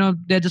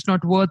 they're just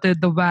not worth it,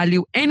 the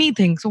value,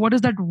 anything. So what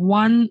is that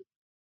one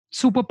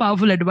super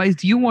powerful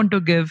advice you want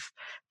to give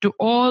to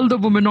all the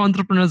women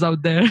entrepreneurs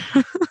out there?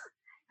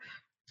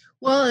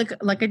 Well,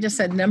 like I just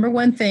said, number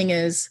one thing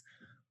is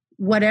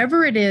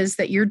whatever it is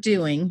that you're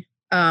doing,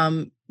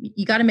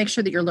 you got to make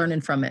sure that you're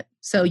learning from it.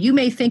 So you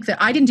may think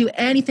that I didn't do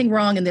anything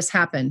wrong and this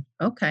happened.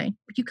 Okay.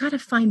 But you got to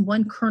find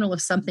one kernel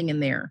of something in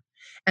there.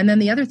 And then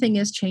the other thing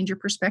is change your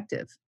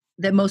perspective.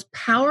 The most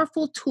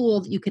powerful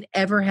tool that you could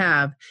ever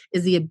have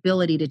is the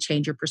ability to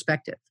change your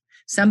perspective.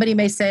 Somebody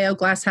may say, oh,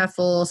 glass half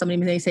full.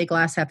 Somebody may say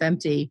glass half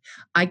empty.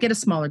 I get a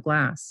smaller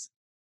glass.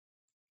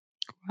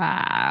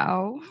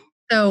 Wow.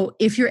 So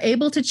if you're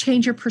able to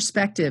change your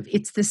perspective,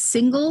 it's the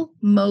single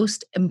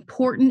most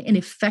important and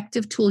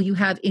effective tool you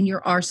have in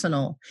your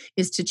arsenal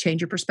is to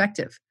change your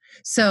perspective.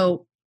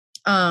 So,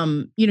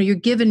 you're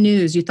given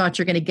news, you thought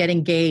you're going to get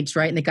engaged,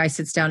 right? And the guy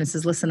sits down and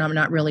says, listen, I'm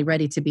not really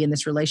ready to be in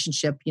this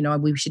relationship.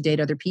 We should date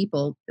other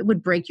people. It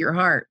would break your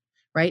heart,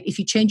 right? If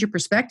you change your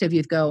perspective,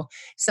 you'd go,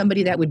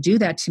 somebody that would do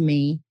that to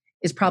me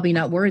is probably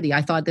not worthy.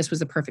 I thought this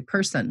was a perfect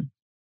person.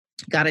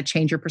 Got to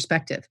change your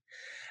perspective.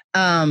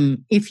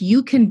 If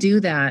you can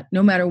do that,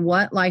 no matter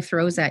what life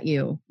throws at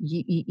you,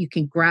 you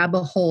can grab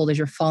a hold as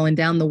you're falling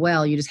down the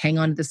well. You just hang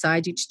on to the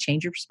side. You just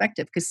change your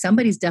perspective because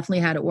somebody's definitely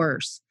had it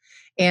worse.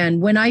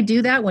 And when I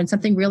do that, when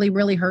something really,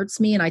 really hurts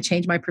me and I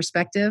change my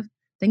perspective,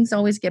 things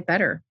always get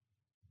better.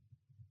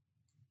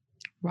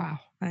 Wow.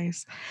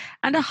 Nice.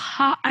 And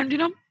how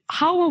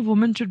a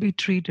woman should be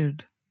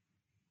treated?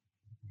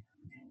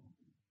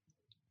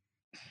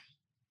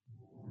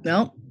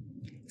 Well,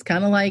 it's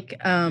kind of like,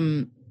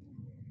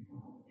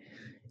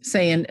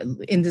 saying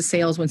in the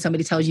sales when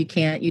somebody tells you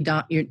can't, you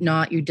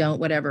don't,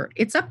 whatever.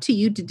 It's up to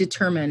you to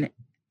determine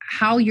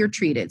how you're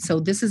treated. So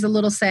this is a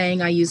little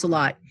saying I use a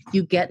lot.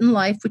 You get in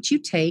life what you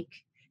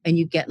take and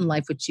you get in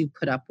life what you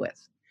put up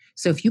with.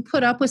 So if you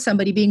put up with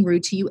somebody being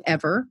rude to you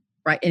ever,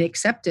 right, and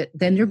accept it,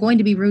 then they're going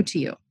to be rude to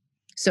you.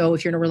 So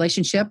if you're in a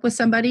relationship with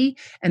somebody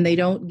and they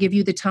don't give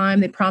you the time,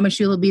 they promise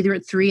you they'll be there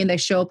at 3 and they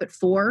show up at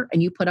 4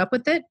 and you put up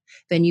with it,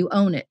 then you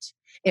own it.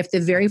 If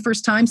the very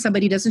first time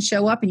somebody doesn't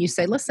show up and you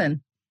say,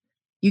 listen,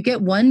 you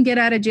get one get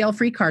out of jail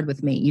free card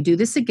with me. You do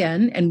this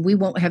again and we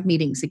won't have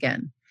meetings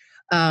again.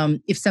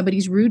 If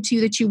somebody's rude to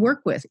you that you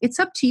work with, it's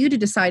up to you to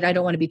decide, I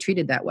don't want to be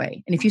treated that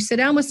way. And if you sit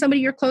down with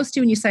somebody you're close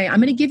to and you say, I'm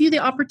going to give you the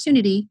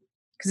opportunity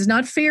because it's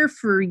not fair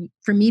for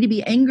me to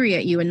be angry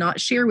at you and not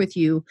share with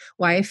you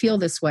why I feel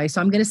this way. So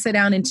I'm going to sit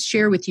down and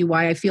share with you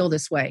why I feel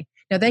this way.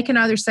 Now they can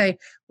either say,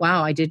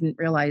 wow, I didn't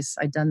realize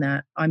I'd done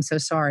that. I'm so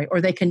sorry.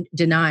 Or they can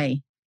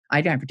deny,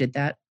 I never did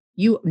that.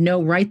 You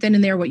know right then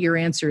and there what your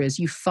answer is.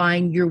 You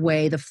find your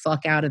way the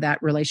fuck out of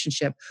that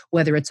relationship,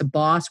 whether it's a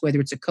boss, whether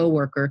it's a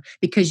coworker,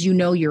 because you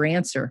know your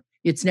answer.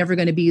 It's never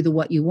going to be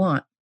what you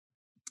want.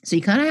 So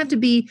you kind of have to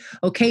be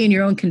okay in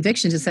your own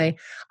convictions to say,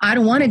 I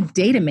don't want to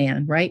date a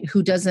man, right,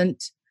 who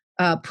doesn't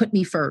put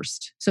me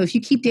first. So if you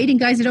keep dating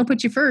guys that don't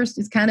put you first,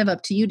 it's kind of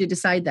up to you to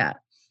decide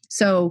that.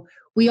 So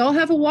we all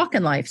have a walk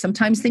in life.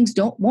 Sometimes things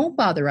won't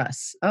bother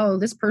us. Oh,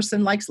 this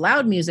person likes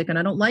loud music and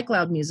I don't like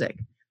loud music.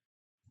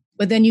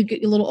 But then you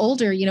get a little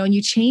older, and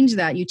you change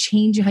that. You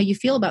change how you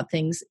feel about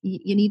things.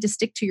 You need to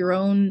stick to your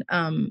own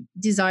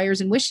desires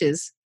and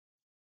wishes.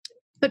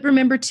 But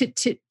remember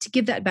to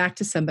give that back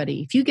to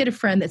somebody. If you get a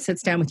friend that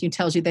sits down with you and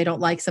tells you they don't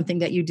like something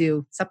that you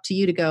do, it's up to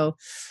you to go,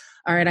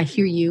 all right, I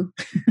hear you.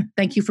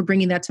 Thank you for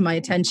bringing that to my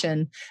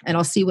attention. And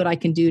I'll see what I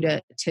can do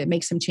to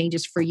make some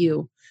changes for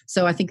you.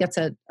 So I think that's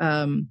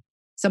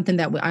something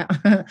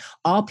that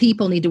all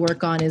people need to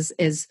work on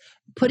is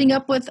putting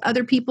up with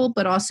other people,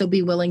 but also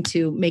be willing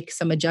to make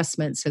some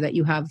adjustments so that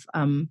you have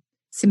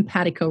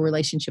simpatico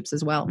relationships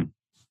as well.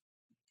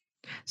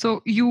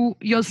 So your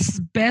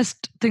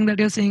best thing that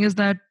you're saying is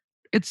that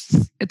it's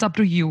up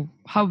to you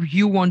how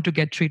you want to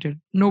get treated.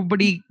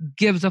 Nobody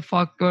gives a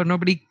fuck, or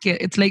nobody cares.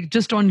 It's like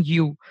just on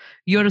you.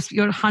 You're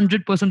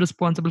 100%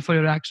 responsible for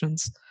your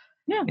actions.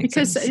 Yeah,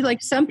 because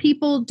like some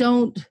people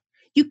don't.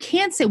 You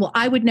can't say, well,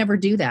 I would never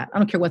do that. I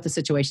don't care what the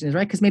situation is,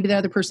 right? Because maybe the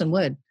other person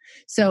would.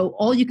 So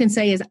all you can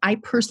say is, I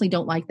personally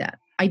don't like that.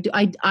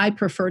 I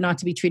prefer not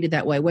to be treated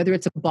that way, whether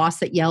it's a boss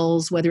that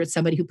yells, whether it's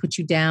somebody who puts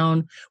you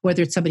down,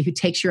 whether it's somebody who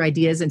takes your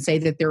ideas and say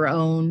that they're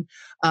own,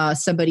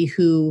 somebody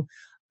who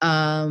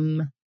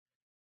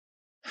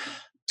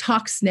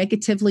talks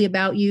negatively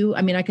about you.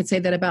 I mean, I could say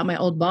that about my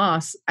old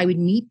boss. I would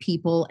meet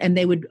people and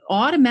they would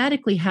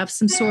automatically have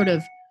some sort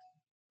of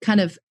kind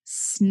of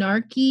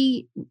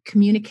snarky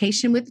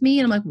communication with me.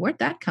 And I'm like, where'd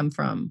that come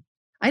from?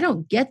 I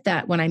don't get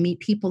that when I meet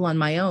people on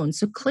my own.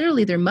 So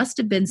clearly there must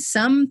have been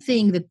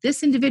something that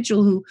this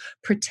individual who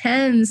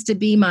pretends to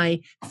be my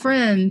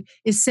friend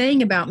is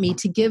saying about me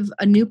to give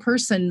a new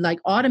person like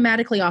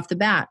automatically off the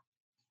bat.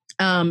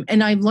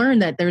 And I've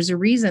learned that there's a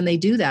reason they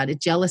do that.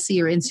 It's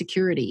jealousy or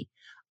insecurity.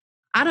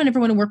 I don't ever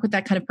want to work with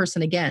that kind of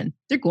person again.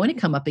 They're going to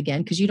come up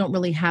again because you don't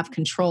really have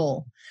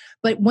control.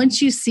 But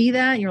once you see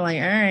that, you're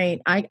like, all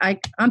right,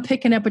 I'm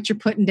picking up what you're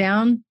putting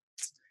down.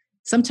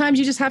 Sometimes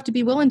you just have to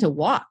be willing to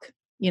walk,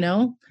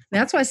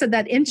 That's why I said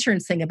that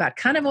insurance thing about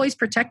kind of always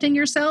protecting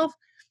yourself.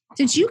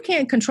 Since you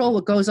can't control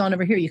what goes on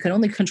over here, you can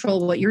only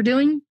control what you're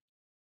doing.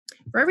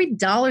 For every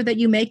dollar that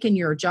you make in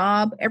your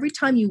job, every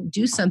time you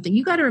do something,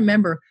 you got to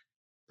remember,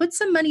 put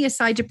some money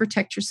aside to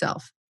protect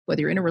yourself,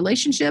 whether you're in a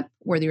relationship,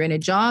 whether you're in a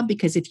job,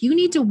 because if you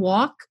need to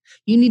walk,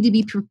 you need to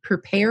be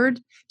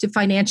prepared to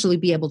financially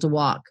be able to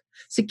walk.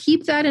 So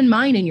keep that in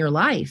mind in your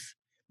life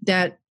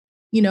that,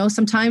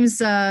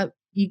 sometimes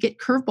you get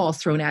curveballs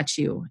thrown at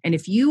you. And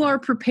if you are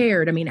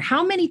prepared, I mean,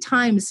 how many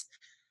times,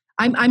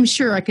 I'm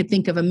sure I could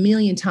think of a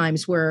million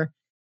times where,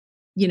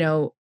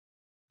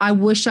 I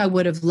wish I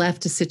would have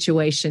left a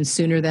situation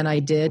sooner than I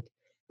did,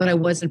 but I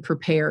wasn't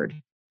prepared.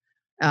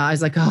 I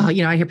was like,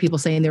 I hear people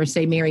saying they're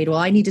stay married. Well,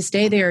 I need to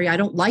stay there. I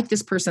don't like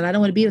this person. I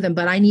don't want to be with them,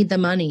 but I need the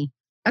money.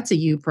 That's a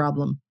you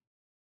problem.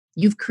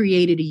 You've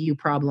created a you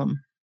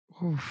problem.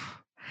 Oof.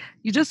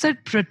 You just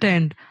said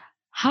pretend.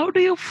 How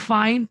do you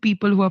find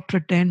people who are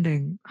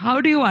pretending? How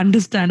do you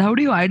understand? How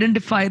do you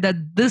identify that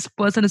this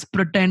person is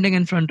pretending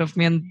in front of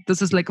me and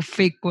this is like a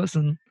fake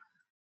person?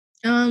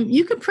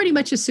 You can pretty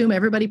much assume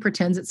everybody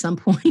pretends at some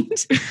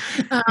point.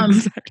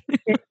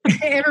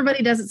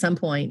 Everybody does at some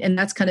point, and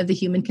that's kind of the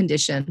human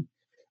condition.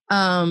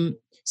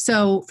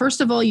 So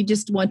first of all, you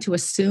just want to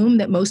assume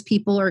that most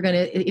people are going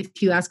to,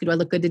 if you ask, do I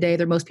look good today?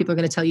 Most people are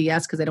going to tell you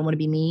yes, because they don't want to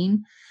be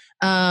mean.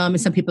 And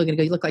some people are going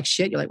to go, you look like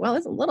shit. You're like, well,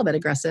 that's a little bit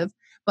aggressive.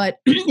 But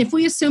if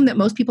we assume that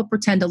most people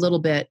pretend a little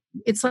bit,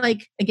 it's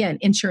like, again,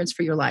 insurance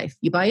for your life.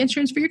 You buy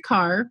insurance for your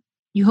car.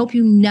 You hope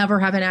you never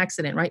have an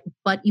accident, right?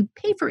 But you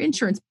pay for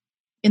insurance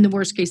in the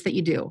worst case that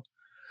you do.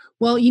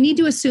 Well, you need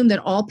to assume that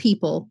all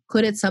people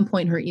could at some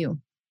point hurt you.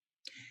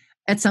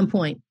 At some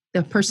point.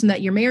 The person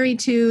that you're married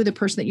to, the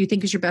person that you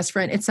think is your best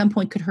friend, at some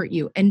point could hurt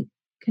you. And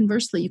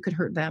conversely, you could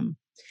hurt them.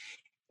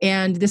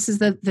 And this is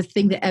the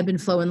thing, the ebb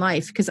and flow in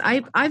life. Because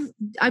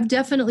I've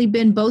definitely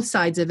been both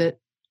sides of it,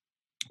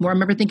 where I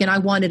remember thinking I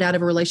wanted out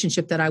of a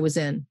relationship that I was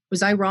in.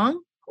 Was I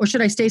wrong? Or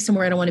should I stay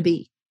somewhere I don't want to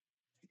be?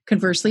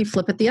 Conversely,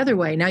 flip it the other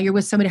way. Now you're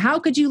with somebody. How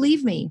could you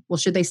leave me? Well,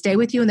 should they stay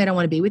with you and they don't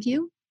want to be with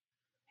you?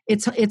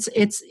 It's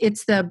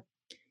the,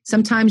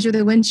 sometimes you're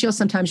the windshield,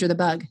 sometimes you're the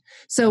bug.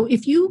 So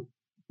if you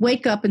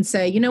wake up and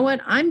say, you know what,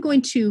 I'm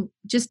going to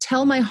just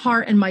tell my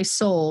heart and my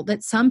soul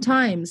that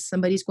sometimes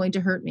somebody's going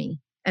to hurt me.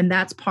 And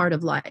that's part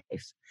of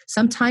life.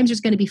 Sometimes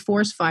there's going to be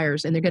forest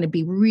fires and they're going to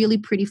be really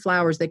pretty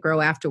flowers that grow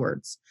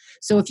afterwards.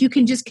 So if you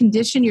can just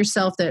condition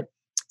yourself that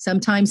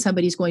sometimes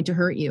somebody's going to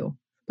hurt you,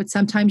 but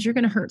sometimes you're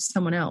going to hurt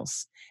someone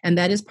else. And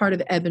that is part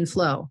of ebb and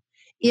flow.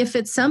 If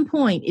at some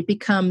point it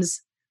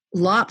becomes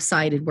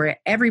lopsided where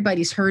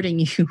everybody's hurting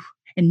you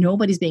and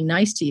nobody's being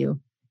nice to you,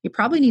 you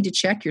probably need to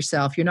check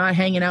yourself. You're not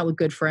hanging out with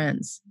good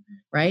friends,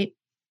 right?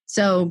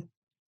 So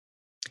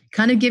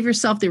kind of give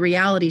yourself the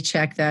reality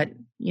check that,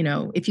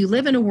 if you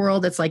live in a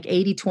world that's like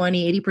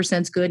 80-20,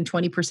 80%'s good and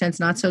 20%'s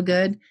not so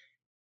good,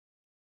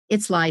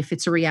 it's life.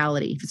 It's a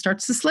reality. If it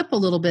starts to slip a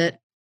little bit,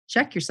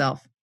 check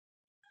yourself.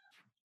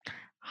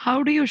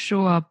 How do you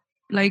show up?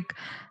 Like,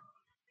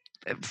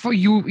 for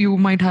you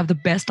might have the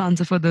best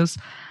answer for this.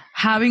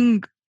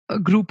 having a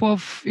group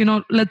of,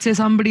 let's say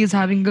somebody is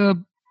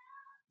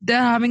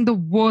they're having the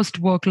worst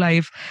work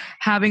life,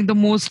 having the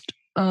most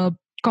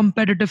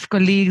competitive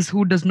colleagues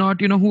who does not,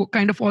 who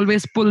kind of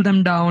always pull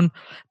them down,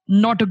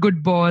 not a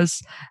good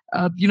boss.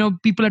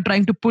 People are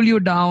trying to pull you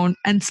down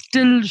and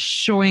still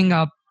showing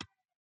up.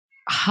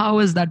 How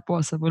is that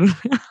possible?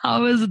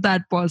 How is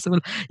that possible?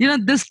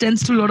 This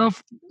tends to a lot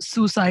of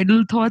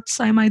suicidal thoughts,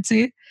 I might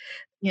say.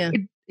 Yeah.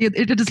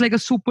 It is like a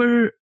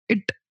super,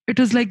 it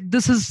is like,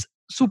 this is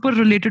super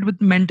related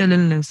with mental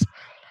illness.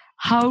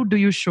 How do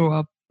you show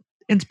up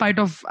in spite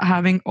of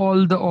having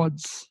all the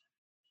odds,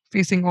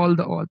 facing all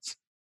the odds?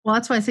 Well,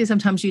 that's why I say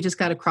sometimes you just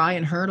got to cry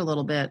and hurt a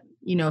little bit.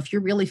 If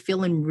you're really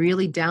feeling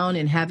really down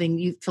and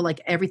you feel like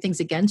everything's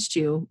against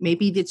you,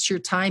 maybe it's your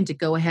time to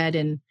go ahead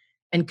and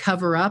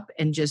cover up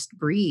and just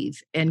breathe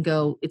and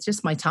go, it's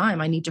just my time.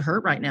 I need to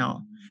hurt right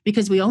now,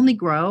 because we only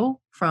grow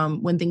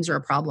from when things are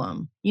a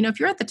problem. If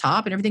you're at the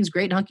top and everything's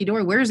great and hunky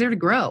dory, where is there to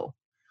grow?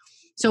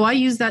 So I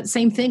use that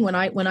same thing when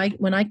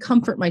I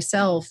comfort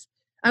myself.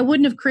 I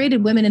wouldn't have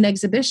created Women in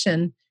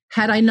Exhibition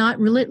had I not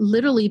really,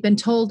 literally been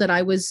told that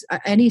I was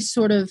any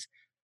sort of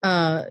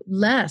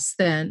less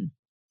than.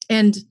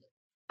 And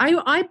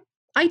I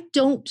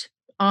don't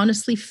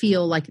honestly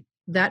feel like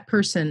that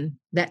person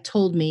that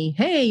told me,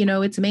 hey,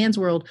 it's a man's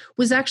world,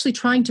 was actually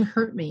trying to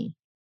hurt me.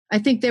 I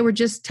think they were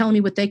just telling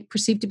me what they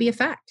perceived to be a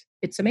fact.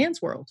 It's a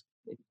man's world.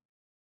 It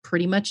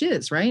pretty much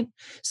is, right?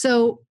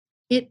 So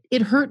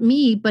it hurt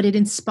me, but it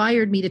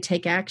inspired me to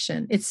take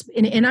action.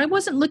 And I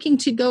wasn't looking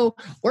to go,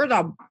 we're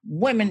the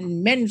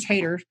men's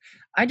haters.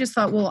 I just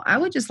thought, well, I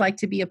would just like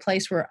to be a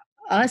place where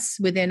us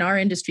within our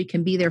industry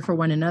can be there for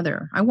one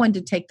another. I wanted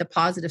to take the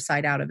positive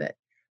side out of it,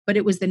 but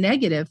it was the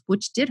negative,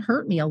 which did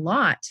hurt me a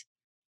lot.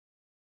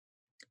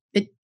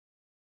 It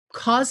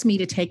caused me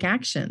to take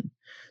action.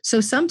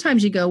 So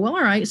sometimes you go, well,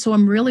 all right, so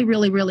I'm really,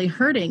 really, really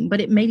hurting, but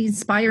it may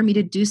inspire me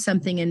to do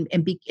something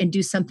and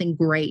do something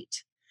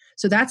great.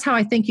 So that's how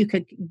I think you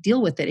could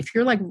deal with it. If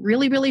you're like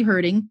really, really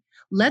hurting,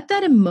 let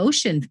that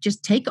emotion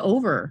just take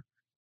over.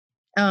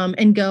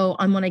 And go,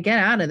 I'm going to get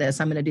out of this.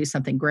 I'm going to do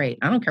something great.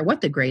 I don't care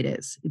what the great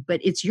is,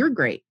 but it's your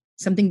great,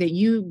 something that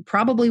you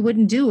probably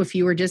wouldn't do if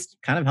you were just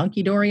kind of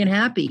hunky dory and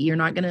happy. You're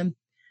not going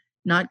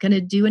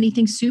to do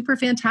anything super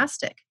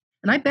fantastic.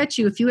 And I bet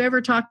you, if you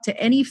ever talk to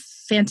any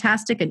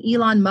fantastic, an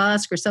Elon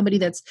Musk or somebody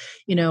that's,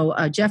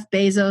 Jeff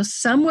Bezos,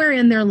 somewhere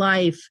in their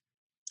life,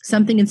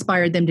 something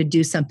inspired them to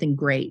do something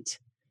great,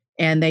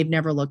 and they've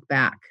never looked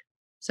back.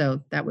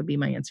 So that would be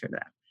my answer to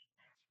that.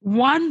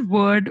 One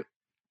word,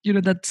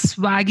 that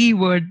swaggy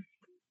word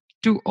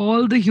to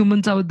all the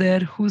humans out there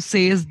who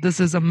says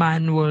this is a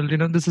man world,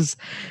 this is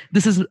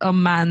a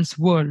man's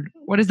world.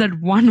 What is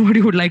that one word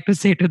you would like to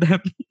say to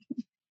them?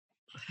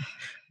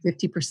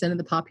 50% of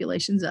the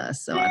population's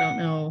us. So I don't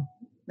know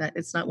that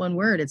it's not one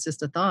word. It's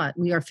just a thought.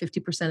 We are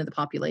 50% of the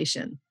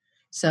population.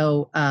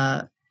 So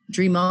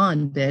dream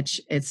on, bitch.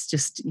 It's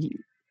just,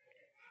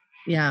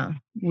 yeah,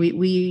 we're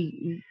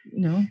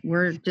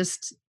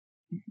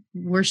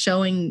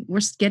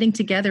getting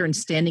together and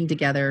standing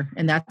together.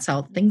 And that's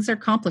how things are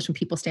accomplished when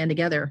people stand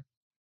together.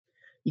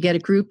 You get a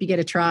group, you get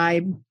a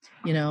tribe,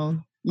 you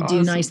awesome.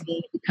 Do nice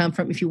things.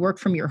 If you work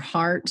from your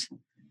heart,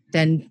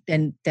 then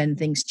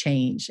things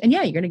change. And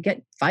yeah, you're going to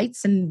get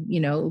fights and,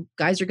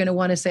 guys are going to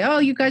want to say, oh,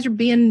 you guys are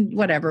being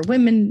whatever.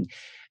 Women,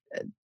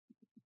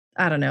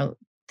 I don't know,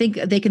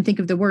 they can think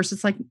of the worst.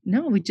 It's like,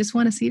 no, we just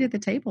want a seat at the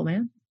table,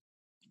 man.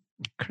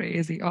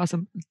 Crazy.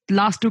 Awesome.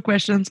 Last two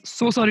questions.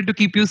 So sorry to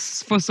keep you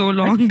for so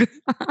long.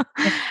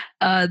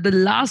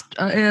 The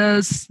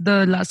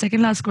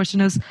second last question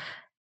is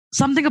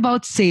something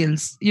about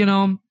sales.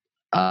 The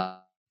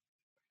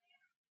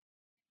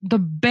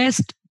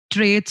best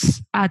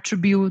traits,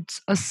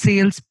 attributes a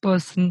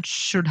salesperson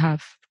should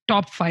have.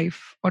 Top 5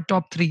 or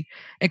top 3,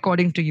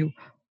 according to you.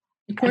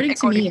 According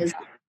to me, is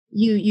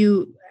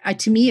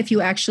to me, if you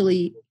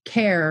actually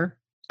care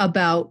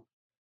about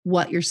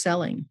what you're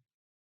selling,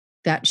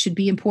 that should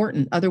be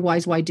important.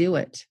 Otherwise, why do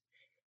it?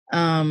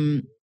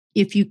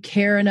 If you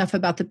care enough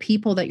about the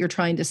people that you're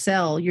trying to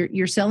sell,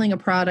 you're selling a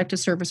product, a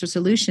service, or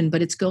solution,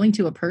 but it's going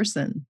to a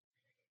person.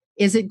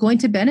 Is it going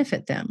to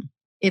benefit them?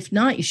 If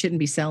not, you shouldn't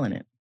be selling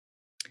it.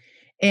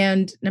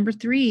 And number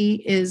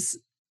 3 is,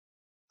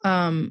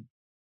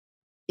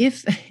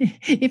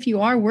 if you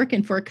are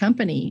working for a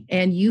company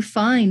and you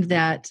find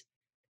that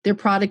their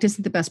product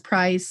isn't the best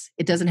price,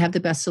 it doesn't have the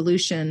best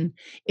solution,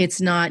 it's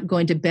not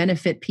going to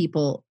benefit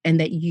people, and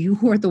that you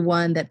are the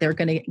one that they're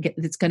going to get,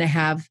 that's going to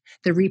have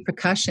the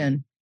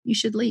repercussion, you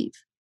should leave.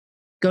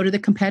 Go to the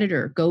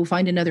competitor, go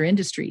find another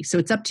industry. So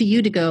it's up to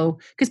you to go,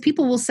 because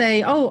people will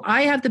say, oh,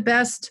 I have the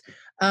best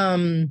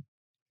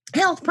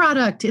health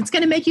product. It's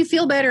going to make you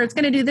feel better. It's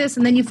going to do this.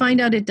 And then you find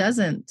out it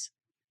doesn't.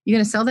 You're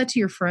going to sell that to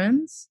your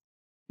friends?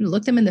 You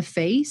look them in the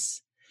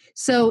face?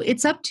 So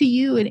it's up to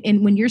you.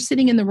 And when you're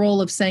sitting in the role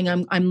of saying,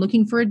 I'm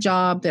looking for a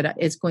job that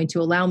is going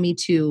to allow me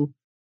to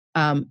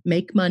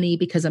make money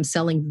because I'm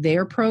selling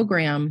their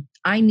program,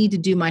 I need to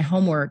do my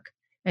homework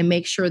and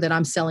make sure that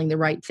I'm selling the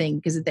right thing.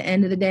 Because at the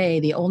end of the day,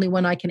 the only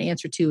one I can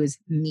answer to is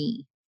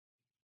me.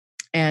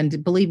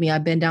 And believe me,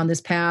 I've been down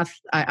this path.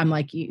 I'm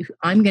like,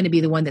 I'm going to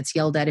be the one that's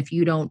yelled at if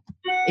you don't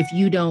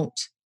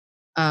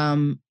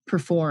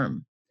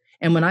perform.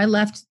 And when I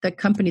left the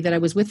company that I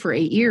was with for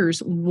 8 years,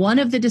 one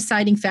of the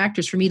deciding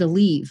factors for me to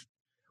leave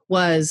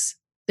was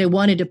they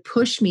wanted to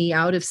push me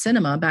out of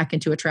cinema back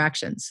into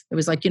attractions. It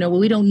was like, well,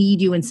 we don't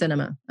need you in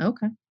cinema.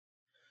 Okay.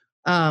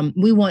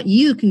 We want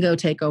you can go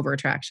take over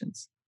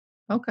attractions.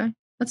 Okay.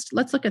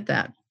 Let's look at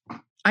that.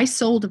 I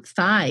sold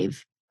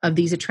 5 of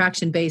these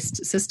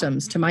attraction-based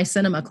systems to my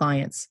cinema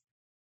clients.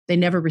 They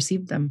never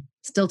received them.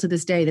 Still to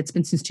this day, that's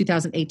been since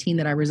 2018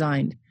 that I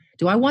resigned.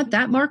 Do I want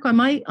that mark on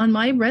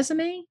my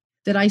resume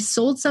that I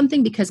sold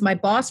something because my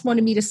boss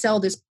wanted me to sell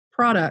this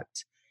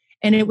product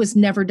and it was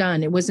never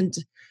done? It wasn't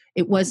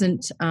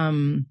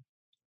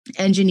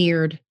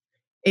engineered.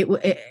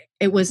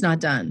 It was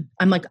not done.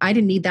 I'm like, I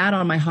didn't need that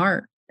on my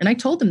heart. And I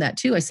told them that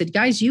too. I said,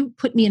 guys, you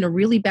put me in a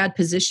really bad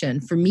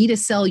position for me to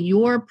sell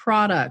your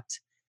product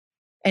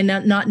and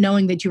not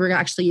knowing that you were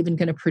actually even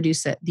going to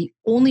produce it. The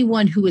only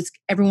one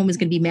everyone was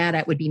going to be mad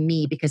at would be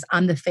me because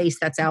I'm the face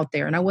that's out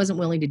there and I wasn't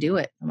willing to do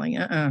it. I'm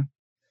like,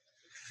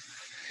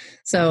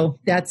 So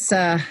that's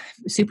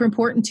super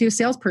important to a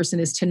salesperson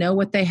is to know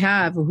what they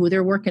have, who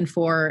they're working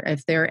for,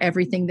 if they're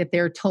everything that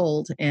they're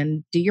told,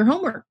 and do your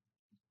homework.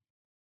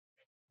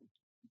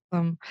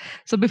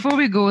 So before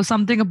we go,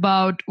 something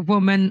about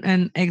women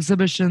and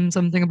exhibition,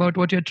 something about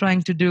what you're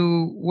trying to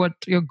do, what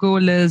your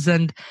goal is,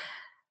 and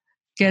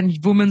can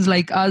women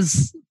like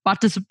us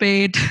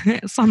participate?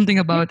 Something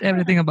about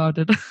everything about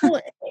it.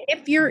 Well,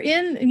 if you're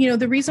in,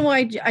 the reason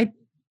why I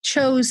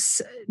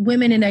chose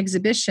women in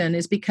exhibition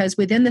is because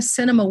within the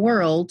cinema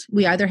world,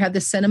 we either have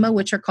the cinema,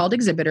 which are called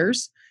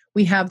exhibitors.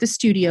 We have the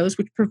studios,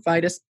 which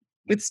provide us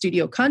with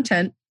studio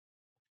content.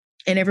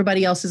 And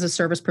everybody else is a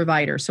service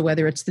provider. So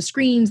whether it's the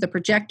screens, the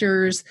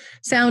projectors,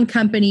 sound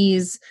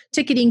companies,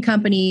 ticketing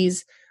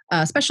companies,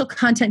 special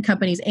content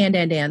companies, and,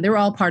 they're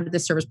all part of the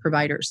service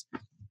providers.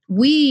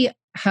 We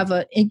have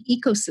an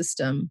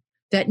ecosystem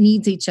that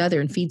needs each other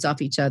and feeds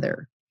off each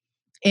other.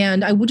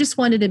 And I just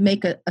wanted to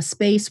make a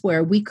space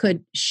where we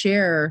could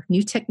share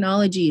new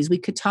technologies. We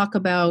could talk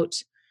about,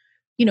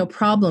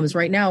 problems.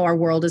 Right now, our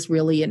world is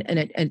really in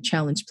a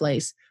challenged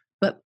place.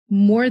 But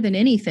more than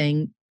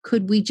anything,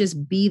 could we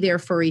just be there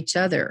for each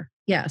other?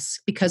 Yes,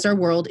 because our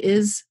world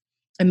is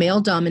a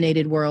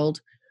male-dominated world.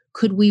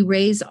 Could we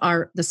raise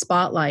the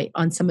spotlight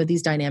on some of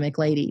these dynamic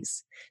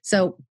ladies?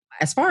 So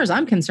as far as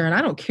I'm concerned,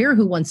 I don't care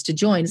who wants to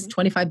join. It's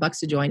 $25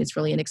 to join. It's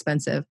really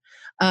inexpensive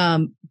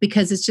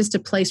because it's just a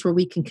place where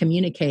we can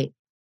communicate.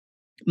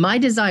 My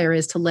desire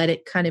is to let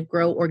it kind of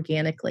grow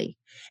organically.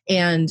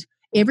 And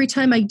every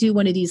time I do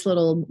one of these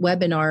little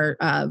webinar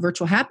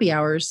virtual happy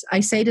hours, I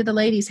say to the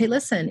ladies, hey,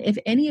 listen, if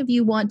any of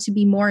you want to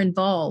be more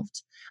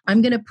involved,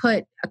 I'm going to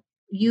put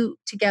you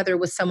together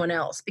with someone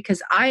else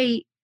because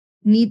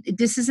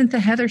this isn't the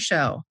Heather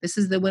show. This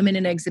is the Women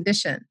in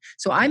Exhibition.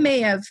 So I may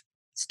have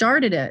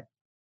started it,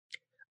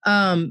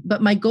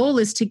 but my goal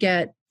is to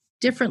get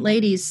different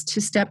ladies to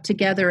step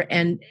together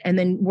and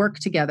then work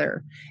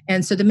together.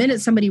 And so the minute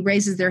somebody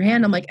raises their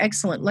hand, I'm like,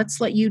 excellent, let's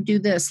let you do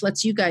this.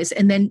 Let's you guys,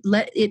 and then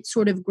let it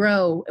sort of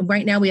grow. And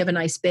right now we have a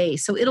nice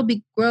base. So it'll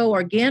grow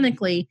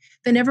organically.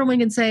 Then everyone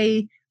can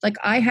say, like,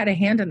 I had a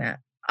hand in that.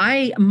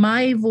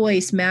 My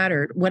voice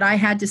mattered. What I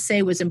had to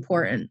say was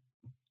important.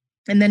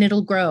 And then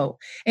it'll grow.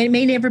 And it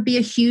may never be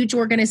a huge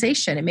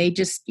organization. It may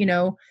just,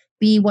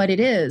 be what it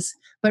is.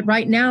 But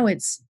right now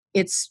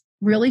it's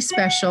really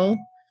special.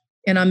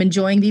 And I'm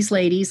enjoying these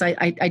ladies.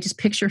 I just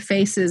picture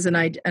faces and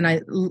I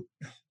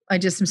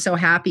just am so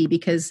happy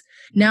because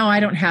now I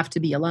don't have to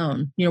be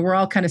alone. We're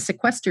all kind of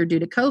sequestered due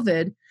to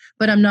COVID,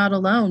 but I'm not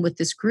alone with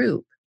this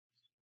group.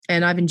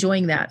 And I'm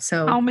enjoying that.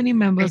 So how many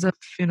members have,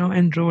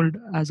 enrolled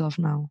as of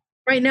now?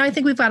 Right now, I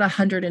think we've got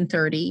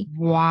 130.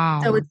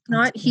 Wow. So it's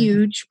not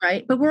huge,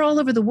 right? But we're all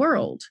over the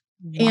world.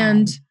 Wow.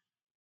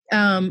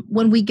 And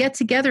when we get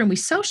together and we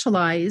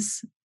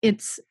socialize,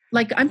 it's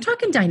like, I'm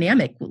talking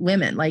dynamic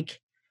women, like,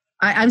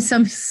 I'm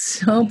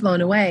so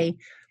blown away,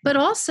 but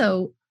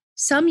also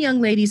some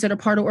young ladies that are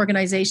part of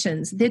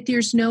organizations that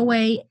there's no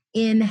way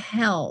in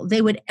hell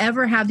they would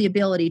ever have the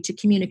ability to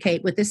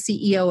communicate with this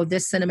CEO of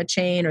this cinema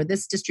chain or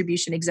this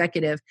distribution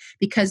executive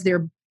because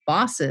their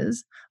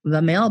bosses,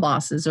 the male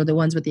bosses, are the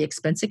ones with the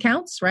expense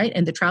accounts, right?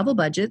 And the travel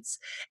budgets,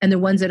 and the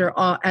ones that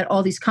are at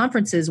all these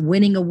conferences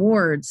winning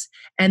awards.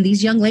 And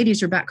these young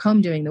ladies are back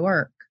home doing the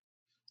work.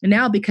 And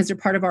now, because they're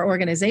part of our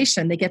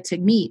organization, they get to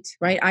meet,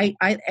 right?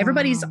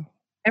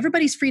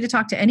 Everybody's free to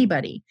talk to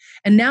anybody.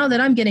 And now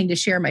that I'm getting to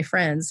share my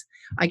friends,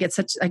 I get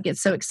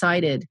so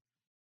excited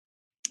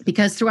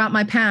because throughout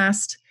my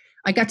past,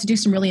 I got to do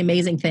some really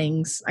amazing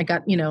things. I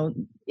got,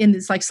 in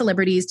this like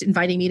celebrities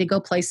inviting me to go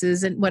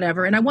places and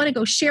whatever. And I want to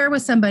go share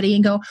with somebody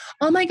and go,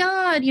 oh my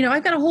God,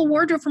 I've got a whole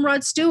wardrobe from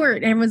Rod Stewart.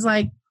 And everyone's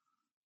like,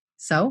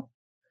 so?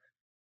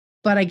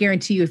 But I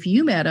guarantee you, if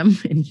you met him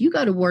and you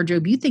got a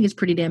wardrobe, you think it's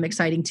pretty damn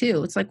exciting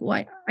too. It's like,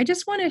 well, I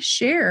just want to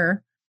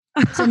share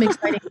some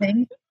exciting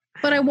things.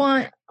 But I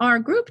want our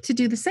group to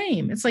do the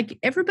same. It's like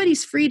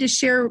everybody's free to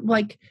share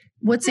like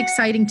what's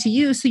exciting to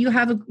you. So you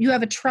have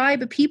a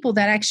tribe of people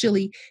that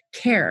actually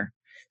care.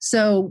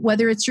 So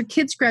whether it's your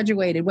kids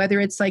graduated, whether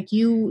it's like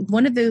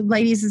one of the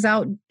ladies is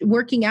out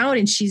working out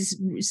and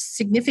she's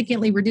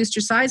significantly reduced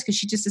her size because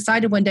she just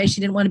decided one day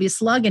she didn't want to be a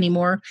slug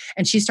anymore.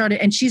 And she's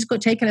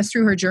taking us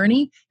through her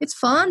journey. It's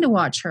fun to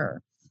watch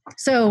her.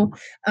 So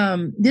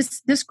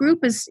this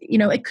group is,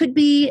 it could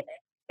be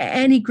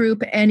any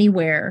group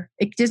anywhere.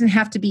 It doesn't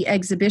have to be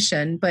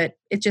exhibition, but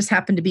it just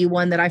happened to be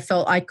one that I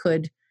felt it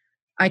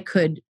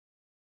could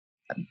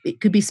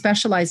be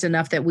specialized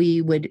enough that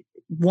we would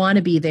want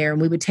to be there,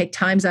 and we would take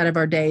times out of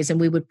our days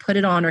and we would put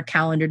it on our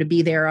calendar to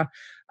be there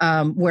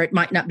where it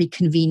might not be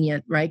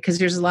convenient, right? Because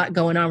there's a lot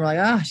going on. We're like,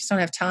 I just don't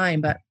have time.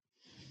 But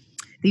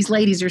these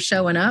ladies are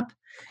showing up,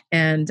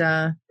 and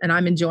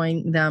I'm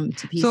enjoying them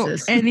to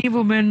pieces. So any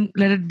woman,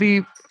 let it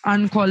be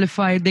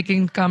unqualified, they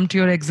can come to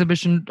your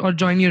exhibition or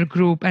join your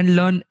group and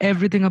learn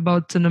everything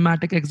about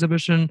cinematic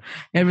exhibition,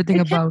 everything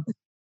about...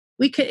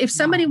 We could, if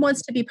somebody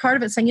wants to be part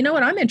of it, saying, you know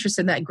what, I'm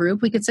interested in that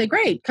group, we could say,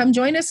 great, come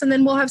join us. And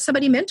then we'll have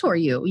somebody mentor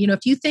you.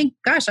 If you think,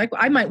 gosh,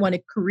 I might want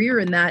a career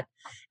in that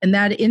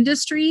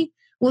industry,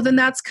 well, then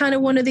that's kind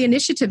of one of the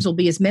initiatives will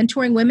be is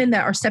mentoring women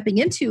that are stepping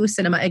into a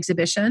cinema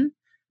exhibition.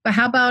 But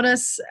how about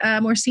us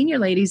more senior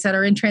ladies that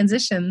are in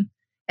transition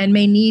and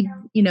may need,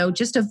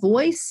 just a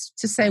voice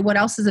to say what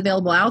else is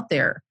available out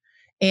there.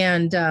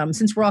 And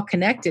since we're all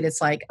connected, it's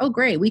like, oh,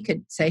 great. We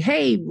could say,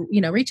 hey,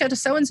 reach out to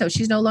so-and-so.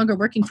 She's no longer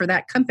working for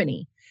that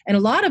company. And a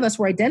lot of us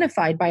were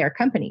identified by our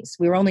companies.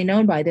 We were only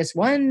known by this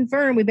one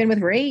firm we've been with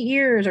for 8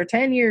 years or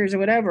 10 years or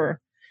whatever.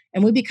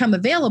 And we become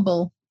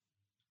available.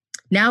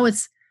 Now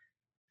it's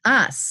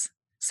us.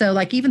 So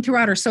like even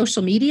throughout our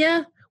social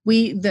media,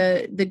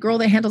 the girl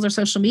that handles our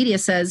social media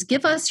says,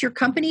 give us your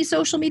company's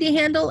social media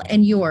handle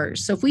and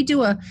yours. So if we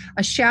do a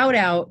shout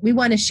out, we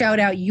want to shout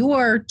out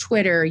your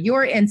Twitter,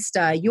 your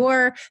Insta,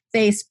 your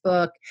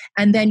Facebook,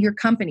 and then your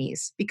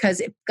companies.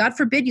 Because if, God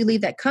forbid you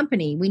leave that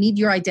company, we need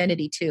your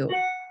identity too.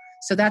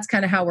 So that's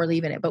kind of how we're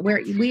leaving it. But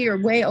we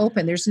are way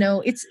open. There's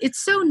no, it's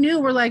so new.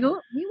 We're like, oh,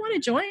 you want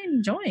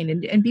to join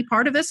and be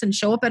part of this and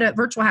show up at a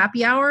virtual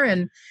happy hour.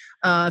 And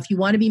if you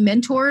want to be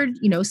mentored,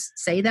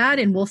 say that,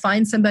 and we'll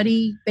find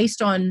somebody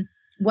based on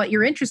what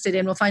you're interested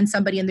in. We'll find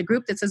somebody in the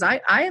group that says,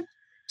 I have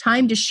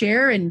time to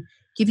share and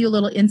give you a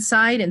little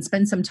insight and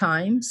spend some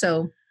time.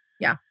 So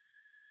yeah.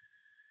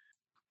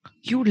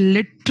 You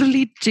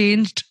literally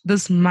changed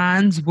this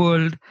man's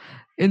world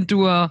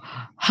into a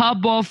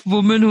hub of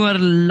women who are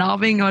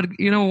loving or,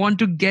 want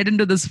to get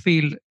into this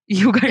field.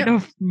 You kind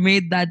of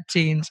made that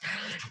change.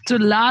 So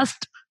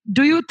last,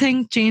 do you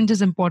think change is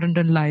important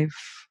in life?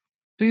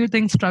 Do you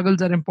think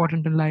struggles are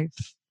important in life?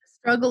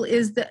 Struggle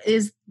is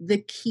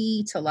the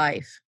key to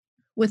life.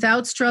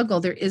 Without struggle,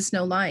 there is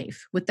no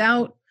life.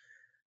 Without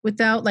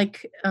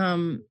like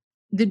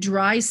the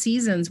dry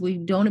seasons, we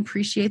don't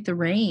appreciate the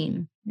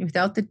rain.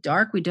 Without the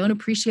dark, we don't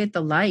appreciate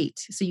the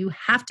light. So you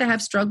have to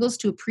have struggles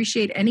to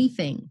appreciate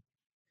anything.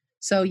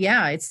 So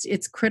yeah,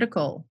 it's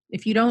critical.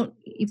 If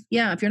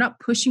you're not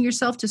pushing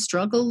yourself to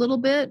struggle a little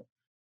bit,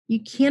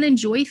 you can't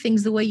enjoy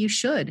things the way you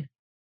should.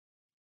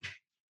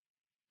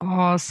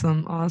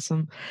 Awesome.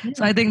 Yeah.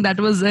 So I think that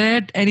was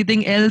it.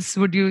 Anything else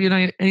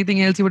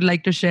anything else you would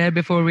like to share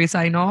before we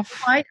sign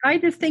off? I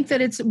just think that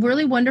it's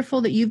really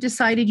wonderful that you've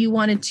decided you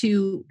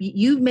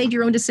made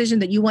your own decision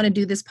that you want to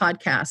do this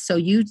podcast. So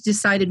you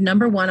decided,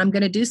 number one, I'm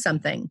going to do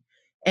something.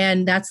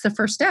 And that's the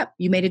first step.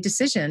 You made a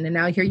decision and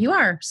now here you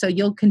are. So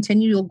you'll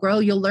continue, you'll grow,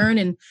 you'll learn,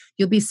 and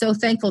you'll be so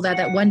thankful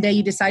that one day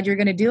you decide you're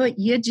going to do it.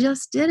 You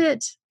just did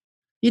it.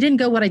 You didn't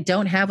go, what I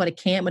don't have, what I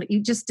can't, but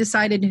you just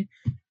decided.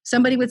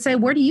 Somebody would say,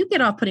 where do you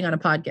get off putting on a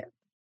podcast?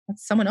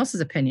 That's someone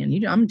else's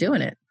opinion. I'm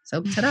doing it.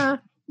 So ta-da,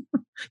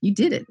 you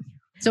did it.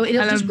 So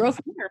it'll just grow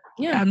from there.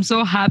 Yeah. I'm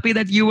so happy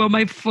that you were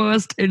my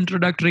first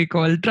introductory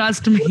call.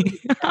 Trust me.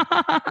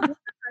 I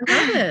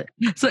love it.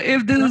 So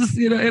if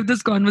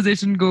this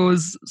conversation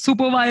goes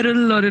super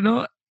viral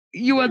or,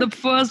 you are the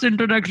first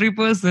introductory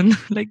person,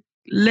 like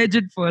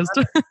legit first.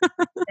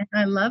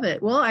 I love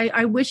it. Well,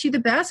 I wish you the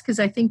best because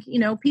I think,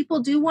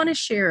 people do want to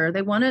share.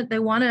 They want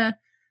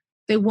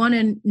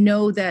to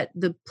know that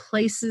the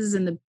places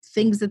and the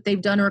things that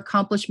they've done or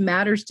accomplished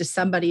matters to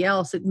somebody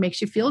else. It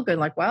makes you feel good.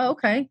 Like, wow,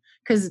 okay.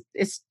 Because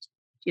it's,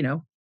 we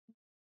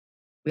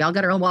all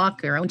got our own walk,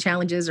 our own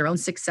challenges, our own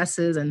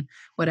successes and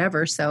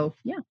whatever. So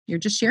yeah, you're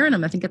just sharing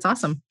them. I think it's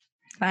awesome.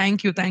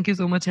 Thank you. Thank you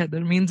so much, Heather.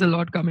 It means a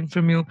lot coming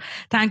from you.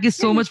 Thank you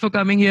so much for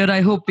coming here.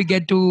 I hope we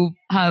get to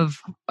have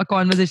a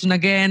conversation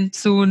again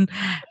soon.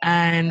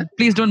 And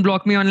please don't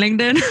block me on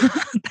LinkedIn.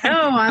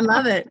 Oh, I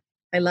love it.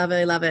 I love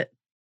it.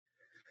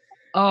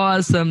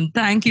 Awesome.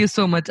 Thank you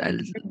so much.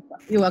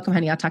 You're welcome,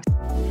 honey. I'll talk.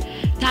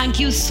 Thank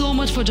you so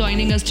much for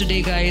joining us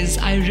today, guys.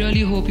 I really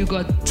hope you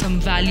got some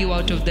value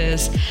out of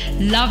this.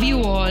 Love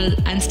you all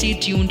and stay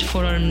tuned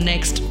for our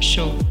next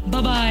show.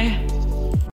 Bye-bye.